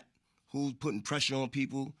 who not, who's putting pressure on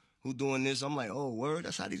people, who doing this. I'm like, oh, word,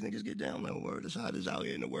 that's how these niggas get down. I'm like, word, that's how it is out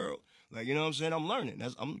here in the world. Like, you know what I'm saying? I'm learning.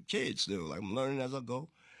 I'm a kid still. Like, I'm learning as I go.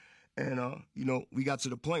 And, you know, we got to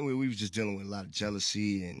the point where we was just dealing with a lot of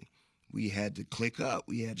jealousy and we had to click up.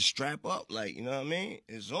 We had to strap up. Like, you know what I mean?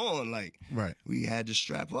 It's on. Like, we had to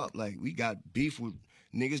strap up. Like, we got beef with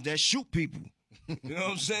niggas that shoot people. You know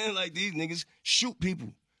what I'm saying? Like, these niggas shoot people.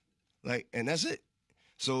 Like, and that's it.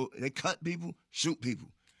 So they cut people, shoot people.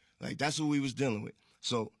 Like, that's what we was dealing with.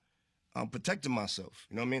 So I'm protecting myself.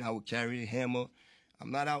 You know what I mean? I would carry a hammer.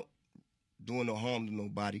 I'm not out doing no harm to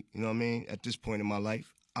nobody. You know what I mean? At this point in my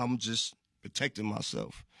life, I'm just protecting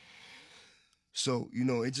myself. So, you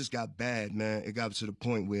know, it just got bad, man. It got to the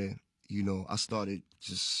point where, you know, I started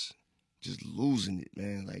just losing it,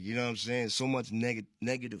 man. Like, you know what I'm saying? So much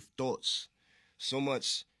negative thoughts. So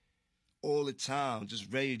much all the time,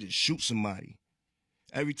 just ready to shoot somebody.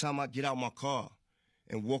 Every time I get out my car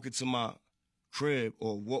and walk into my crib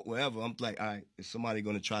or walk wherever, I'm like, all right, is somebody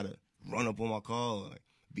gonna try to run up on my car or like,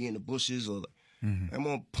 be in the bushes or like, I'm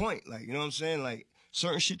on point, like, you know what I'm saying? Like,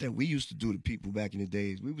 certain shit that we used to do to people back in the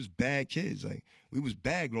days. We was bad kids. Like, we was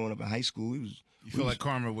bad growing up in high school. You feel like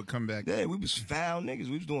karma would come back? Yeah, we was foul niggas.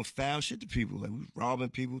 We was doing foul shit to people. Like, we was robbing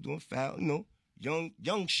people, doing foul,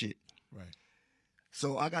 young shit. Right.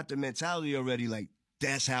 So I got the mentality already, like,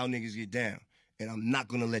 that's how niggas get down. And I'm not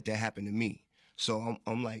gonna let that happen to me. So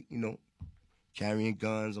I'm like, carrying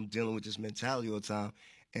guns. I'm dealing with this mentality all the time.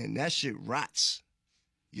 And that shit rots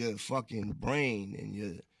your fucking brain and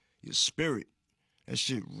your spirit. That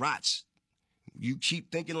shit rots. You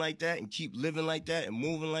keep thinking like that and keep living like that and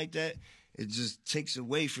moving like that, it just takes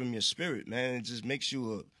away from your spirit, man. It just makes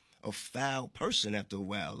you a foul person after a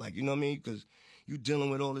while. Like, you know what I mean? Because you dealing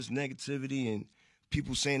with all this negativity and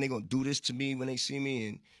people saying they're going to do this to me when they see me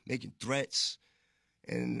and making threats.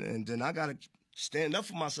 And then I got to stand up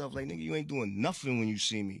for myself. Like, nigga, you ain't doing nothing when you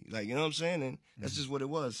see me. Like, you know what I'm saying? And that's just what it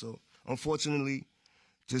was. So, unfortunately,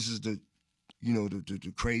 this is the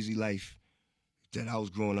crazy life that I was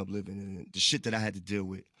growing up living in, the shit that I had to deal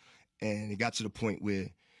with. And it got to the point where,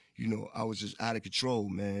 I was just out of control,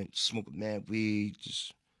 man. Smoking mad weed,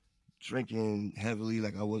 just drinking heavily.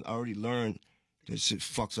 Like, I already learned that shit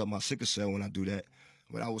fucks up my sickle cell when I do that.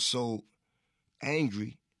 But I was so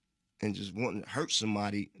angry and just wanting to hurt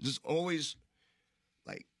somebody, just always,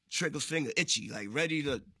 like, trigger finger itchy, like, ready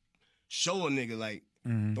to show a nigga, like,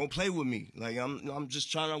 don't play with me. Like, I'm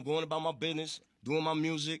just I'm going about my business, doing my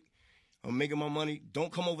music, I'm making my money.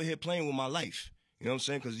 Don't come over here playing with my life. You know what I'm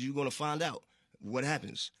saying? Because you're going to find out what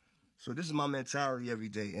happens. So this is my mentality every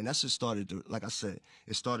day. And that's just started to, like I said,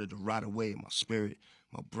 it started to rot away in my spirit,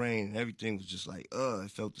 my brain, and everything was just like,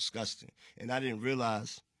 it felt disgusting. And I didn't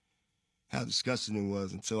realize how disgusting it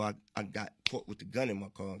was until I got caught with the gun in my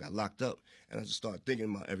car and got locked up. And I just started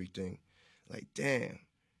thinking about everything. Like, damn,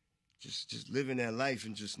 just living that life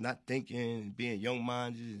and just not thinking and being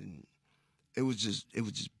young-minded. And it was just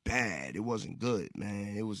bad. It wasn't good,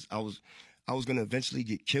 man. I was gonna eventually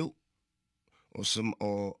get killed,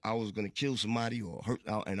 or I was gonna kill somebody or hurt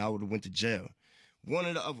out, and I would have went to jail. One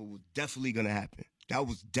or the other was definitely gonna happen. That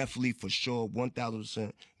was definitely for sure,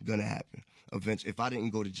 1,000% gonna happen. Eventually, if I didn't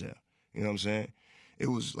go to jail, you know what I'm saying? It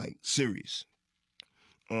was like serious.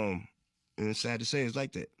 And it's sad to say it's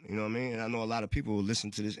like that. You know what I mean? And I know a lot of people will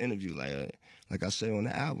listen to this interview, like I say on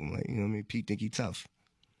the album, like, you know what I mean? Pete think he tough.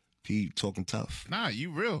 Pete talking tough. Nah,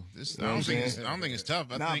 you real. I don't think it's tough.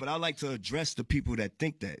 But I like to address the people that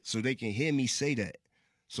think that so they can hear me say that.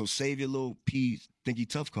 So save your little Pete think he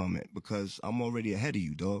tough comment because I'm already ahead of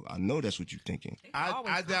you, dog. I know that's what you're thinking.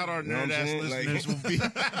 I doubt our nerd-ass listeners will be.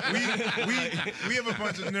 We have a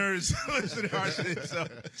bunch of nerds listening to our shit. So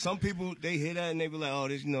some people, they hear that and they be like, oh,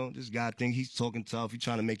 this guy think he's talking tough. He's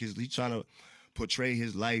trying to portray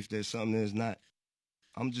his life. There's something that's not.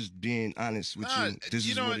 I'm just being honest with you. This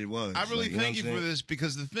is what it was. I really thank you for this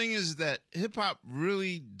because the thing is that hip hop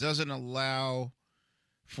really doesn't allow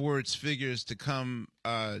for its figures to come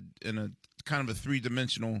in a kind of a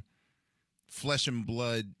three-dimensional flesh and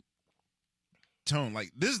blood tone.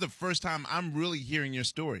 Like, this is the first time I'm really hearing your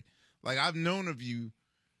story. Like, I've known of you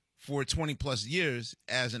for 20 plus years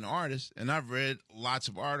as an artist, and I've read lots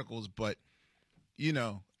of articles, but,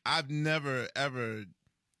 I've never, ever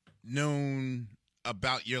known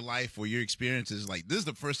about your life or your experiences. Like, this is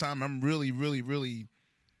the first time I'm really, really, really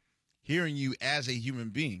hearing you as a human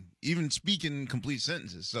being, even speaking complete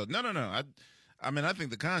sentences. So no. I mean, I think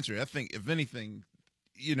the contrary. I think if anything,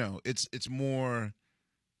 it's more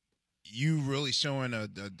you really showing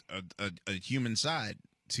a human side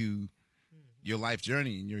to your life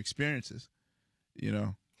journey and your experiences.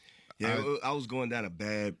 Yeah, I was going down a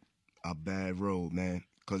bad road, man,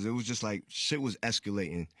 because it was just like shit was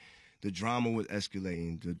escalating. The drama was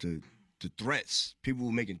escalating. The threats, people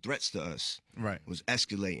were making threats to us, right, was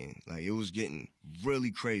escalating. Like, it was getting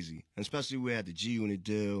really crazy. And especially we had the G Unit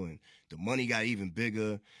deal and the money got even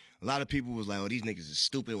bigger. A lot of people was like, oh, these niggas is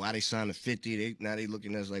stupid. Why they signed to 50? Now they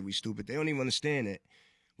looking at us like we stupid. They don't even understand that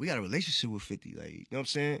we got a relationship with 50. Like, you know what I'm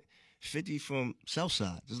saying? 50 from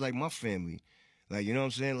Southside, just like my family. Like, you know what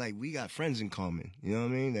I'm saying? Like, we got friends in common. You know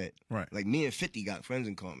what I mean? That, right. Like, me and 50 got friends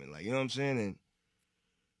in common. Like, you know what I'm saying? And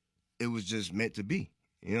it was just meant to be.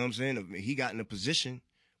 You know what I'm saying? He got in a position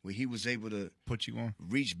where he was able to put you on,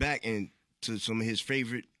 reach back and to some of his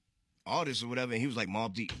favorite artists or whatever, and he was like,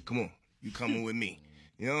 Mobb Deep, come on, you coming with me.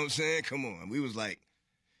 You know what I'm saying? Come on. And we was like,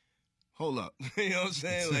 hold up. You know what I'm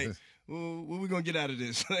saying? Like, well, what we gonna get out of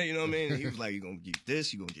this? You know what I mean? And he was like, you're gonna get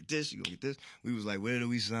this, you're gonna get this, you're gonna get this. We was like, where do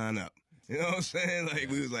we sign up? You know what I'm saying?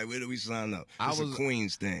 Like, we was like, where do we sign up? It's a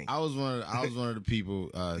Queens thing. I was one of the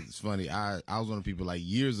people, it's funny, I was one of the people like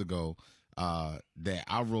years ago, that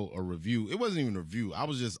I wrote a review. It wasn't even a review. I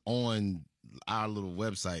was just on our little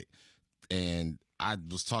website and I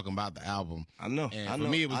was talking about the album. I know. And I for know.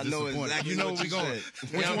 me, it was I know disappointing. exactly You know what where we you going.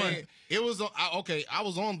 said. Which one? It was okay. I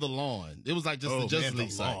was on the lawn. It was like just the Justice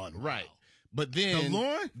League site, right? But then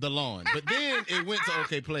the lawn. But then it went to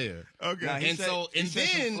OK Player. Okay. Nah, And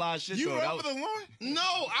then fly shit, You though. wrote That for the lawn? no,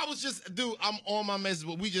 I was just, dude, I'm on my message,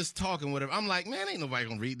 but we just talking, whatever. I'm like, man, ain't nobody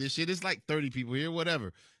gonna read this shit. It's like 30 people here,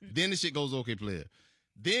 whatever. Then the shit goes OK Player.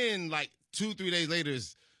 Then, like, 2-3 days later,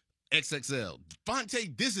 it's XXL.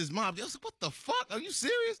 Fonte, this is Mobb. I was like, what the fuck? Are you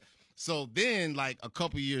serious? So then, like, a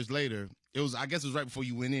couple years later, I guess it was right before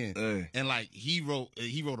you went in. And, like, he wrote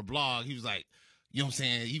a blog. He was like, you know what I'm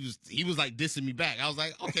saying? He was like dissing me back. I was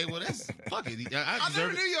like, okay, well, that's fuck it. I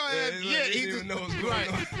never knew y'all had. Yeah, he didn't even know what's going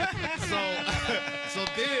on. So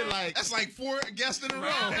then, like, That's like 4 guests in a row.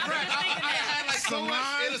 right. I had like so much.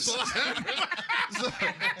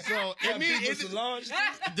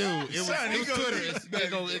 Dude, it was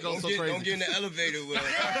Twitter. It goes so crazy. Don't get in the elevator with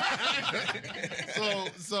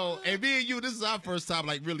So, and me and you, this is our first time,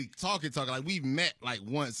 like, really talking. Like, we met, like,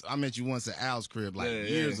 once. I met you once at Al's crib, like,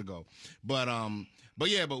 years ago. But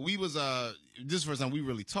we was, this is the first time we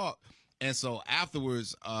really talked. And so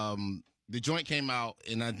afterwards, the joint came out,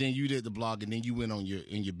 and then you did the blog, and then you went on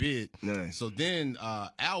your bid. Nice. So then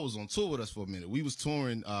Al was on tour with us for a minute. We was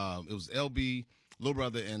touring. It was LB, Lil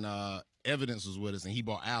Brother, and Evidence was with us, and he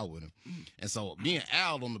brought Al with him. And so me and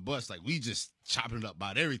Al on the bus, like, we just chopping it up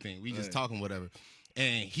about everything. We just talking whatever.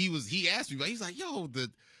 And he asked me, like, he's like, yo, the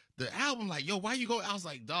album, like, yo, why you go? I was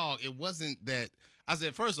like, dog, it wasn't that. I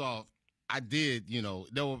said, first off, I did,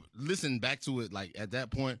 listen back to it, like, at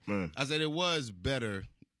that point. I said it was better,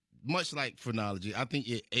 much like Phrenology. I think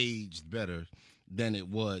it aged better than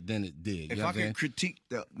it did. If I could critique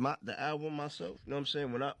the album myself, you know what I'm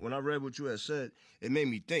saying? When I read what you had said, it made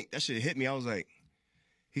me think. That shit hit me. I was like,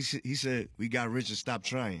 he said, we got rich and stopped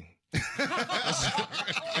trying. Damn,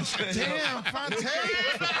 Fonte.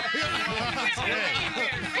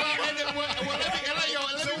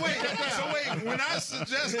 So wait, when I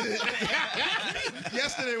suggested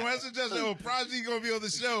yesterday, oh, Prodigy gonna be on the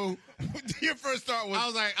show, your first thought was I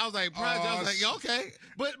was like, Prodigy. I was like, yeah, okay,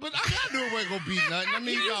 but I knew it wasn't gonna be nothing. I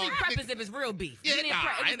mean, You y'all, usually preface if it's real beef. Yeah, You didn't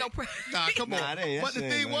nah, come on. Nah, that ain't- But the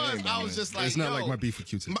that thing ain't- was, that ain't I was just like, It's not yo, like my beef with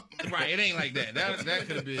Q-Tip. right? It ain't like that. That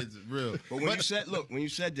could have been real. But when you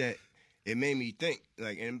said that, it made me think,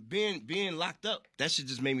 like, and being locked up, that shit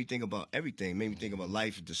just made me think about everything. It made me think about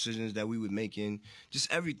life, decisions that we were making,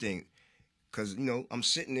 just everything. Because, I'm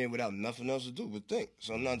sitting there without nothing else to do but think.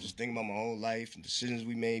 So I'm not just thinking about my whole life and decisions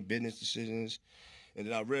we made, business decisions. And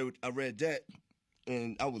then I read that,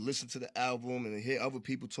 and I would listen to the album and hear other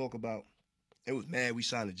people talk about, it was mad we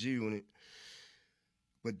signed a G Unit.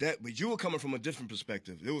 But you were coming from a different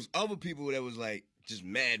perspective. There was other people that was like, just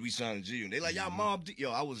mad we signed a G Unit. They like, y'all Mobb.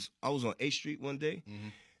 Yo, I was on 8th Street one day,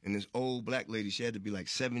 and this old black lady, she had to be like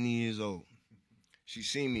 70 years old. She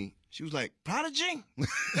seen me. She was like, Prodigy? no.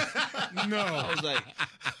 I was like,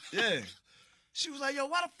 yeah. She was like, yo,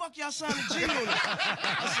 why the fuck y'all signed a G Unit?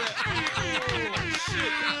 I said, oh,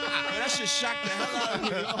 shit. Man, that shit shocked the hell out of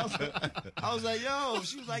me. I was like, yo.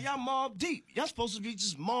 She was like, y'all Mobb Deep. Y'all supposed to be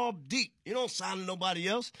just Mobb Deep. You don't sign to nobody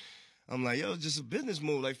else. I'm like, yo, it's just a business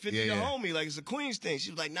move. Like, 50 to homie. Like, it's a Queens thing.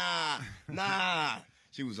 She was like, nah.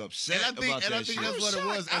 She was upset about that I think that's what it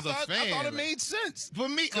was as a fan. I thought it made sense. For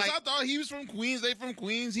me, because I thought he was from Queens, they from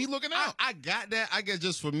Queens, he looking out. I got that. I guess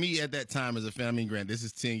just for me at that time as a fan, I mean, granted, this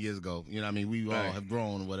is 10 years ago. You know what I mean? We all have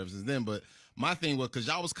grown or whatever since then. But my thing was, because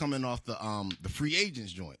y'all was coming off the free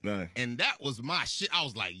agents joint. Right. And that was my shit. I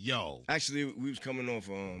was like, yo. Actually, we was coming off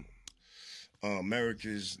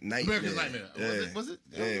America's Nightmare. America's Nightmare. Yeah. Was it?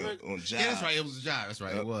 Yeah, on Jive. Yeah, that's right. It was Jive. That's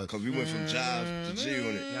right. It was. Because we went from Jive to G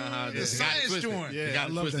Unit. The science joint. Yeah, I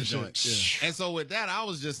love that shit. Yeah. And so with that, I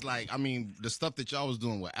was just like, I mean, the stuff that y'all was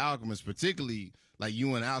doing with Alchemist, particularly like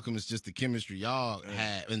you and Alchemist, just the chemistry y'all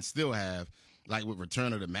had and still have, like with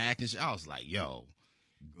Return of the Mac and shit. I was like, yo,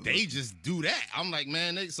 they just do that. I'm like,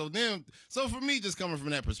 man. So for me, just coming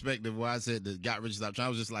from that perspective, where I said that got rich stop trying, I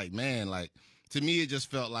was just like, man, like. To me, it just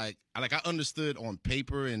felt like I understood on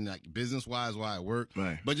paper and like business wise why it worked.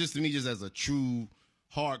 Right. But just to me, just as a true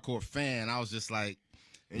hardcore fan, I was just like,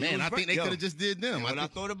 man, I think they could have just did them. When I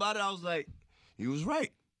thought about it, I was like, you was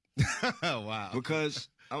right. Wow. Because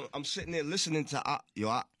I'm sitting there listening to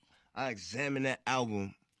I examined that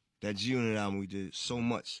album, that G Unit album we did so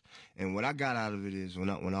much, and what I got out of it is when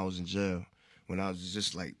I was in jail. When I was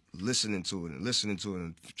just like listening to it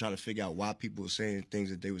and trying to figure out why people were saying things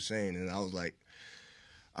that they were saying, and I was like,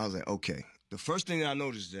 okay. The first thing that I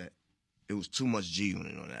noticed that it was too much G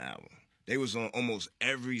Unit on the album. They was on almost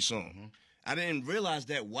every song, I didn't realize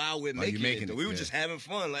that while we're making it. We were just having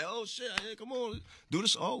fun. Like, oh, shit, hey, come on, do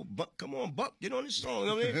this. Oh, Buck, come on, Buck, get on this song. You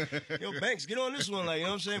know what I mean? Yo, Banks, get on this one. Like, you know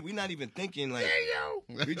what I'm saying? We're not even thinking, like,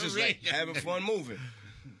 we just, like, having fun moving.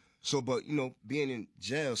 So, but, you know, being in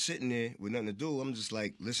jail, sitting there with nothing to do, I'm just,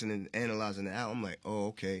 like, listening, analyzing the album. I'm like, oh,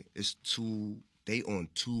 okay, they on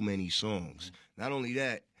too many songs. Not only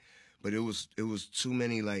that, but it was too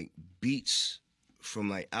many, like, beats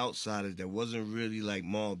from like outsiders that wasn't really like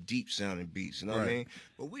Mobb deep sounding beats, you know what I mean?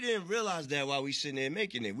 But we didn't realize that while we sitting there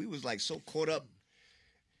making it. We was like so caught up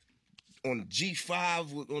on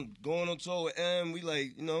G5, going on tour with M. We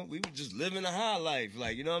like, you know, we were just living a high life,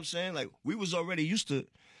 like, you know what I'm saying? Like we was already used to,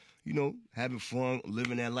 you know, having fun,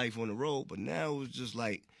 living that life on the road. But now it was just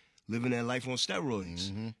like living that life on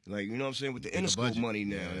steroids, like, you know what I'm saying, with the Interscope money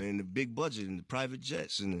now and the big budget and the private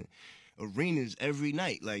jets and the arenas every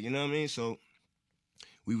night, like, you know what I mean? So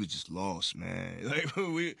we was just lost, man. Like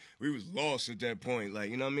we was lost at that point,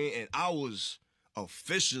 like, you know what I mean? And I was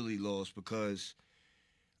officially lost because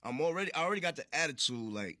I already got the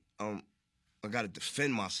attitude, like, I gotta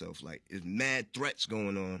defend myself. Like, there's mad threats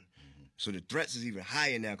going on. So the threats is even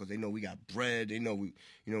higher now because they know we got bread. They know we,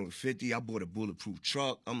 you know, 50, I bought a bulletproof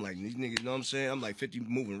truck. I'm like, these niggas, you know what I'm saying? I'm like, 50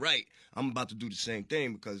 moving right. I'm about to do the same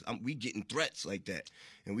thing because we getting threats like that.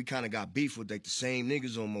 And we kind of got beef with, like, the same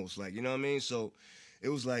niggas almost, like, you know what I mean? So it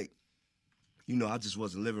was like, you know, I just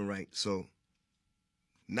wasn't living right. So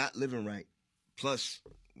not living right, plus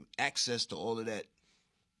access to all of that,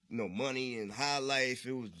 you know, money and high life,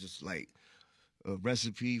 it was just like a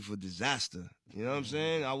recipe for disaster. You know what I'm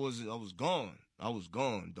saying? I was gone. I was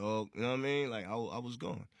gone, dog. You know what I mean? Like I was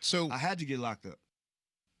gone. So I had to get locked up.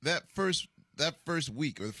 That first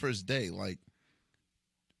week or the first day, like,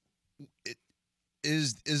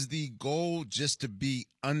 is the goal just to be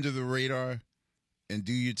under the radar and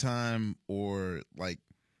do your time, or like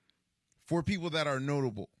for people that are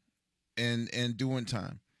notable and doing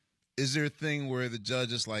time? Is there a thing where the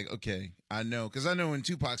judge is like, okay, I know, because I know in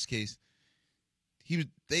Tupac's case,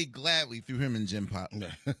 they gladly threw him in Gym Pop.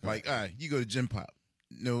 Like, all right, you go to Gym Pop,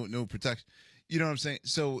 no protection. You know what I'm saying?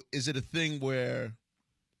 So is it a thing where,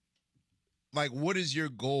 like, what is your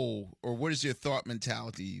goal or what is your thought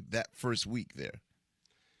mentality that first week there?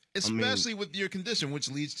 Especially with your condition, which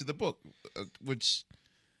leads to the book, which...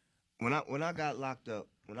 When I got locked up,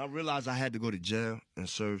 when I realized I had to go to jail and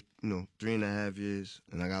serve, you know, 3.5 years,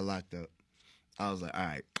 and I got locked up, I was like, all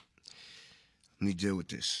right, let me deal with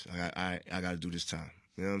this. I got to do this time.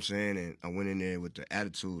 You know what I'm saying? And I went in there with the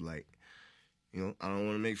attitude, like, you know, I don't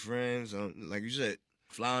want to make friends. Like you said,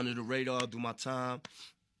 fly under the radar, do my time,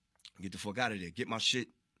 get the fuck out of there, get my shit.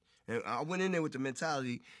 And I went in there with the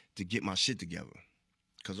mentality to get my shit together.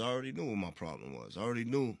 Because I already knew what my problem was. I already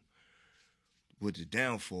knew what the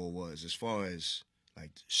downfall was as far as,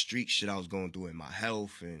 like, the street shit I was going through in my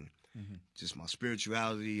health and just my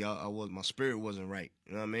spirituality. My spirit wasn't right.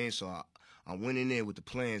 You know what I mean? So I went in there with the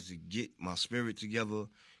plans to get my spirit together,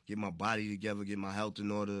 get my body together, get my health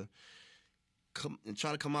in order, and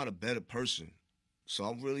try to come out a better person. So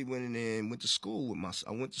I really went in there and went to school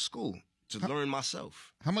I went to school to learn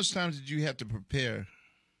myself. How much time did you have to prepare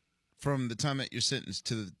from the time that you're sentenced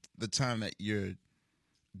to the time that you're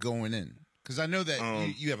going in? Because I know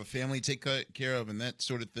that you have a family to take care of and that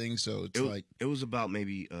sort of thing. So it was about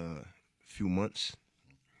maybe a few months,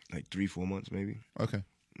 like 3-4 months maybe. Okay.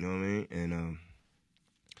 You know what I mean? And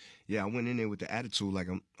yeah, I went in there with the attitude like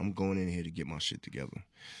I'm going in here to get my shit together.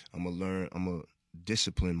 I'm gonna learn. I'm gonna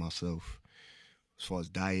discipline myself as far as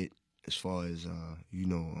diet, as far as you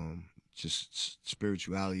know, just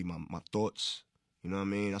spirituality, my thoughts. You know what I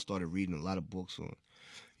mean? I started reading a lot of books on,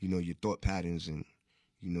 you know, your thought patterns, and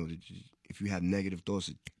you know, if you have negative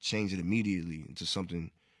thoughts, change it immediately into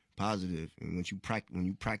something positive. And when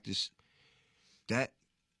you practice that,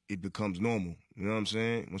 it becomes normal. You know what I'm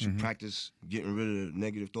saying? Once you practice getting rid of the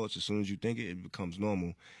negative thoughts, as soon as you think it becomes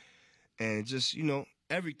normal. And just, you know,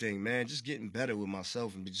 everything, man, just getting better with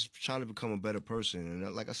myself and just trying to become a better person.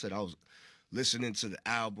 And like I said, I was listening to the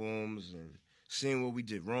albums and seeing what we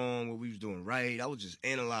did wrong, what we was doing right. I was just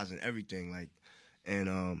analyzing everything, like,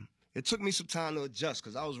 and it took me some time to adjust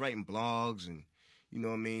because I was writing blogs and, you know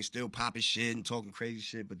what I mean, still popping shit and talking crazy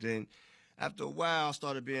shit. But then after a while, I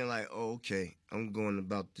started being like, oh, okay, I'm going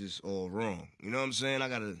about this all wrong. You know what I'm saying? I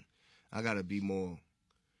gotta be more,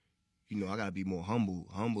 you know, I gotta be more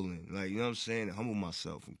humbling, like, you know what I'm saying, and humble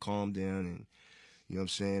myself and calm down. And you know what I'm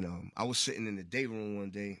saying? I was sitting in the day room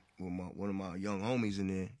one day with one of my young homies in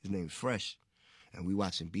there. His name's Fresh, and we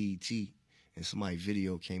watching BET, and somebody's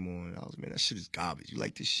video came on. And I was, man, that shit is garbage. You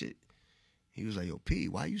like this shit? He was like, yo, P,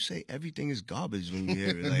 why you say everything is garbage when you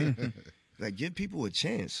hear it? Like give people a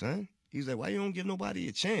chance, son. He's like, why you don't give nobody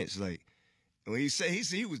a chance? Like, when he said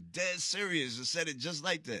he was dead serious and said it just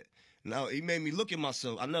like that. Now he made me look at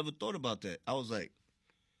myself. I never thought about that. I was like,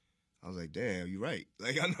 damn, you right.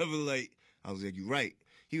 Like I was like, you right.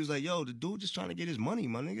 He was like, yo, the dude just trying to get his money,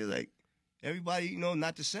 my nigga. Like, everybody, you know,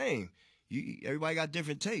 not the same. Everybody got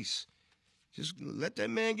different tastes. Just let that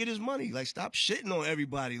man get his money. Like, stop shitting on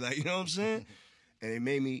everybody. Like, you know what I'm saying? And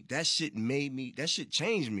that shit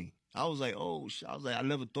changed me. I was like, oh, I was like, I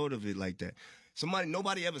never thought of it like that.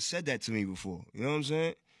 Nobody ever said that to me before. You know what I'm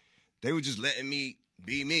saying? They were just letting me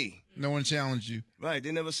be me. No one challenged you. Right.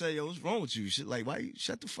 They never say, yo, what's wrong with you? Shit, like, why you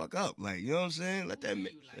shut the fuck up? Like, you know what I'm saying? Let the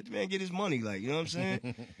man get his money. Like, you know what I'm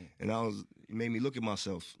saying? And it made me look at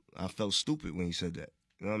myself. I felt stupid when he said that.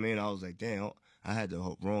 You know what I mean? I was like, damn, I had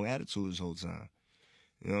the wrong attitude this whole time.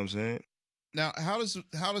 You know what I'm saying? Now, how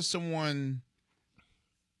does someone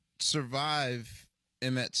survive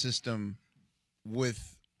in that system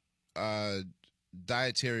with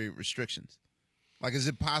dietary restrictions? Like, is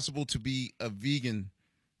it possible to be a vegan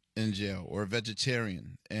in jail or a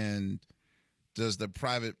vegetarian? And does the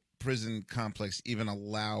private prison complex even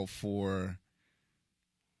allow for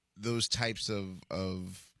those types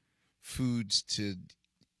of foods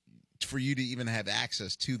for you to even have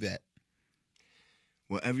access to that?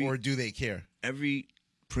 Well, or do they care? Every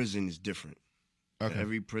prison is different. Okay.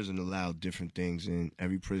 Every prison allows different things, and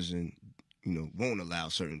every prison, you know, won't allow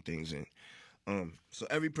certain things in. So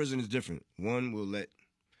every prison is different. One will let,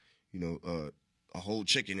 you know, a whole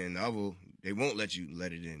chicken in. The other, they won't let you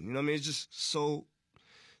let it in. You know what I mean? It's just so.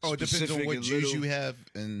 Oh, it depends on what juice you have,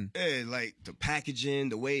 and yeah, like the packaging,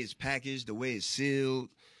 the way it's packaged, the way it's sealed,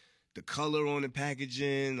 the color on the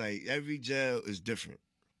packaging. Like, every jail is different.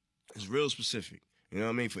 It's real specific. You know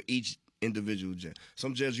what I mean? For each individual jail.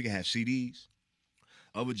 Some jails you can have CDs.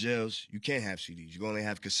 Other jails you can't have CDs. You can only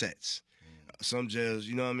have cassettes. Some jails,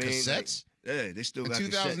 you know what I mean? Cassettes? Like, yeah, they still got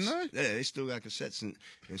 2009? cassettes. Yeah, they still got cassettes.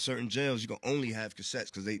 In certain jails, you can only have cassettes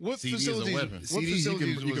because they. What CD facilities? is a weapon. What CD,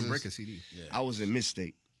 facilities you can break a CD. Yeah. I was in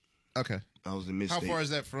Mid-State. Okay. I was in Mid-State. How far is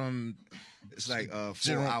that from? It's like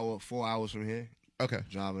 4 hours from here. Okay.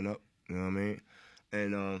 Driving up. You know what I mean?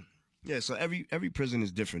 And yeah, so every prison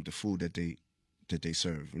is different. The food that they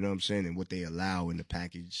serve, you know what I'm saying, and what they allow in the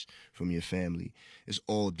package from your family is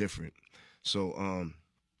all different. So,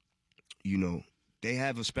 you know, they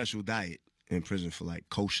have a special diet in prison for like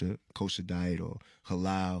kosher diet or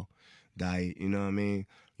halal diet. You know what I mean?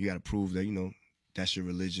 You got to prove that, you know, that's your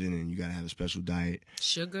religion, and you got to have a special diet.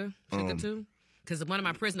 Sugar too? Because one of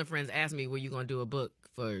my prisoner friends asked me, were you going to do a book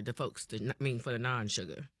for the folks, for the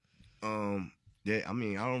non-sugar? Yeah, I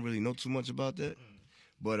mean, I don't really know too much about that,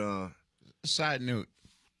 but Side note,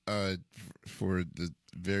 for the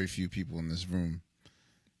very few people in this room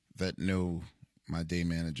that know my day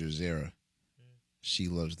manager, Zara, she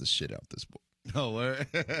loves the shit out this book. Oh, where?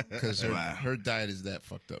 Because her diet is that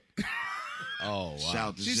fucked up. Oh, wow. shout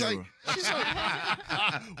out to She's Zara. like,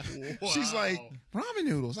 she's like, ramen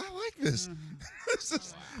noodles. I like this.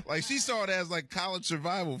 Like, she saw it as like college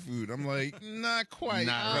survival food. I'm like, not quite.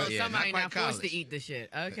 Oh, Yeah, somebody not not quite forced to college. eat the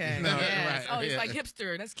shit. Okay. No, Yes. right, Oh, it's yeah. like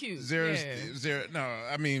hipster. That's cute. Zara's, Yeah. Zara, no,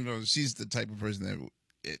 I mean, well, she's the type of person that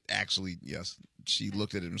it actually, yes, she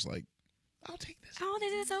looked at it and was like, I'll take this. Oh,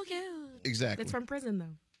 this is so cute. Exactly. It's from prison,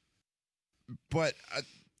 though. But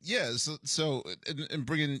yeah, so and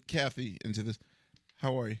bringing Kathy into this,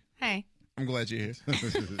 how are you? Hey. I'm glad you're here.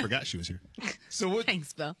 Forgot she was here. So what?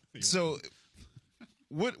 Thanks, Bill. So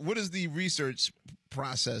what is the research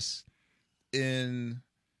process in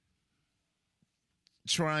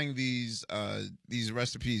trying these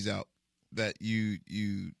recipes out that you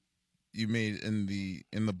made in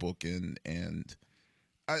the book, and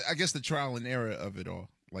I guess the trial and error of it all?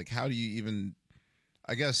 Like, how do you even,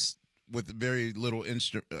 I guess, with very little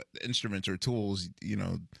instruments or tools, you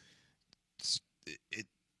know,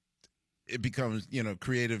 it becomes, you know,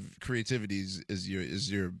 creativity is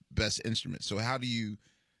your best instrument. So how do you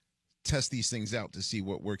test these things out to see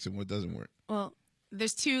what works and what doesn't work? Well,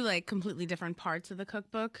 there's two like completely different parts of the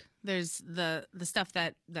cookbook. There's the stuff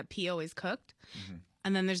that P always cooked,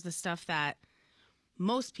 and then there's the stuff that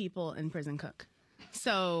most people in prison cook.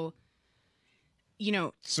 So, you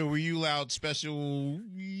know. So were you allowed special?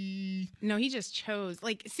 No, he just chose.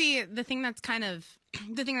 Like, see, the thing that's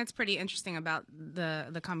pretty interesting about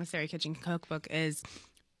the Commissary Kitchen cookbook is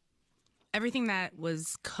everything that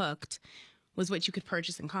was cooked was what you could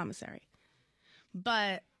purchase in commissary.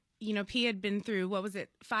 But, you know, P had been through,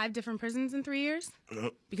 5 different prisons in 3 years?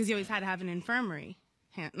 Because he always had to have an infirmary,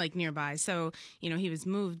 like, nearby. So, you know, he was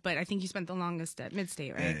moved. But I think you spent the longest at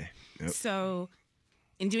Mid-State, right? Yeah. Yep. So,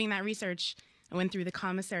 in doing that research, I went through the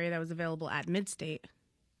commissary that was available at Mid-State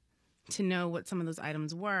to know what some of those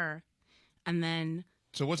items were. And then,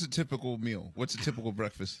 So what's a typical meal? What's a typical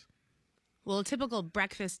breakfast? well, a typical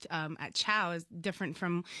breakfast at Chow is different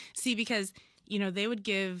from, because, they would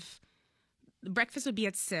give, breakfast would be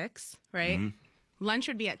at 6, right? Lunch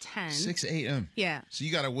would be at 10. 6 a.m. Yeah. So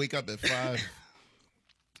you got to wake up at 5.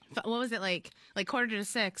 What was it like quarter to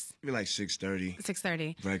 6? Maybe like 6:30.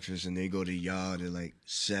 6:30. Breakfast, and they go to the yard at like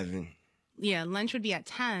 7. Yeah, lunch would be at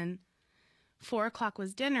 10. 4 o'clock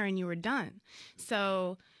was dinner, and you were done.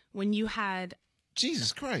 So when you had,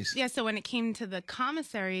 Jesus Christ. yeah, so when it came to the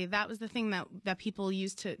commissary, that was the thing that people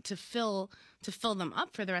used to fill them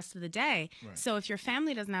up for the rest of the day. Right. So if your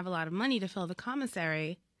family doesn't have a lot of money to fill the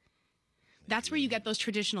commissary, that's where you get those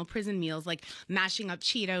traditional prison meals, like mashing up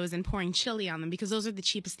Cheetos and pouring chili on them, because those are the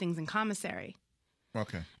cheapest things in commissary.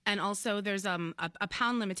 Okay. And also there's a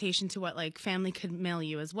pound limitation to what like family could mail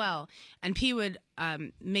you as well. And P would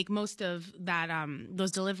make most of that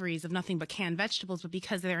those deliveries of nothing but canned vegetables, but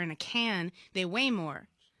because they're in a can, they weigh more.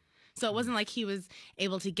 So it wasn't like he was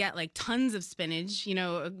able to get like tons of spinach,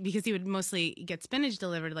 because he would mostly get spinach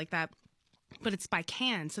delivered like that. But it's by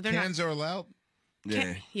can, so they're Cans are allowed,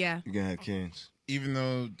 Yeah. yeah. You can have cans. even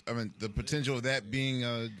though the potential of that being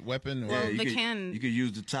a weapon. Or, Well, you the could, can- You could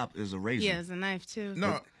use the top as a razor. Yeah, as a knife too.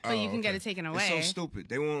 No, but you oh, can get okay. it taken It's away. so stupid.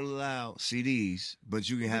 They won't allow CDs, but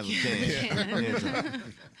you can have a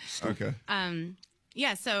can. okay.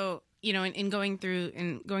 Yeah, so in going through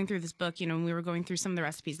this book, when we were going through some of the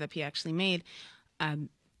recipes that P actually made,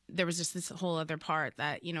 there was just this whole other part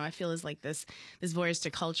that I feel is like this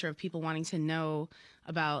voyeuristic culture of people wanting to know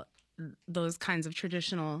about those kinds of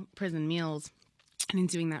traditional prison meals. And in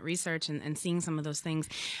doing that research and seeing some of those things,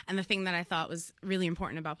 and the thing that I thought was really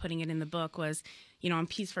important about putting it in the book was, on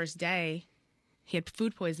P's first day, he had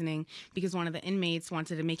food poisoning because one of the inmates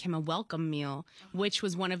wanted to make him a welcome meal, which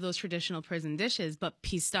was one of those traditional prison dishes. But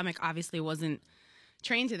P's stomach obviously wasn't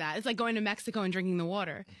trained to that. It's like going to Mexico and drinking the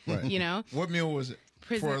water, Right. What meal was it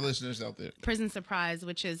Prison- for our listeners out there? Prison Surprise,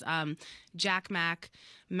 which is Jack Mac,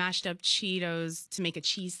 mashed up Cheetos to make a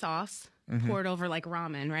cheese sauce, poured over like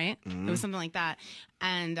ramen, right? It was something like that.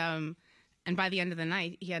 And by the end of the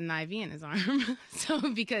night, he had an IV in his arm.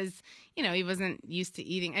 So because, he wasn't used to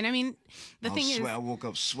eating. And I mean, the thing is... I woke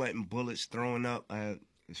up sweating, bullets, throwing up. It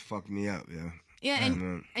fucked me up, yeah.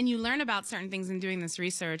 Yeah, and you learn about certain things in doing this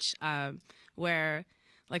research where,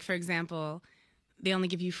 like, for example, they only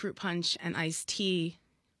give you fruit punch and iced tea,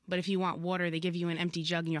 but if you want water, they give you an empty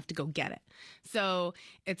jug and you have to go get it. So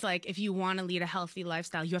it's like if you want to lead a healthy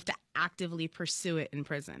lifestyle, you have to actively pursue it in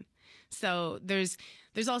prison. So there's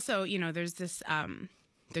also, there's this...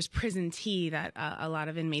 there's prison tea that a lot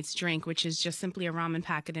of inmates drink, which is just simply a ramen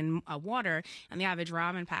packet in water. And the average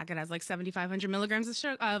ramen packet has like 7,500 milligrams of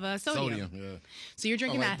sodium. Yeah. So you're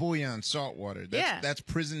drinking like that. bouillon, salt water. That's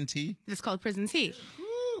prison tea. It's called prison tea.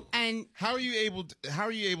 And How are you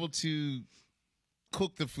able to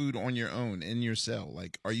cook the food on your own in your cell?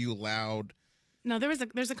 Like, are you allowed? no, there's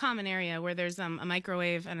a common area where there's a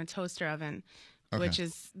microwave and a toaster oven. Okay.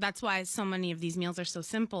 That's why so many of these meals are so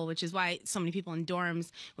simple, which is why so many people in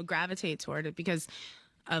dorms would gravitate toward it because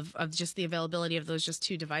of just the availability of those just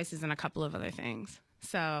two devices and a couple of other things.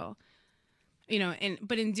 So,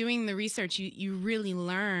 but in doing the research, you really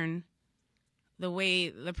learn the way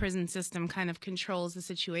the prison system kind of controls the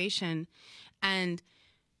situation. And,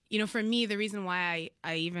 for me, the reason why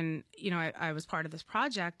I even, I was part of this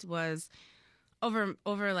project was over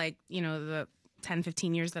like, the 10,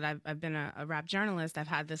 15 years that I've been a rap journalist, I've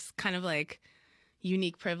had this kind of like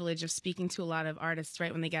unique privilege of speaking to a lot of artists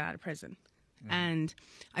right when they get out of prison. And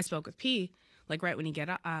I spoke with P, like right when he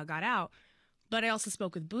got out, but I also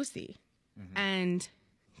spoke with Boosie. And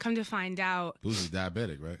come to find out... Boosie's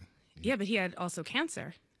diabetic, right? Yeah, but he had also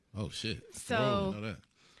cancer. Oh, shit. So Whoa, I know that.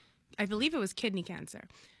 I believe it was kidney cancer.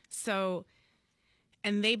 So,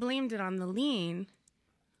 and they blamed it on the lean,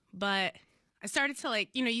 but... I started to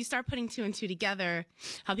you start putting two and two together,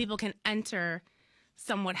 how people can enter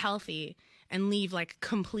somewhat healthy and leave like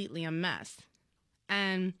completely a mess.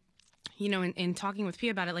 And, in talking with P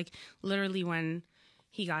about it, like literally when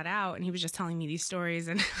he got out and he was just telling me these stories,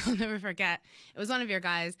 and I'll never forget, it was one of your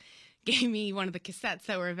guys gave me one of the cassettes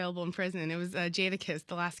that were available in prison. It was Jadakiss,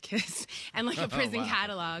 The Last Kiss, and like a prison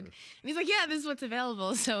catalog. And he's like, yeah, this is what's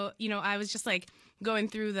available. So, I was just like going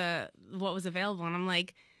through what was available, and I'm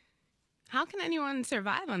like, how can anyone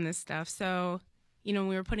survive on this stuff? So, when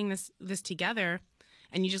we were putting this together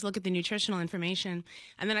and you just look at the nutritional information,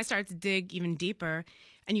 and then I started to dig even deeper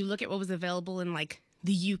and you look at what was available in like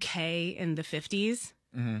the UK in the 50s.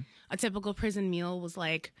 A typical prison meal was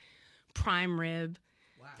like prime rib,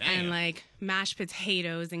 and like mashed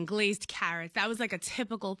potatoes and glazed carrots. That was like a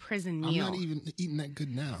typical prison meal. I'm not even eating that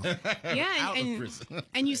good now. Yeah,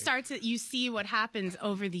 and you see what happens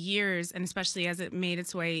over the years, and especially as it made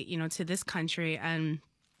its way, to this country, and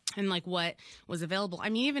like what was available. I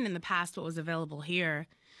mean, even in the past, what was available here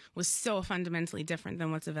was so fundamentally different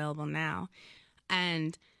than what's available now.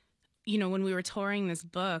 And when we were touring this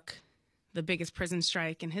book, the biggest prison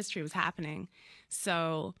strike in history was happening.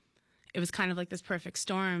 So it was kind of like this perfect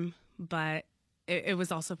storm, but it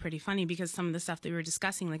was also pretty funny because some of the stuff that we were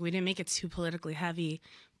discussing, like we didn't make it too politically heavy,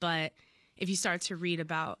 but if you start to read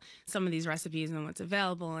about some of these recipes and what's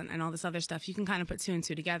available and all this other stuff, you can kind of put two and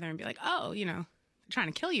two together and be like, oh, they're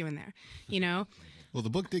trying to kill you in there, Well, the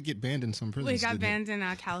book did get banned in some prisons. Well, it got banned in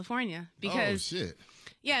California because... Oh, shit.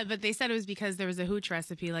 Yeah, but they said it was because there was a hooch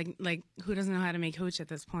recipe. Like who doesn't know how to make hooch at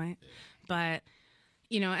this point? But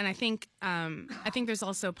and I think there's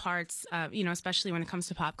also parts, especially when it comes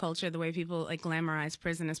to pop culture, the way people like glamorize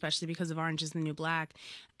prison, especially because of Orange is the New Black,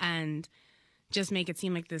 and just make it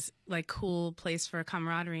seem like this like cool place for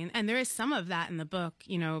camaraderie. And there is some of that in the book,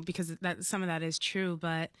 because some of that is true,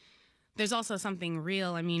 but there's also something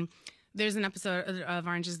real. I mean, there's an episode of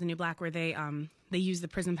Orange is the New Black where they use the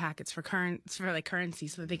prison packets for currency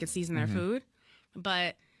so that they could season their food.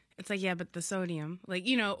 But it's like, yeah, but the sodium,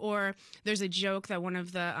 or there's a joke that one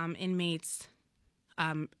of the inmates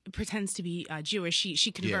pretends to be Jewish.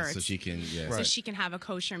 She converts. Yeah, so she can, so she can have a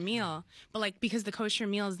kosher meal. But because the kosher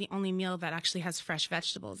meal is the only meal that actually has fresh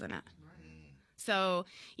vegetables in it. So,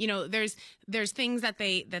 there's things that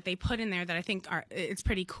they put in there that I think it's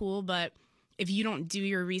pretty cool, but if you don't do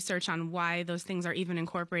your research on why those things are even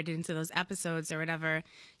incorporated into those episodes or whatever,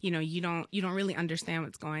 you don't really understand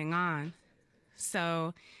what's going on.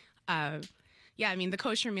 So, I mean, the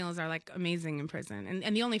kosher meals are like amazing in prison,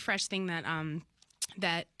 and the only fresh thing that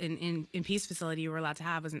that in Peace Facility you were allowed to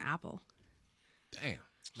have was an apple. Damn.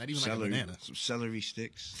 Not even Celery, like a banana. some celery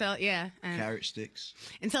sticks, So yeah, and carrot sticks.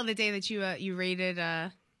 until the day that you raided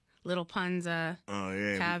Little Pun's Oh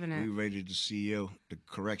yeah, cabinet. we raided the CEO, the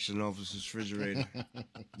correction officer's refrigerator.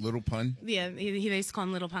 Little pun. Yeah, they used to call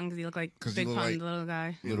him Little Pun because he looked like 'Cause he Big looked Pun, like- the little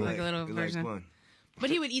guy, Little- like a little he likes version. fun. But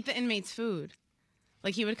he would eat the inmates' food.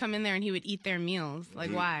 Like he would come in there and he would eat their meals.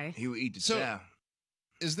 Like why? He would eat the So- chow.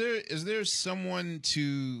 Is there someone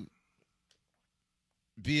to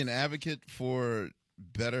be an advocate for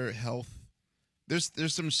better health? There's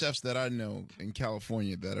some chefs that I know in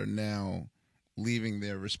California that are now leaving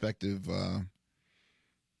their respective. I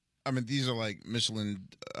mean, these are like Michelin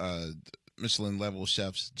level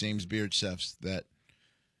chefs, James Beard chefs that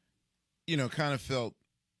kind of felt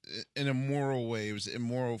in a moral way it was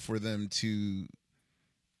immoral for them to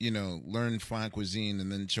learn fine cuisine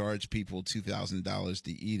and then charge people $2,000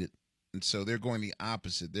 to eat it. And so they're going the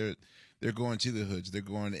opposite. They're going to the hoods. They're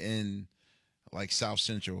going in like South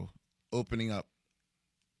Central, opening up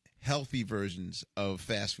healthy versions of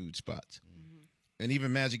fast food spots. Mm-hmm. And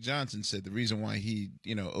even Magic Johnson said the reason why he,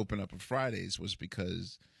 opened up on Fridays was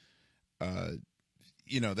because,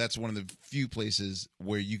 that's one of the few places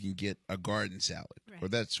where you can get a garden salad or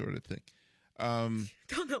that sort of thing.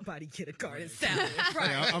 Don't nobody get a garden salad.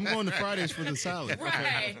 Yeah, I'm going to Fridays for the salad.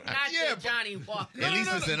 Right. Not Yeah, the Johnny Walker. At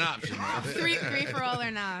least it's an option. Three for all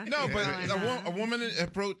or not. No, but Three for all or not. a woman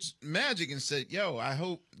approached Magic and said, yo, I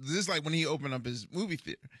hope, this is like when he opened up his movie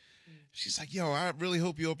theater. She's like, yo, I really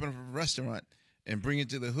hope you open up a restaurant and bring it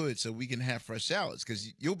to the hood so we can have fresh salads,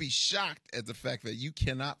 because you'll be shocked at the fact that you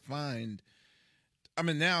cannot find, I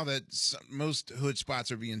mean, now that most hood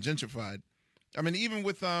spots are being gentrified, I mean, even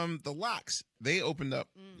with the Locks, they opened up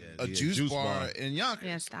a juice bar in Yonkers.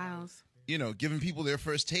 Yeah, Styles. Giving people their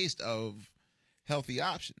first taste of healthy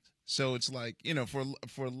options. So it's like,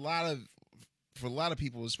 for a lot of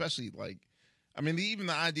people, especially like, I mean, even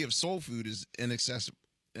the idea of soul food is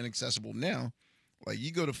inaccessible now. Like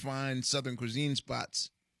you go to find Southern cuisine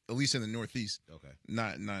spots, at least in the Northeast. Okay.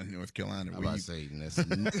 Not in North Carolina. I'm about to say, that's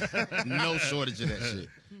no shortage of that shit.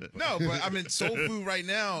 No, but I mean, soul food right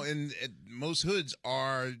now in most hoods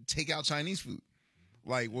are takeout Chinese food.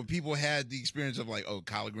 Like when people had the experience of like,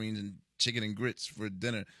 collard greens and chicken and grits for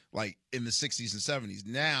dinner, like in the 60s and 70s.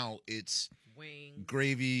 Now it's Wing.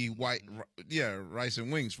 gravy, rice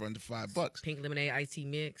and wings for under $5. Pink lemonade, iced tea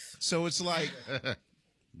mix. So it's like,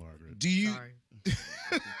 Margaret. do you? Sorry.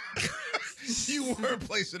 You were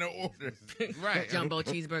placing an order, right? Jumbo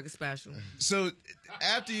cheeseburger special. So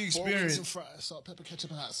after you experience, fries, salt, pepper, ketchup,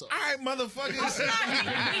 and hot sauce. all right, motherfuckers.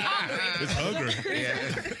 It's hungry.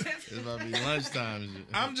 It's about to be lunchtime.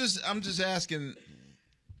 I'm just asking,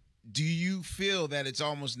 do you feel that it's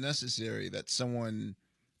almost necessary that someone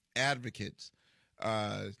advocates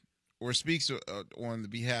or speaks on the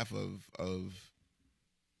behalf of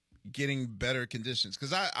getting better conditions?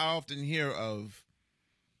 Because I often hear of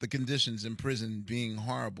the conditions in prison being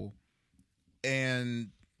horrible and,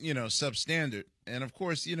 you know, substandard. And of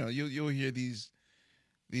course, you know, you'll hear these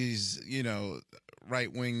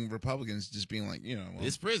right-wing Republicans just being like, you know, well,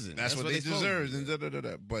 It's prison. That's what they deserve, and da.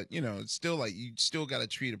 But, you know, it's still like you still got to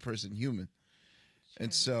treat a person human. Sure.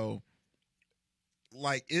 And so,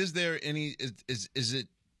 like, is there any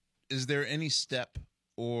step,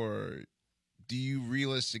 or do you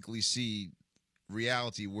realistically see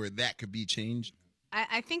reality where that could be changed?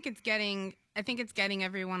 I think it's getting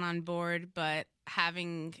everyone on board, but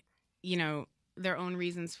having, you know, their own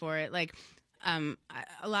reasons for it. Like, a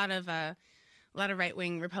lot of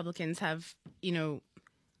right-wing Republicans have, you know,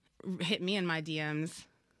 hit me in my DMs,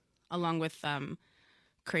 along with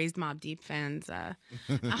crazed Mobb Deep fans,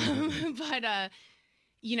 but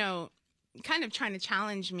you know, kind of trying to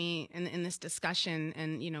challenge me in this discussion,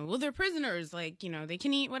 and, you know, well, they're prisoners, like, you know, they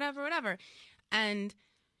can eat whatever, and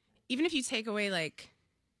even if you take away like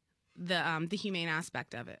the humane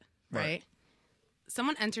aspect of it, right?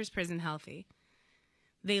 Someone enters prison healthy,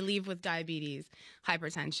 they leave with diabetes,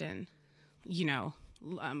 hypertension, you know,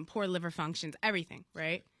 poor liver functions, everything,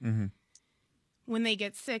 right? Mm-hmm. When they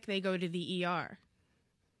get sick, they go to the ER.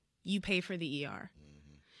 You pay for the ER.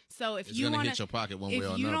 Mm-hmm. So if you want to hit your pocket one way or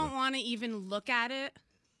another, if you don't want to even look at it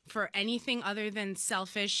for anything other than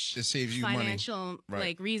selfish, it saves you financial money.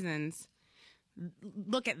 Like reasons,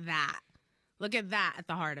 look at that. Look at that at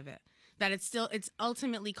the heart of it. That it's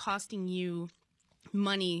ultimately costing you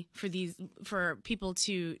money for people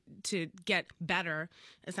to get better,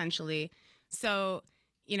 essentially. So,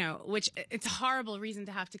 you know, which it's a horrible reason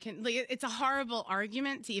to have to it's a horrible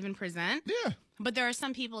argument to even present. Yeah. But there are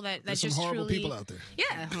some people that There's just some horrible truly, people out there.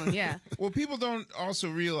 Yeah. Well, yeah. Well, people don't also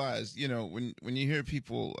realize, you know, when you hear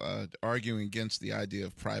people arguing against the idea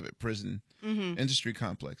of private prison industry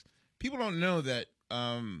complex, people don't know that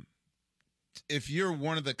if you're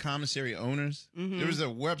one of the commissary owners, there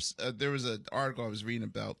was an article I was reading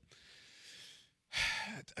about.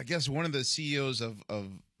 I guess one of the CEOs of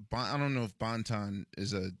I don't know if Bonton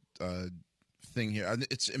is a thing here.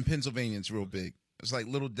 It's in Pennsylvania. It's real big. It's like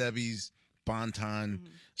Little Debbie's, Bonton.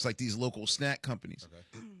 It's like these local snack companies,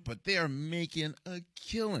 but they are making a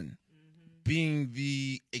killing being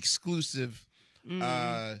the exclusive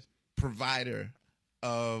provider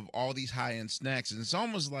of all these high-end snacks. And it's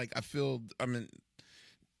almost like I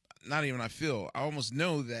almost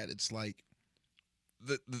know that it's like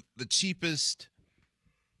the cheapest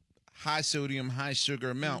high sodium, high sugar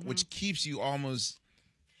amount, which keeps you almost.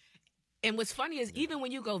 And what's funny is even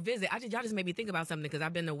when you go visit, y'all just made me think about something, because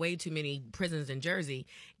I've been to way too many prisons in Jersey.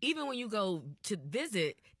 Even when you go to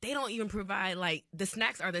visit, they don't even provide, like, the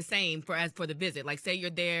snacks are the same for the visit. Like, say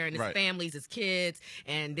you're there and it's families, it's kids,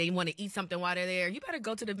 and they want to eat something while they're there. You better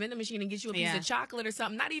go to the vending machine and get you a piece of chocolate or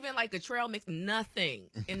something. Not even like a trail mix, nothing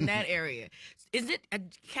in that area. Is it,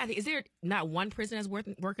 Kathy, is there not one prison that's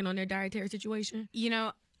working on their dietary situation? You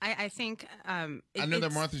know, I think I know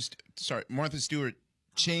that Martha Stewart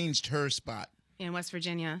changed her spot in West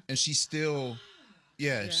Virginia, and she's still,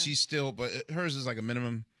 but hers is like a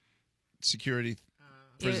minimum security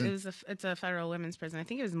prison. It's a federal women's prison. I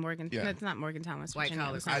think it was Morgan. Yeah. No, it's not Morgantown, West Virginia.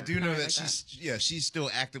 White collar. I do know that she still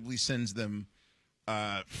actively sends them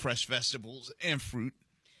fresh vegetables and fruit.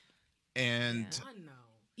 And I know.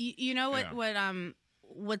 You know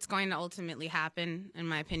what's going to ultimately happen, in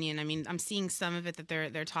my opinion. I mean, I'm seeing some of it that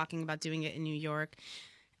they're talking about doing it in New York.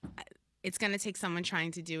 It's going to take someone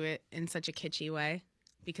trying to do it in such a kitschy way,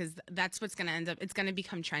 because that's what's going to end up. It's going to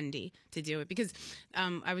become trendy to do it, because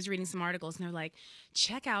I was reading some articles and they're like,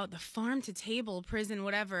 check out the farm to table prison,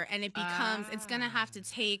 whatever. And it becomes, it's going to have to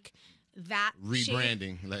take that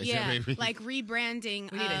rebranding, like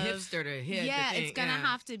rebranding. We need a hipster to hit. Yeah, it's gonna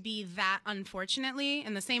have to be that, unfortunately,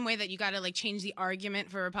 in the same way that you got to like change the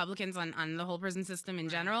argument for Republicans on the whole prison system in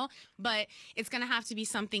general. But it's gonna have to be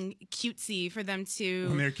something cutesy for them to.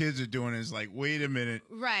 When their kids are doing it, it's like, wait a minute.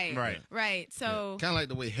 Right. So kind of like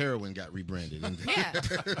the way heroin got rebranded. Yeah.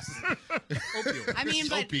 I mean,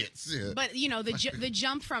 but opiates. Yeah. But you know, the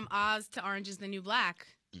jump from Oz to Orange is the New Black.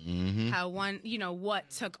 How what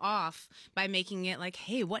took off by making it like,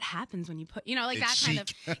 hey, what happens when you put, like it's that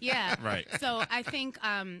chic. Kind of, right. So I think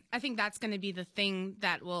that's going to be the thing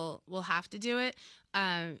that will have to do it.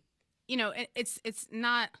 It's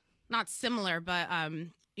not similar, but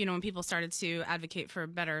when people started to advocate for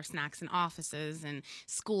better snacks in offices and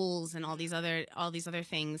schools and all these other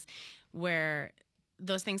things, where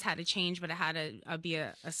those things had to change, but it had to be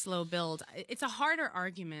a slow build. It's a harder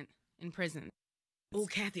argument in prison. Oh,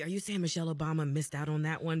 Kathy, are you saying Michelle Obama missed out on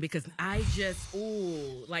that one? Because I just,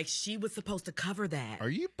 like she was supposed to cover that. Are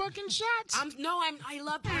you bucking shots? I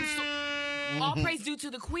love all praise due to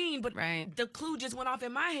the queen, but the clue just went off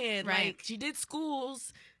in my head. Right. Like she did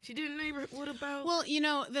schools, she did neighborhood about. Well,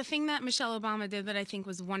 the thing that Michelle Obama did that I think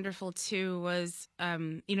was wonderful too was,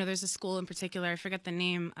 there's a school in particular, I forget the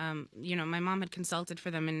name. My mom had consulted for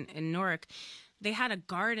them in Newark. They had a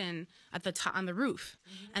garden at the top on the roof,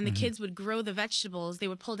 and the kids would grow the vegetables. They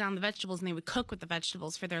would pull down the vegetables and they would cook with the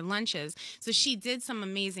vegetables for their lunches. So she did some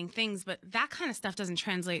amazing things, but that kind of stuff doesn't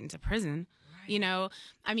translate into prison. I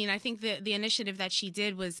think the initiative that she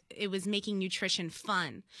did was making nutrition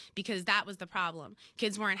fun, because that was the problem.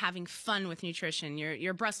 Kids weren't having fun with nutrition.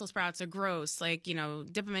 Your Brussels sprouts are gross, like,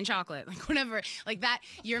 dip them in chocolate, like whatever, like that.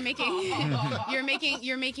 You're making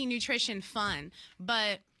you're making nutrition fun,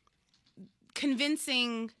 but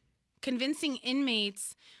convincing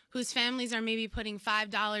inmates whose families are maybe putting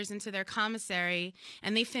 $5 into their commissary,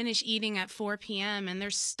 and they finish eating at 4 p.m. and they're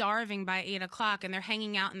starving by 8 o'clock, and they're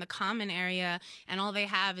hanging out in the common area, and all they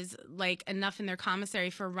have is like enough in their commissary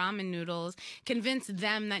for ramen noodles. Convince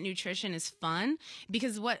them that nutrition is fun,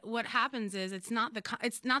 because what happens is it's not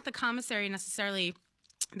the commissary necessarily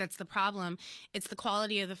that's the problem. It's the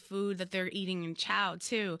quality of the food that they're eating in chow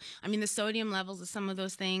too. I mean, the sodium levels of some of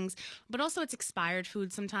those things, but also it's expired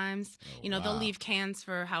food sometimes. They'll leave cans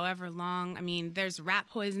for however long. I mean, there's rat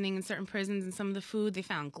poisoning in certain prisons, and some of the food they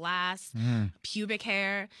found glass, pubic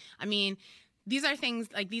hair. I mean, these are things,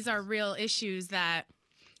 like, these are real issues that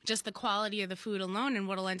just the quality of the food alone, and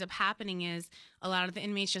what'll end up happening is a lot of the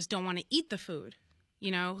inmates just don't want to eat the food.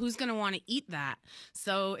 Who's going to want to eat that?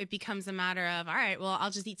 So it becomes a matter of, all right, well, I'll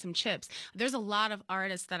just eat some chips. There's a lot of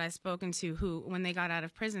artists that I've spoken to who, when they got out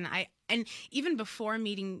of prison, and even before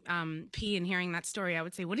meeting P and hearing that story, I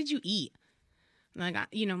would say, what did you eat? And I got,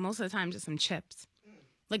 most of the time, just some chips,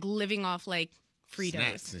 like living off like Fritos,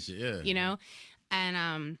 snacks and shit, yeah.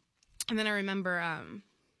 And then I remember,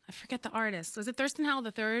 I forget the artist. Was it Thurston Howell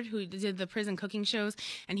III who did the prison cooking shows?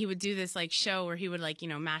 And he would do this like show where he would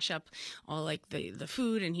mash up all like the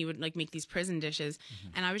food, and he would like make these prison dishes.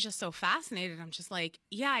 And I was just so fascinated. I'm just like,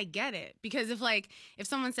 yeah, I get it. Because if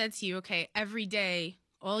someone said to you, okay, every day,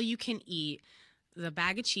 all you can eat is a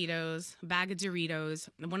bag of Cheetos, a bag of Doritos,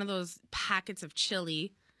 one of those packets of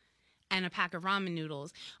chili, and a pack of ramen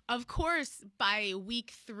noodles. Of course, by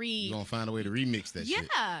week 3... You're going to find a way to remix that shit.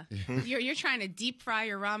 Yeah. you're trying to deep fry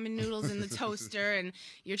your ramen noodles in the toaster, and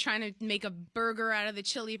you're trying to make a burger out of the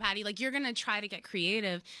chili patty. Like, you're going to try to get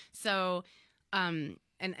creative. So, and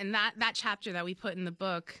that chapter that we put in the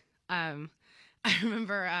book... I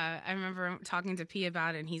remember talking to P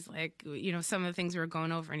about it, and he's like, some of the things we were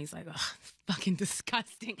going over, and he's like, oh, it's fucking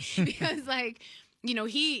disgusting. Because,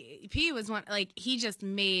 P was one, he just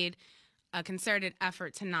made a concerted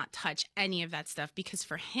effort to not touch any of that stuff, because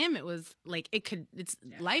for him it was it's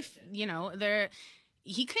life,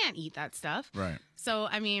 he can't eat that stuff. Right. So,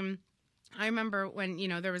 I mean, I remember when,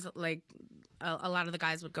 there was a lot of the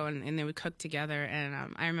guys would go and they would cook together.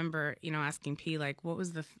 And I remember, asking P, what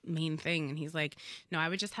was the main thing? And he's like, no, I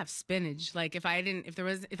would just have spinach. Like, if I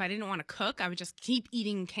didn't want to cook, I would just keep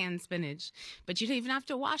eating canned spinach. But you don't even have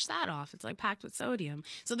to wash that off. It's packed with sodium.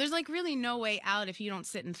 So there's really no way out if you don't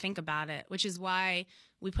sit and think about it, which is why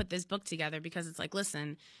we put this book together, because it's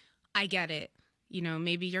listen, I get it.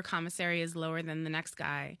 Maybe your commissary is lower than the next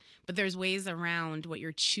guy, but there's ways around what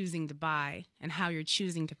you're choosing to buy and how you're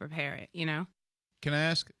choosing to prepare it, Can I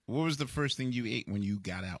ask, what was the first thing you ate when you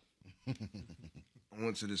got out? I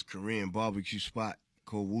went to this Korean barbecue spot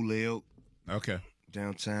called Woo-Leok. Okay.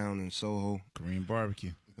 Downtown in Soho. Korean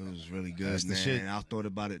barbecue. It was really good, That's the man. shit. I thought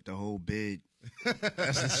about it the whole bid.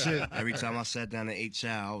 That's the shit. Every time I sat down and ate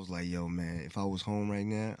chow, I was like, yo, man, if I was home right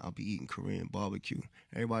now, I'll be eating Korean barbecue.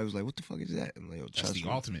 Everybody was like, what the fuck is that? I'm like, yo, That's trust the me.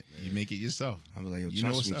 ultimate. You make it yourself. I was like,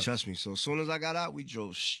 yo, trust me. So as soon as I got out, we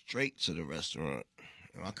drove straight to the restaurant.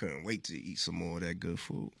 I couldn't wait to eat some more of that good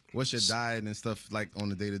food. What's your diet and stuff like on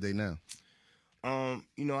the day-to-day now? I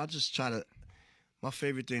just try to, my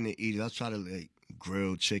favorite thing to eat is I try to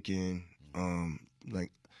grilled chicken,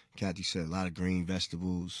 like Kathy said, a lot of green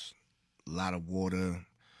vegetables, a lot of water,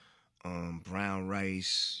 brown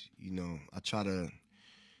rice. I try to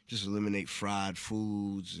just eliminate fried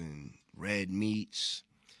foods and red meats.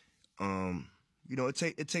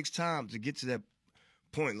 It takes time to get to that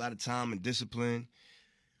point, a lot of time and discipline.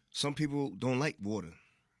 Some people don't like water.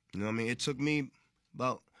 It took me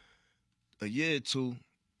about a year or two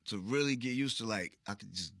to really get used to I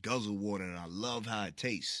could just guzzle water, and I love how it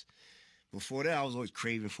tastes. Before that, I was always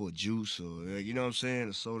craving for a juice or,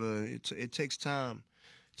 a soda. It takes time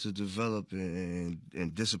to develop and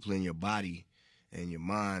discipline your body and your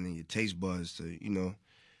mind and your taste buds to,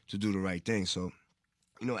 to do the right thing. So,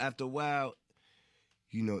 after a while,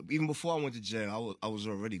 even before I went to jail, I was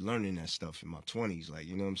already learning that stuff in my 20s, like,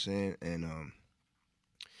 you know what I'm saying? And,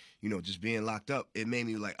 just being locked up, it made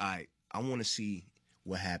me like, all right, I want to see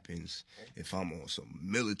what happens if I'm on some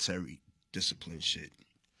military discipline shit.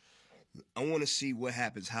 I want to see what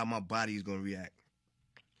happens, how my body is going to react,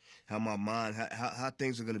 how my mind, how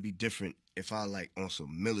things are going to be different if I like on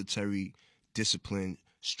some military discipline,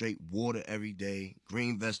 straight water every day,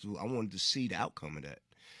 green vegetable. I wanted to see the outcome of that.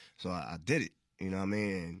 So I did it, you know what I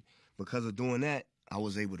mean? And because of doing that, I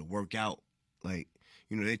was able to work out. Like,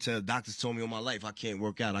 doctors told me all my life I can't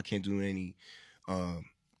work out. I can't do any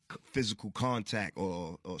physical contact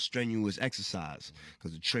or strenuous exercise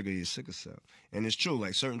because it triggers your sickle cell. And it's true,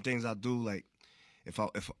 like certain things I do, like if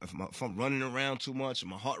I'm running around too much,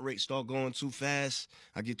 my heart rate start going too fast,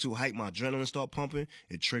 I get too hyped, my adrenaline start pumping,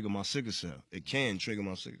 it trigger my sickle cell. It can trigger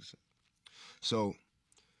my sickle cell. So,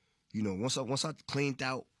 once I cleaned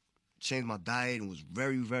out, changed my diet and was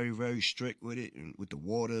very, very, very strict with it and with the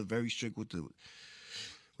water, very strict with the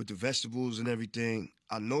vegetables and everything,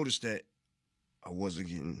 I noticed that I wasn't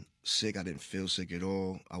getting sick. I didn't feel sick at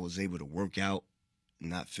all. I was able to work out,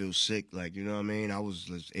 not feel sick. Like, you know what I mean? I was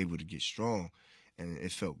just able to get strong, and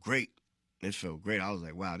it felt great. It felt great. I was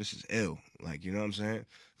like, wow, this is ill. Like, you know what I'm saying?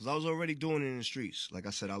 Because I was already doing it in the streets. Like I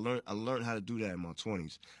said, I learned how to do that in my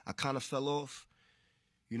 20s. I kind of fell off.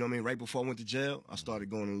 You know what I mean? Right before I went to jail, I started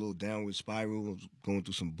going a little downward spiral. I was going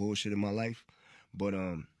through some bullshit in my life. But,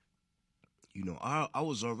 I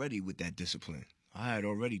was already with that discipline. I had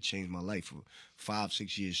already changed my life for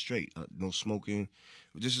 5-6 years straight. No smoking.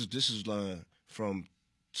 This is from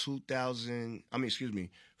 2000.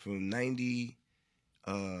 From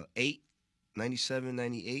 97,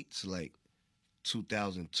 98 to like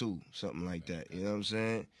 2002, something like that. You know what I'm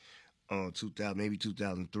saying? 2000, maybe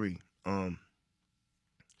 2003. I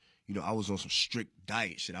was on some strict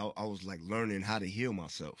diet shit. I was like learning how to heal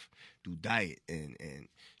myself through diet and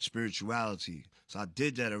spirituality. So I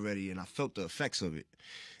did that already, and I felt the effects of it.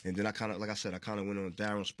 And then I kind of went on a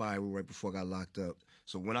downward spiral right before I got locked up.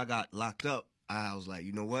 So when I got locked up, I was like,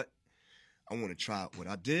 you know what? I want to try what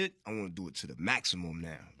I did. I want to do it to the maximum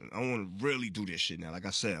now. I want to really do this shit now. Like I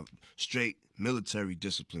said, straight military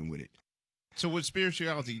discipline with it. So with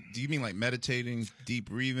spirituality, do you mean like meditating, deep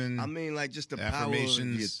breathing? I mean like just the power of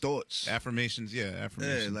your thoughts. Affirmations, yeah,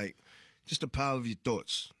 affirmations. Yeah, like just the power of your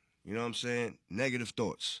thoughts. You know what I'm saying? Negative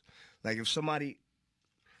thoughts. Like if somebody,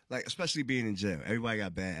 like especially being in jail, everybody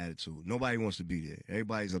got bad attitude. Nobody wants to be there.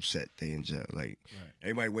 Everybody's upset they in jail. Like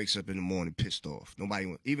everybody wakes up in the morning pissed off.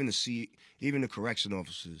 Even the correction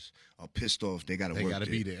officers are pissed off. They gotta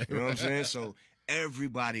be there. You know what I'm saying? So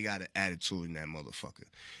everybody got an attitude in that motherfucker.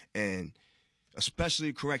 And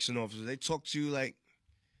especially correction officers, they talk to you like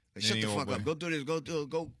shut the fuck up. Go do this.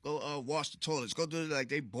 Go wash the toilets. Go do it. Like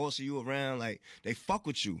they bossing you around. Like they fuck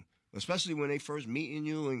with you. Especially when they first meeting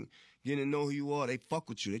you and getting to know who you are, they fuck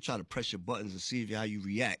with you. They try to press your buttons and see how you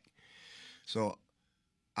react. So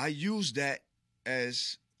I use that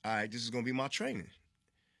as, all right, this is gonna be my training.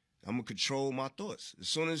 I'm gonna control my thoughts. As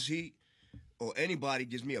soon as he or anybody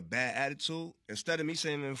gives me a bad attitude, instead of me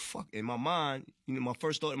saying, man, fuck, in my mind, my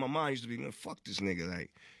first thought in my mind used to be, man, fuck this nigga.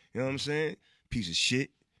 Like, you know what I'm saying? Piece of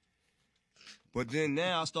shit. But then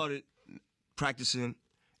now I started practicing.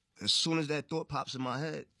 As soon as that thought pops in my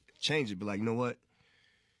head, change it. But like, you know what?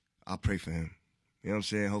 I'll pray for him. You know what I'm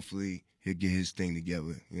saying? Hopefully he'll get his thing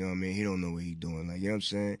together. You know what I mean? He don't know what he's doing. Like, you know what I'm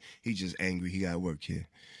saying? He just angry. He got to work here.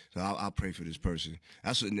 So I'll pray for this person.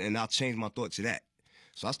 And I'll change my thought to that.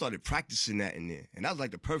 So I started practicing that in there. And that was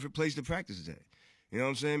like the perfect place to practice that. You know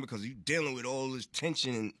what I'm saying? Because you're dealing with all this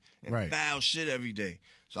tension and foul shit every day.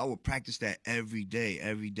 So I would practice that every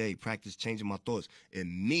day, practice changing my thoughts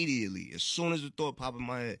immediately. As soon as the thought popped in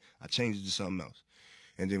my head, I changed it to something else.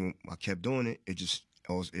 And then when I kept doing it, it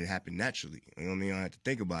happened naturally. You know what I mean? I had to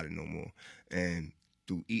think about it no more. And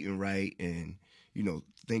through eating right and,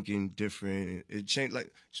 thinking different, it changed.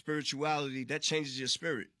 Like spirituality, that changes your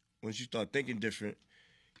spirit. Once you start thinking different,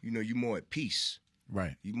 you're more at peace.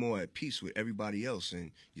 Right. You're more at peace with everybody else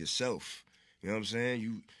and yourself. You know what I'm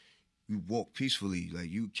saying? You walk peacefully.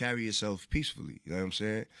 Like, you carry yourself peacefully. You know what I'm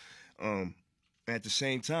saying? At the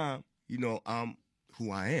same time, I'm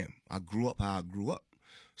who I am. I grew up how I grew up.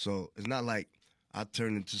 So it's not like I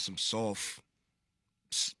turned into some soft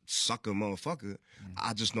sucker motherfucker.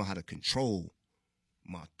 I just know how to control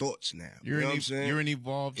my thoughts now. You know what I'm saying? You're an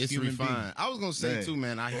evolved human refined. being. I was gonna say too,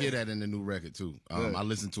 man. I hear that in the new record too. I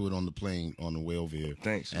listened to it on the plane on the way over here.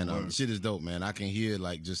 Thanks. And shit is dope, man. I can hear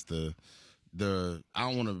like just the I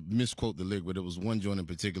don't want to misquote the lyric, but it was one joint in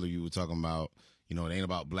particular you were talking about. You know, it ain't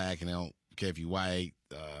about black, and they don't care if you white.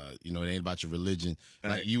 You know, it ain't about your religion.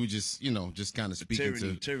 Like you were just, you know, just kind of speaking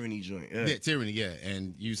to tyranny joint. yeah, tyranny, yeah.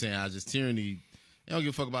 And you saying I just tyranny. They don't give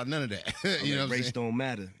a fuck about none of that. You know, what race I'm saying? don't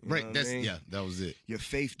matter. Right. That's yeah. That was it. Your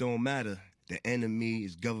faith don't matter. The enemy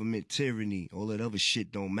is government tyranny. All that other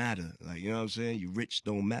shit don't matter. Like, you know what I'm saying? You rich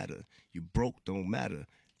don't matter. You broke don't matter.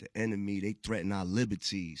 The enemy, they threaten our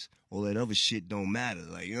liberties. All that other shit don't matter.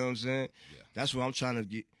 Like, you know what I'm saying? Yeah. That's what I'm trying to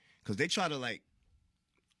get. Because they try to, like,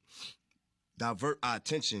 divert our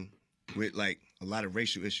attention with, like, a lot of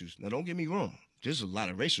racial issues. Now, don't get me wrong. There's a lot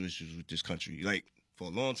of racial issues with this country, like, for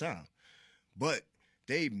a long time. But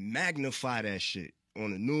they magnify that shit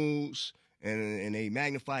on the news, and they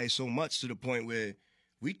magnify it so much to the point where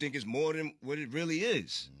we think it's more than what it really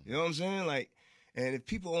is. You know what I'm saying? Like, and if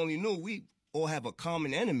people only knew, we all have a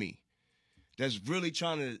common enemy that's really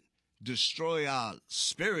trying to destroy our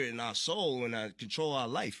spirit and our soul and control our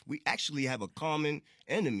life. We actually have a common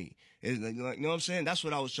enemy. It's like, you know what I'm saying? That's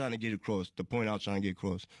what I was trying to get across, the point I was trying to get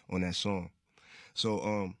across on that song.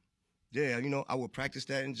 So, yeah, you know, I would practice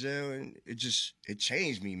that in jail, and it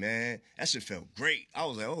changed me, man. That shit felt great. I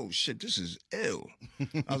was like, oh, shit, this is ill.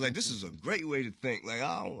 I was like, this is a great way to think. Like,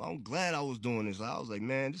 I'm glad I was doing this. I was like,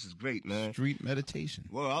 man, this is great, man. Street meditation.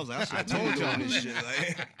 Well, I was like, I told you on this shit.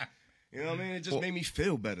 Like, you know what I mean? It just made me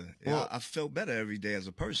feel better. Well, I felt better every day as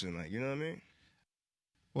a person. Like, you know what I mean?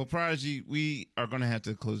 Well, Prodigy, we are going to have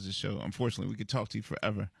to close the show. Unfortunately, we could talk to you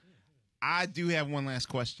forever. I do have one last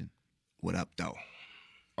question. What up, though?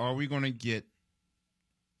 Are we going to get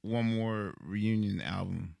one more reunion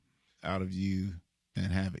album out of you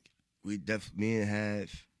and Havoc? We definitely, me and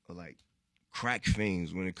Have are like crack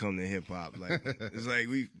fiends when it comes to hip hop. Like, it's like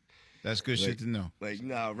That's good shit to know. Like, you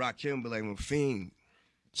know, I rock him, but like I'm a fiend.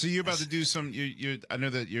 So you're about to do some. I know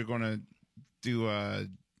that you're going to do.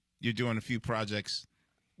 You're doing a few projects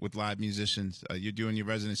with live musicians. You're doing your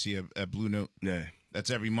residency at Blue Note. Yeah, that's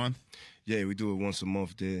every month. Yeah, we do it once a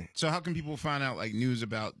month there. So how can people find out like news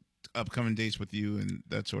about upcoming dates with you and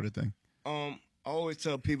that sort of thing? I always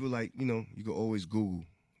tell people, like, you know, you can always Google.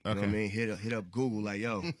 You know what I mean? Hit up Google, like,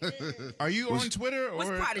 yo. Are you on Twitter? Or what's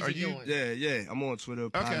Prodigy doing? Yeah. I'm on Twitter,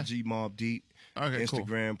 Prodigy Mobb Deep. Okay,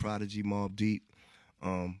 Instagram, cool. Prodigy Mobb Deep.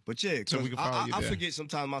 But yeah, so we can follow you I there. forget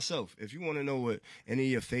sometimes myself. If you want to know what any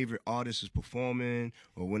of your favorite artists is performing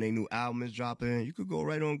or when their new album is dropping, you could go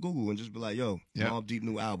right on Google and just be like, yo, Mobb Deep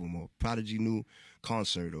new album or Prodigy new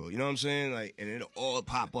concert, or, you know what I'm saying? Like, and it'll all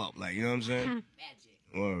pop up. Like, you know what I'm saying?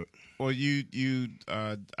 Magic. Or you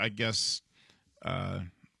I guess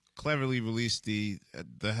cleverly released the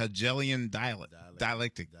Hegelian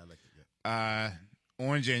dialectic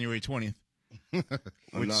on January 20th.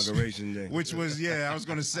 Inauguration day. Which was, I was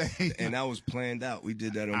going to say. And that was planned out. We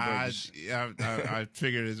did that on purpose. I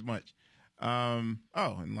figured as much. And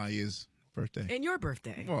Laia's birthday. And your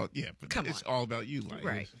birthday. Well, yeah, but it's all about you, Laia.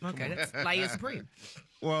 Right. Okay, that's Laia Supreme.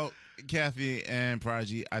 Well, Kathy and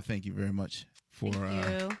Prodigy, I thank you very much for...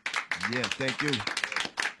 Thank you. Yeah, thank you.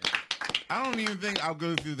 I don't even think I'll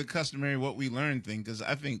go through the customary what we learned thing, because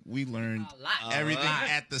I think we learned everything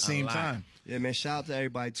at the same time. Yeah, man, shout out to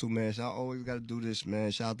everybody, too, man. I always got to do this, man.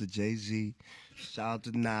 Shout out to Jay-Z. Shout out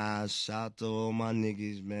to Nas. Shout out to all my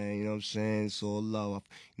niggas, man. You know what I'm saying? It's all love.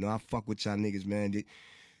 You know, I fuck with y'all niggas, man. This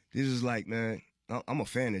is like, man, I'm a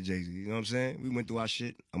fan of Jay-Z. You know what I'm saying? We went through our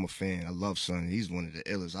shit. I'm a fan. I love Son. He's one of the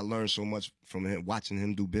illest. I learned so much from him, watching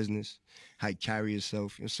him do business, how he carry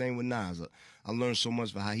himself. You know, same with Nas. I learned so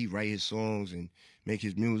much about how he write his songs and make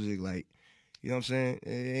his music. Like, you know what I'm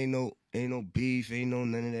saying? Ain't no beef, ain't no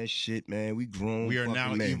none of that shit, man. We grown. We are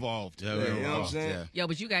now men. evolved. Yeah, you know what I'm saying? Yeah. Yo,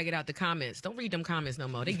 but you gotta get out the comments. Don't read them comments no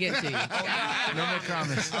more. They get to you. No more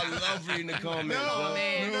comments. I love reading the comments. No,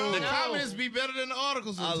 man. The No. comments be better than the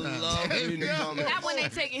articles I sometimes. love reading the comments. That one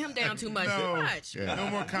ain't taking him down too much. No. Too much. Yeah. No more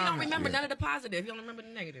You don't comments. remember none of the positive. You don't remember the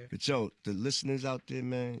negative. But yo, the listeners out there,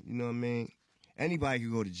 man, you know what I mean? Anybody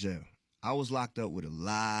could go to jail. I was locked up with a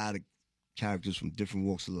lot of characters from different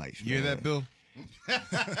walks of life. You hear man. that, Bill?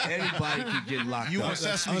 Anybody could get locked You up. on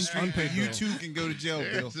Sesame Street, but you too can go to jail,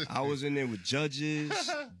 Bill. I was in there with judges,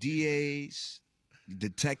 DAs,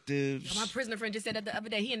 detectives. My prisoner friend just said that the other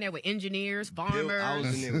day. He in there with engineers, I farmers.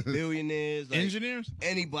 was in there with billionaires. Like, Engineers?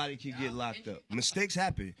 anybody could get locked up. Mistakes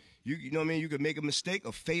happen. You know what I mean? You could make a mistake,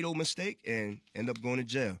 a fatal mistake, and end up going to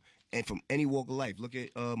jail. And from any walk of life. Look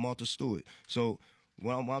at Martha Stewart. So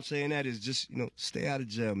what I'm saying that is just, you know, stay out of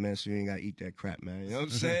jail, man, so you ain't got to eat that crap, man. You know what I'm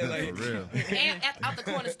saying? Like, For real. And out the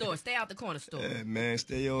corner store. Stay out the corner store. yeah, man,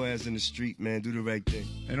 stay your ass in the street, man. Do the right thing.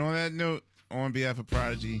 And on that note, on behalf of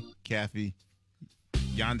Prodigy, Kathy,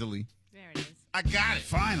 Yandeli, There it is. I got it.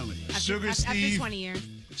 Finally. Sugar After Steve. 20 years.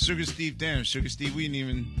 Sugar Steve, damn, Sugar Steve, we didn't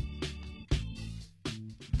even.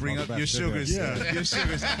 bring Talk up about your sugar. sugars. Yeah. Your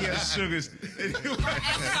sugars. He has sugars.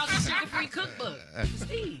 About the sugar-free cookbook.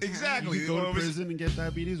 Steve. Exactly. You can go Well, to it was- prison and get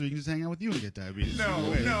diabetes, or you can just hang out with you and get diabetes. No, Either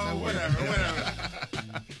way, it's no, that way.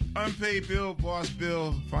 whatever. Unpaid Bill, Boss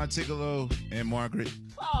Bill, Fonticolo, and Margaret.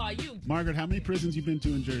 Oh, you. Margaret, how many prisons you been to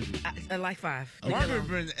in Jersey? Like 5. Margaret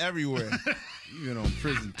been everywhere. You been on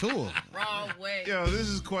prison tour. Wrong way. Yo, this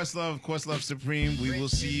is QuestLove, QuestLove Supreme. We will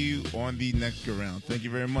see you on the next go round. Thank you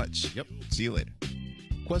very much. Yep. See you later.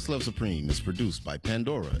 QuestLove Supreme is produced by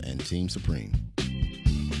Pandora and Team Supreme.